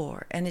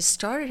for. And it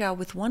started out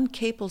with one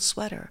cable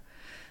sweater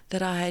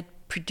that I had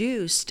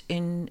produced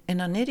in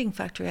a knitting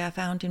factory I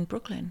found in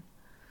Brooklyn.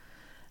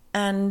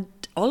 And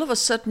all of a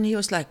sudden he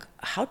was like,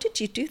 how did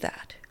you do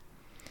that?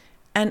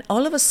 And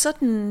all of a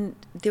sudden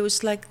there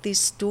was like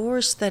these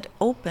doors that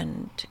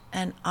opened,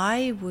 and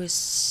I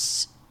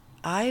was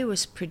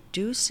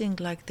producing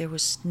like there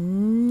was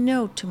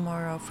no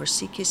tomorrow for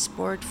CK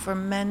Sport, for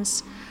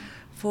men's,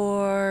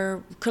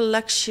 for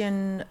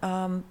collection.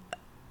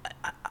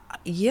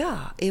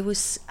 It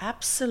was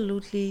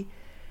absolutely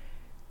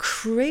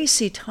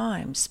crazy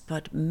times,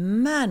 but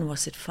man,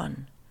 was it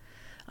fun.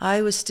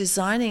 I was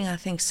designing, I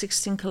think,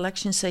 16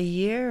 collections a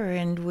year,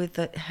 and with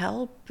the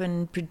help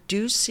and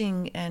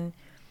producing, and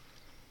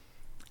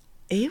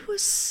it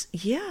was,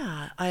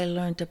 I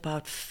learned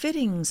about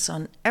fittings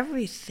on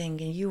everything,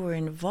 and you were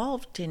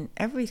involved in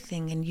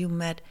everything, and you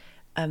met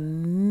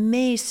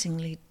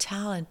amazingly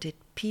talented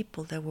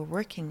people that were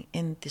working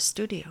in the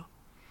studio.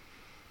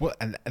 Well,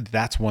 and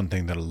that's one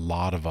thing that a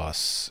lot of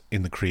us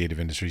in the creative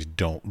industries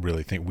don't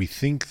really think. We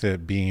think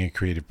that being a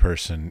creative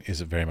person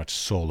is a very much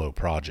solo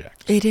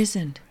project. It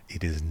isn't.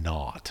 It is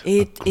not.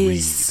 It Agreed.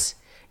 is.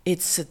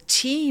 It's a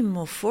team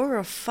of 4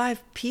 or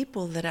 5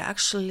 people that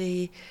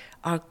actually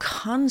are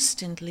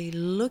constantly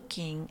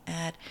looking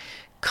at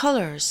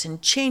colors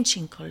and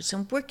changing colors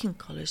and working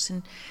colors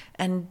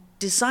and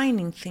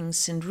designing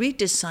things and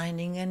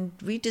redesigning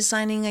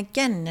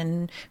again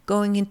and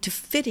going into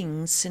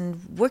fittings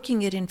and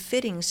working it in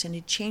fittings, and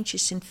it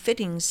changes in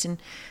fittings and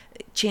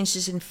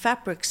changes in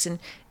fabrics, and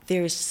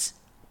there's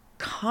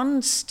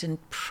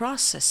constant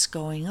process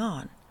going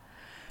on.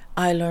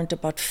 I learned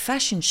about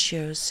fashion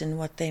shows and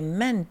what they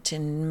meant,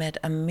 and met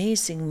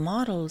amazing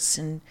models,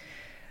 and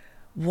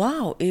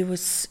wow, it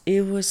was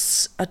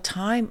a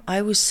time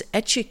I was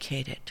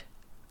educated.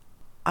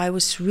 I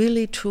was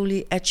really,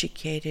 truly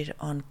educated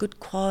on good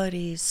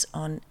qualities,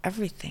 on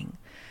everything.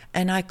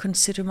 And I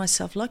consider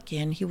myself lucky,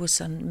 and he was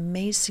an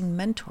amazing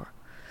mentor.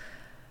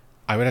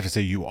 I would have to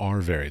say you are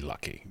very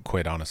lucky,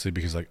 quite honestly,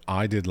 because like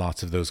I did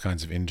lots of those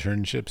kinds of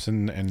internships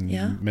and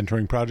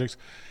mentoring projects.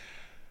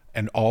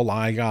 And all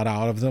I got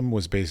out of them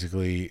was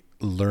basically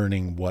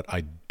learning what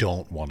I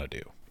don't want to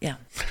do. Yeah.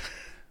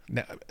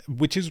 Now,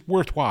 which is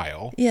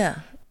worthwhile. Yeah.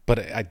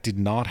 But I did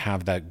not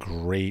have that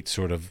great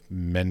sort of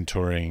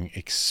mentoring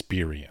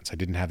experience. I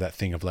didn't have that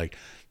thing of like,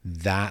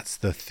 that's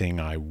the thing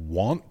I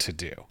want to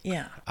do.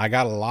 Yeah. I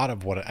got a lot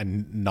of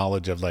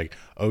knowledge of like,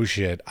 oh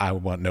shit, I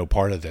want no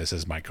part of this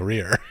as my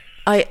career.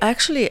 I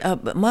actually, a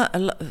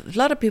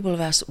lot of people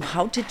have asked,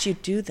 how did you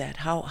do that?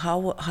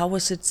 How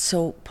was it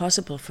so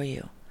possible for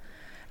you?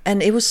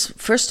 And it was,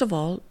 first of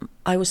all,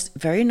 I was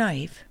very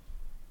naive.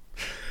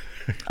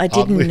 I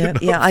didn't know.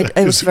 Yeah,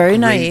 I was very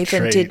naive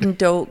and didn't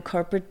do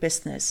corporate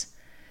business.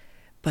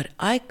 But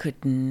I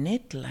could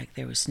knit like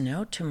there was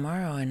no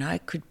tomorrow, and I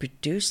could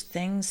produce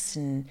things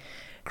and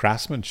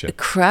craftsmanship.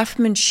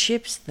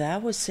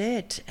 That was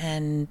it,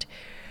 and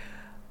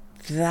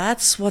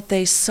that's what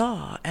they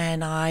saw.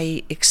 And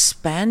I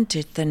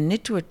expanded the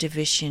knitwear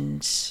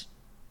divisions,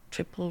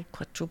 triple,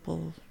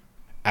 quadruple.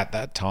 At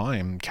that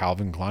time,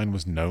 Calvin Klein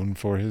was known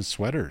for his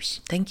sweaters.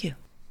 Thank you.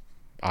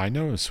 I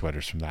know his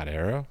sweaters from that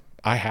era.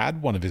 I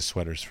had one of his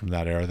sweaters from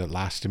that era that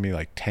lasted me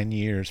like 10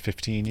 years,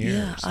 15 years.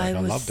 Yeah, I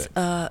loved it.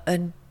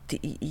 And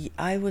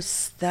I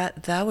was,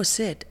 that was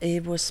it.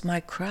 It was my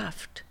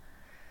craft.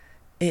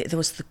 It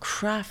was the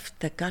craft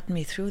that got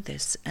me through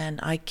this.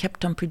 And I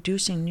kept on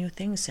producing new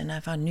things. And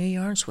I found new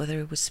yarns, whether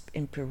it was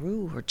in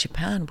Peru or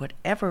Japan,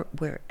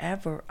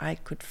 wherever I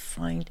could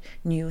find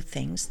new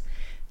things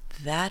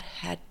that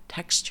had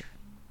texture.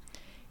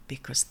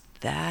 Because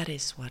that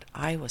is what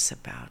I was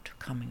about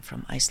coming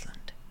from Iceland.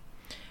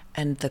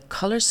 And the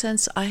color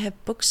sense, I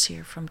have books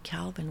here from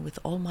Calvin with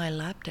all my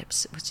lab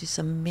depths, which is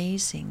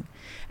amazing.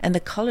 And the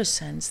color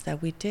sense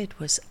that we did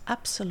was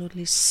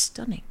absolutely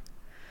stunning.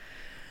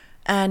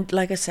 And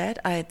like I said,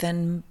 I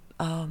then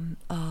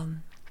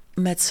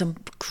met some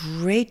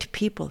great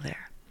people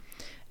there.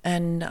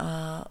 And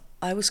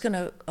I was going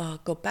to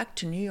go back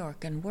to New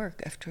York and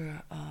work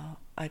after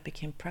I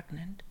became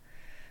pregnant.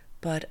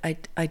 But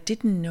I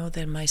didn't know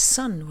that my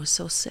son was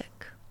so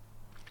sick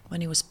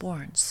when he was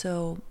born.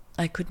 So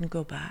I couldn't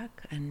go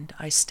back, and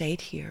I stayed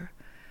here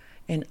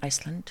in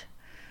Iceland.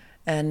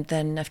 And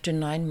then after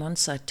 9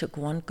 months, I took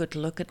one good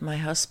look at my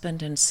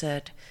husband and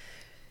said,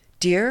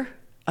 "Dear,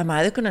 I'm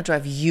either going to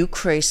drive you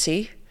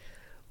crazy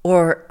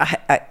or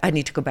I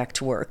need to go back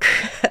to work."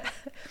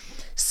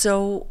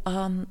 So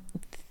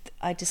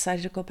I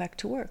decided to go back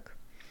to work.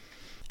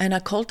 And I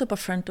called up a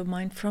friend of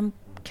mine from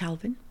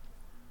Calvin,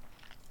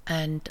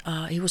 and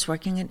he was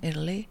working in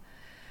Italy.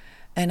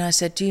 And I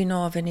said, "Do you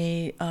know of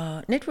any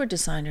knitwear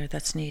designer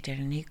that's needed?"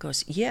 And he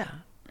goes, "Yeah,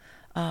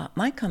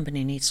 my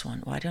company needs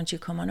one. Why don't you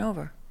come on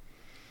over?"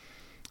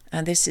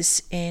 And this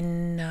is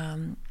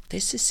in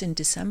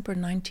December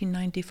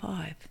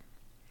 1995.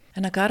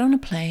 And I got on a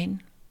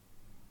plane,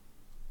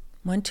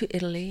 went to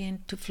Italy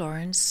and to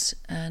Florence,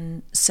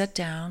 and sat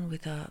down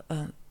with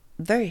a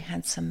very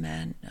handsome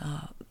man,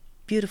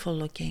 beautiful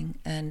looking,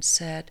 and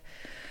said,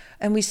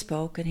 and we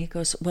spoke. And he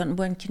goes,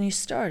 "When can you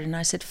start?" And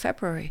I said,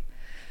 "February."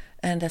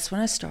 And that's when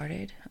I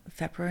started,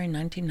 February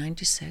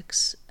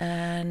 1996.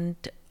 And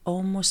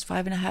almost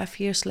 5.5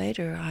 years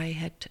later, I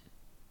had,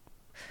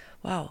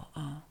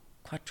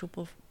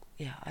 quadruple,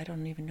 I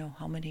don't even know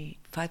how many,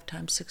 5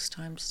 times, 6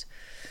 times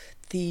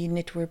the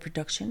knitwear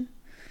production.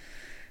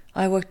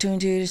 I worked 2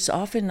 years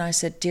off, and I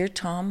said, "Dear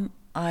Tom,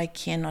 I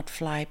cannot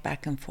fly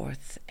back and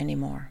forth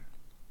anymore."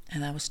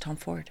 And that was Tom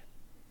Ford.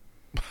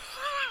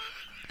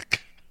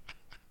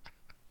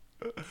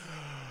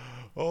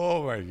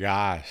 Oh my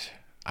gosh.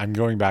 I'm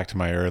going back to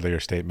my earlier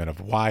statement of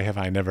why have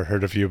I never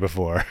heard of you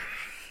before?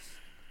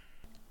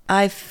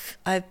 I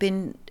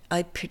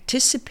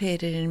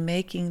participated in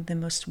making the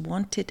most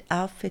wanted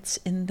outfits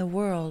in the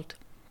world.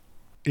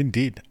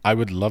 Indeed. I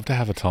would love to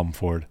have a Tom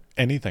Ford.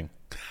 Anything.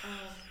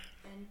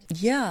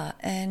 Yeah,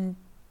 and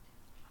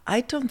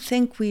I don't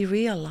think we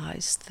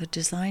realized, the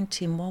design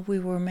team, what we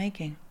were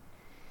making.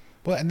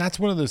 Well, and that's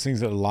one of those things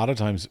that a lot of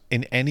times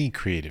in any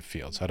creative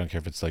field, so I don't care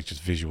if it's like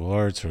just visual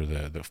arts or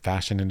the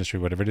fashion industry,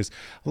 whatever it is,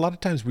 a lot of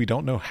times we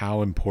don't know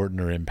how important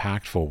or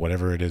impactful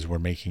whatever it is we're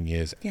making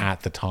is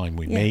at the time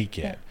we make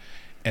it.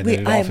 And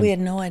we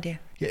had no idea.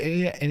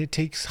 Yeah, and it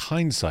takes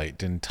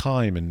hindsight and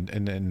time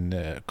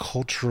and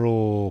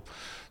cultural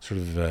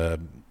sort of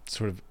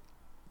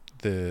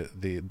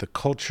the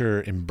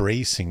culture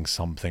embracing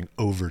something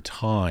over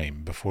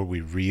time before we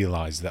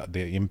realize that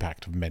the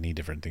impact of many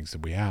different things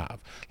that we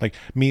have. Like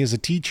me as a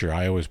teacher,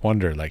 I always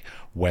wonder like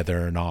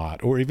whether or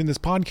not, or even this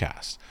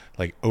podcast,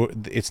 like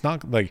it's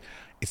not going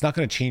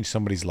to change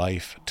somebody's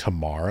life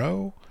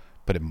tomorrow,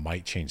 but it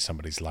might change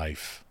somebody's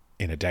life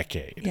in a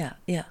decade.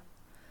 Yeah.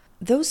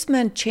 Those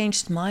men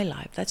changed my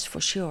life, that's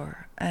for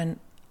sure. And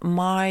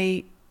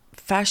my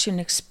fashion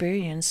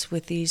experience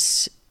with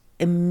these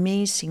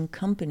amazing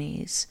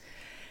companies,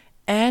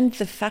 and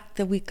the fact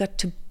that we got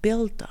to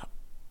build up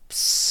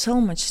so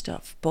much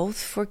stuff, both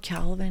for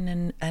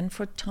Calvin and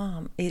for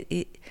Tom.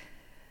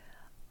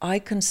 I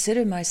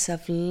consider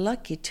myself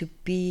lucky to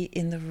be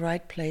in the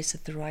right place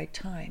at the right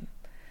time.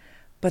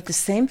 But the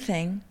same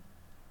thing,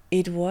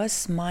 it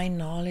was my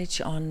knowledge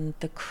on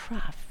the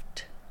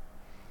craft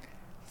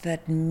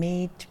that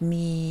made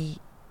me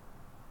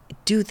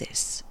do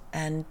this.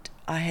 And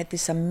I had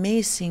this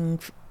amazing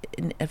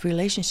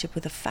relationship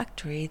with a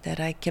factory that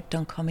I kept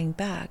on coming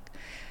back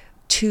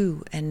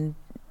to and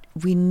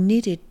we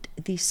knitted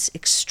these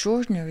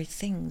extraordinary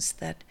things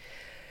that,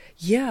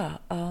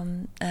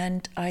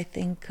 and I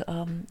think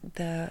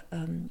the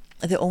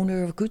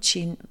owner of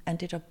Gucci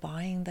ended up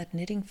buying that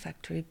knitting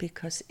factory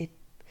because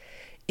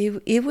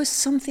it was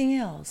something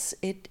else.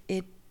 It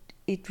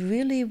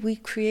really, we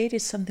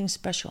created something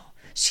special.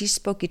 She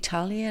spoke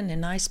Italian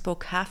and I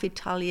spoke half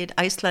Italian,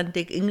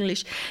 Icelandic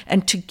English,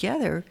 and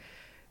together,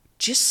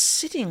 just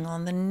sitting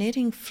on the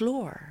knitting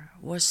floor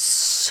was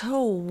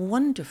so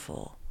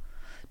wonderful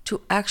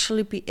to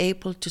actually be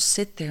able to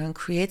sit there and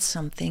create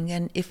something.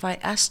 And if I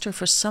asked her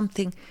for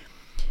something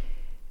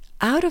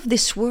out of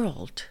this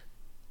world,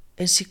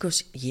 and she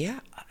goes, yeah,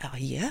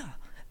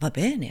 va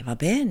bene.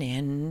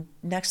 And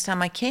next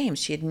time I came,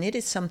 she had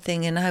knitted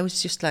something, and I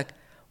was just like,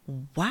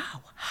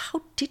 wow,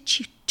 how did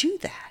you do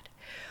that?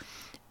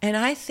 And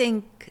I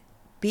think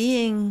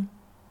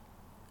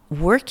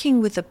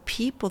working with the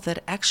people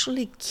that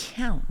actually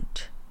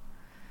count,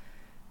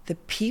 the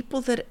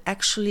people that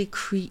actually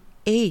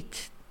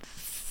create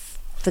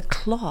the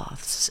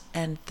cloths,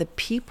 and the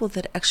people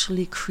that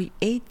actually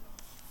create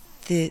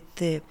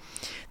the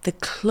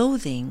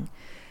clothing,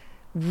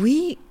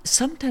 we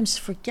sometimes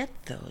forget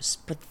those,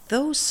 but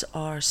those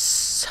are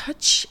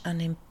such an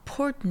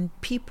important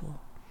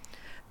people.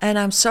 And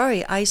I'm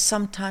sorry, I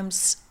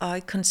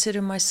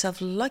consider myself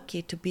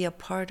lucky to be a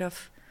part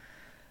of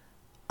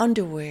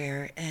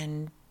underwear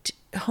and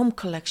home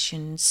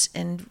collections,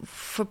 and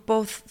for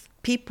both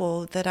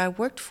people that I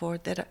worked for,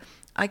 that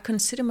I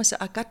consider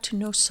myself, I got to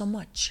know so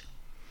much.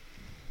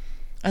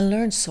 I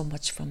learned so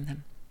much from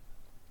them.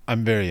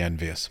 I'm very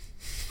envious.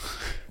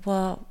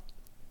 Well,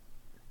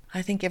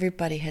 I think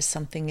everybody has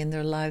something in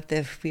their life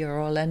that we are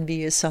all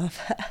envious of.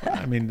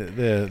 I mean,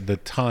 the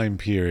time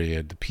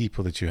period, the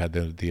people that you had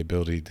the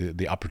ability,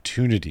 the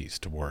opportunities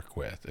to work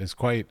with is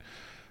quite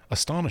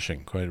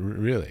astonishing, quite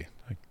really.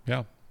 Like,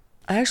 yeah.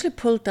 I actually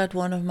pulled out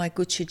one of my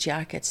Gucci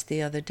jackets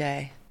the other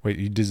day. Wait,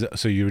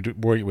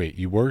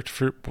 you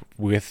worked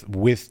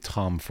with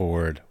Tom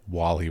Ford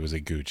while he was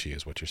at Gucci,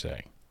 is what you're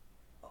saying?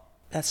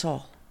 That's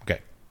all.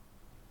 Okay.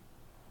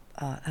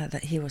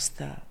 That he was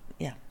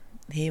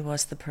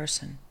the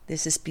person.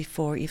 This is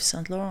before Yves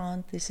Saint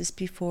Laurent. This is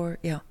before,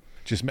 I'm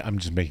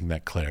just making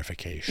that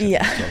clarification.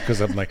 Yeah.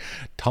 Because I'm like,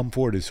 Tom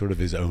Ford is sort of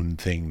his own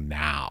thing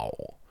now.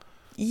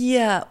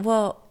 Yeah,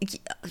 well,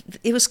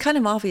 it was kind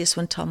of obvious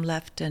when Tom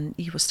left and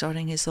he was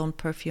starting his own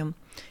perfume.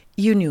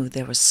 You knew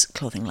there was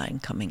clothing line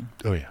coming.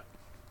 Oh, yeah.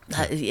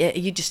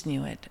 You just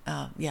knew it.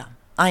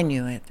 I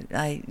knew it.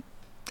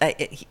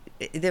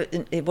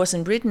 It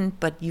wasn't written,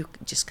 but you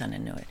just kind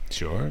of knew it.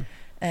 Sure.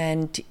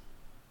 And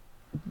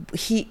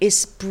he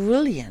is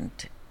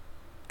brilliant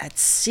at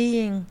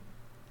seeing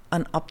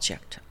an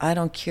object. I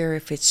don't care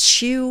if it's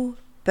shoe,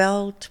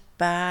 belt,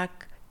 bag,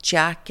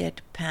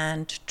 jacket,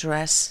 pant,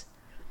 dress.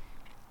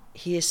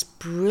 He is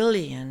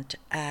brilliant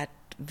at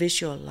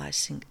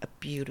visualizing a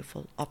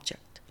beautiful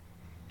object.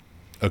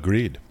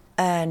 Agreed.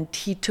 And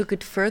he took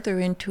it further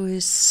into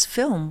his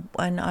film,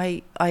 and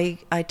I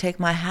take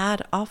my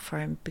hat off for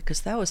him,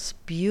 because that was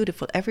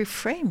beautiful. Every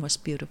frame was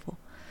beautiful.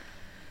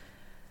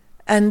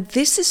 And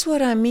this is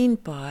what I mean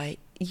by,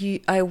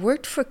 I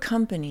worked for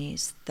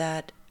companies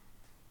that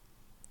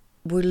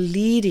were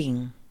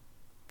leading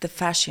the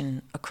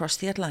fashion across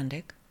the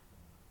Atlantic.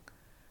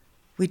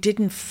 We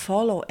didn't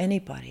follow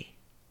anybody.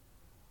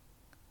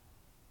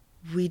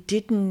 We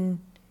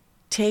didn't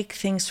take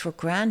things for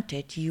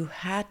granted. You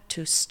had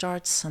to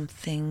start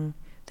something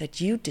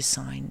that you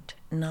designed,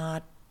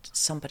 not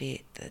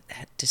somebody that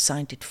had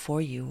designed it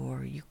for you,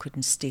 or you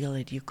couldn't steal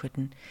it,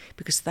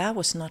 because that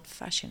was not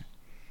fashion.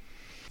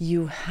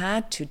 You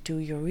had to do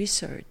your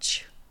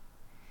research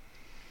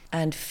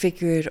and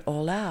figure it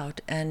all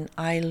out. And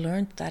I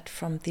learned that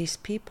from these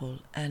people.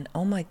 And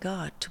oh my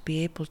God, to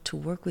be able to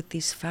work with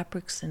these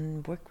fabrics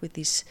and work with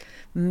these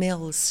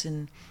mills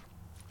and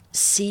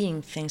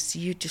seeing things,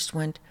 you just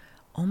went,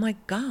 oh my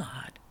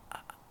God.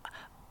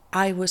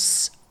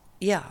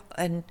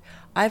 And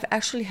I've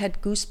actually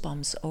had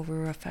goosebumps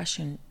over a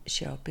fashion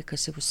show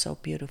because it was so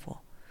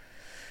beautiful.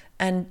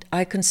 And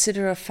I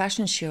consider a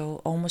fashion show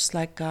almost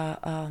like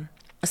a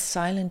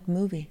silent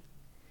movie,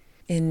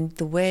 in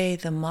the way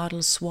the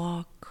models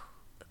walk,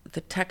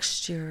 the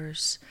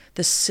textures,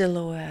 the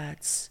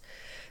silhouettes,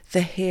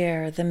 the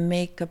hair, the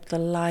makeup, the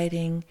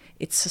lighting.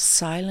 It's a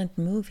silent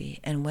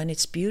movie, and when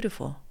it's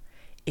beautiful,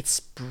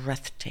 it's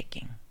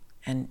breathtaking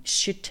and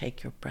should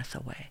take your breath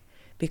away,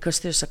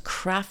 because there's a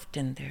craft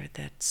in there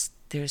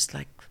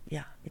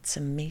it's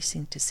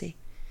amazing to see.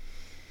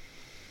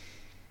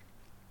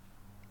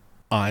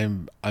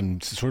 I'm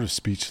sort of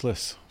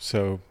speechless.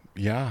 So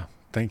yeah,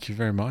 thank you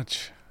very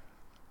much.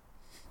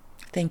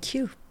 Thank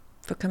you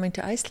for coming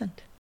to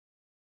Iceland.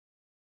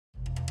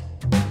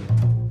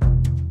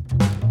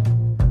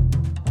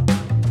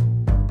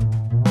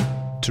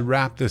 To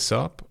wrap this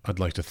up, I'd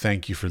like to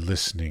thank you for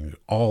listening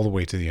all the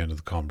way to the end of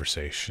the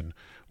conversation.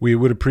 We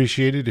would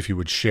appreciate it if you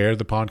would share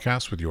the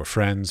podcast with your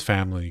friends,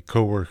 family,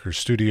 coworkers,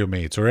 studio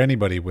mates, or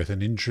anybody with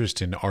an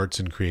interest in arts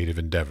and creative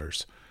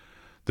endeavors.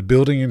 The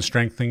building and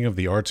strengthening of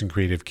the arts and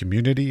creative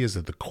community is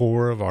at the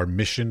core of our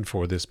mission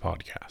for this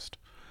podcast.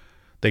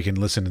 They can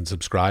listen and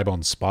subscribe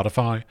on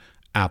Spotify,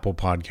 Apple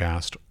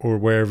Podcast, or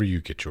wherever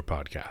you get your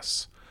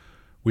podcasts.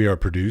 We are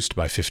produced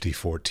by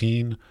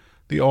 5014.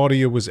 The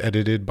audio was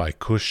edited by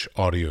Kush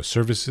Audio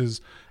Services,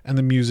 and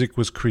the music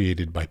was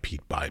created by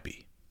Pete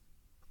Bybee.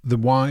 The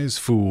Wise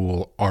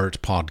Fool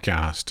Art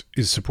Podcast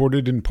is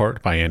supported in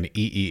part by an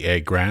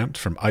EEA grant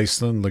from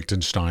Iceland,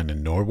 Liechtenstein,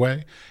 and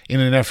Norway in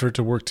an effort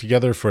to work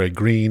together for a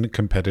green,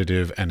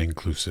 competitive, and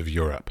inclusive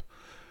Europe.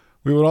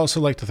 We would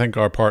also like to thank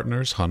our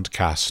partners Hunt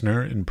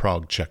Kastner in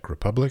Prague, Czech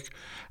Republic,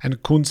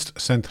 and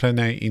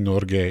Kunstsentrene i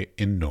Norge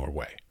in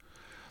Norway.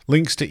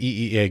 Links to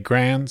EEA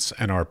grants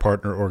and our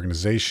partner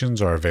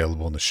organizations are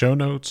available in the show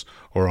notes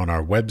or on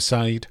our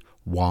website,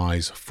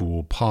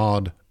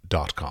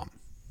 wisefoolpod.com.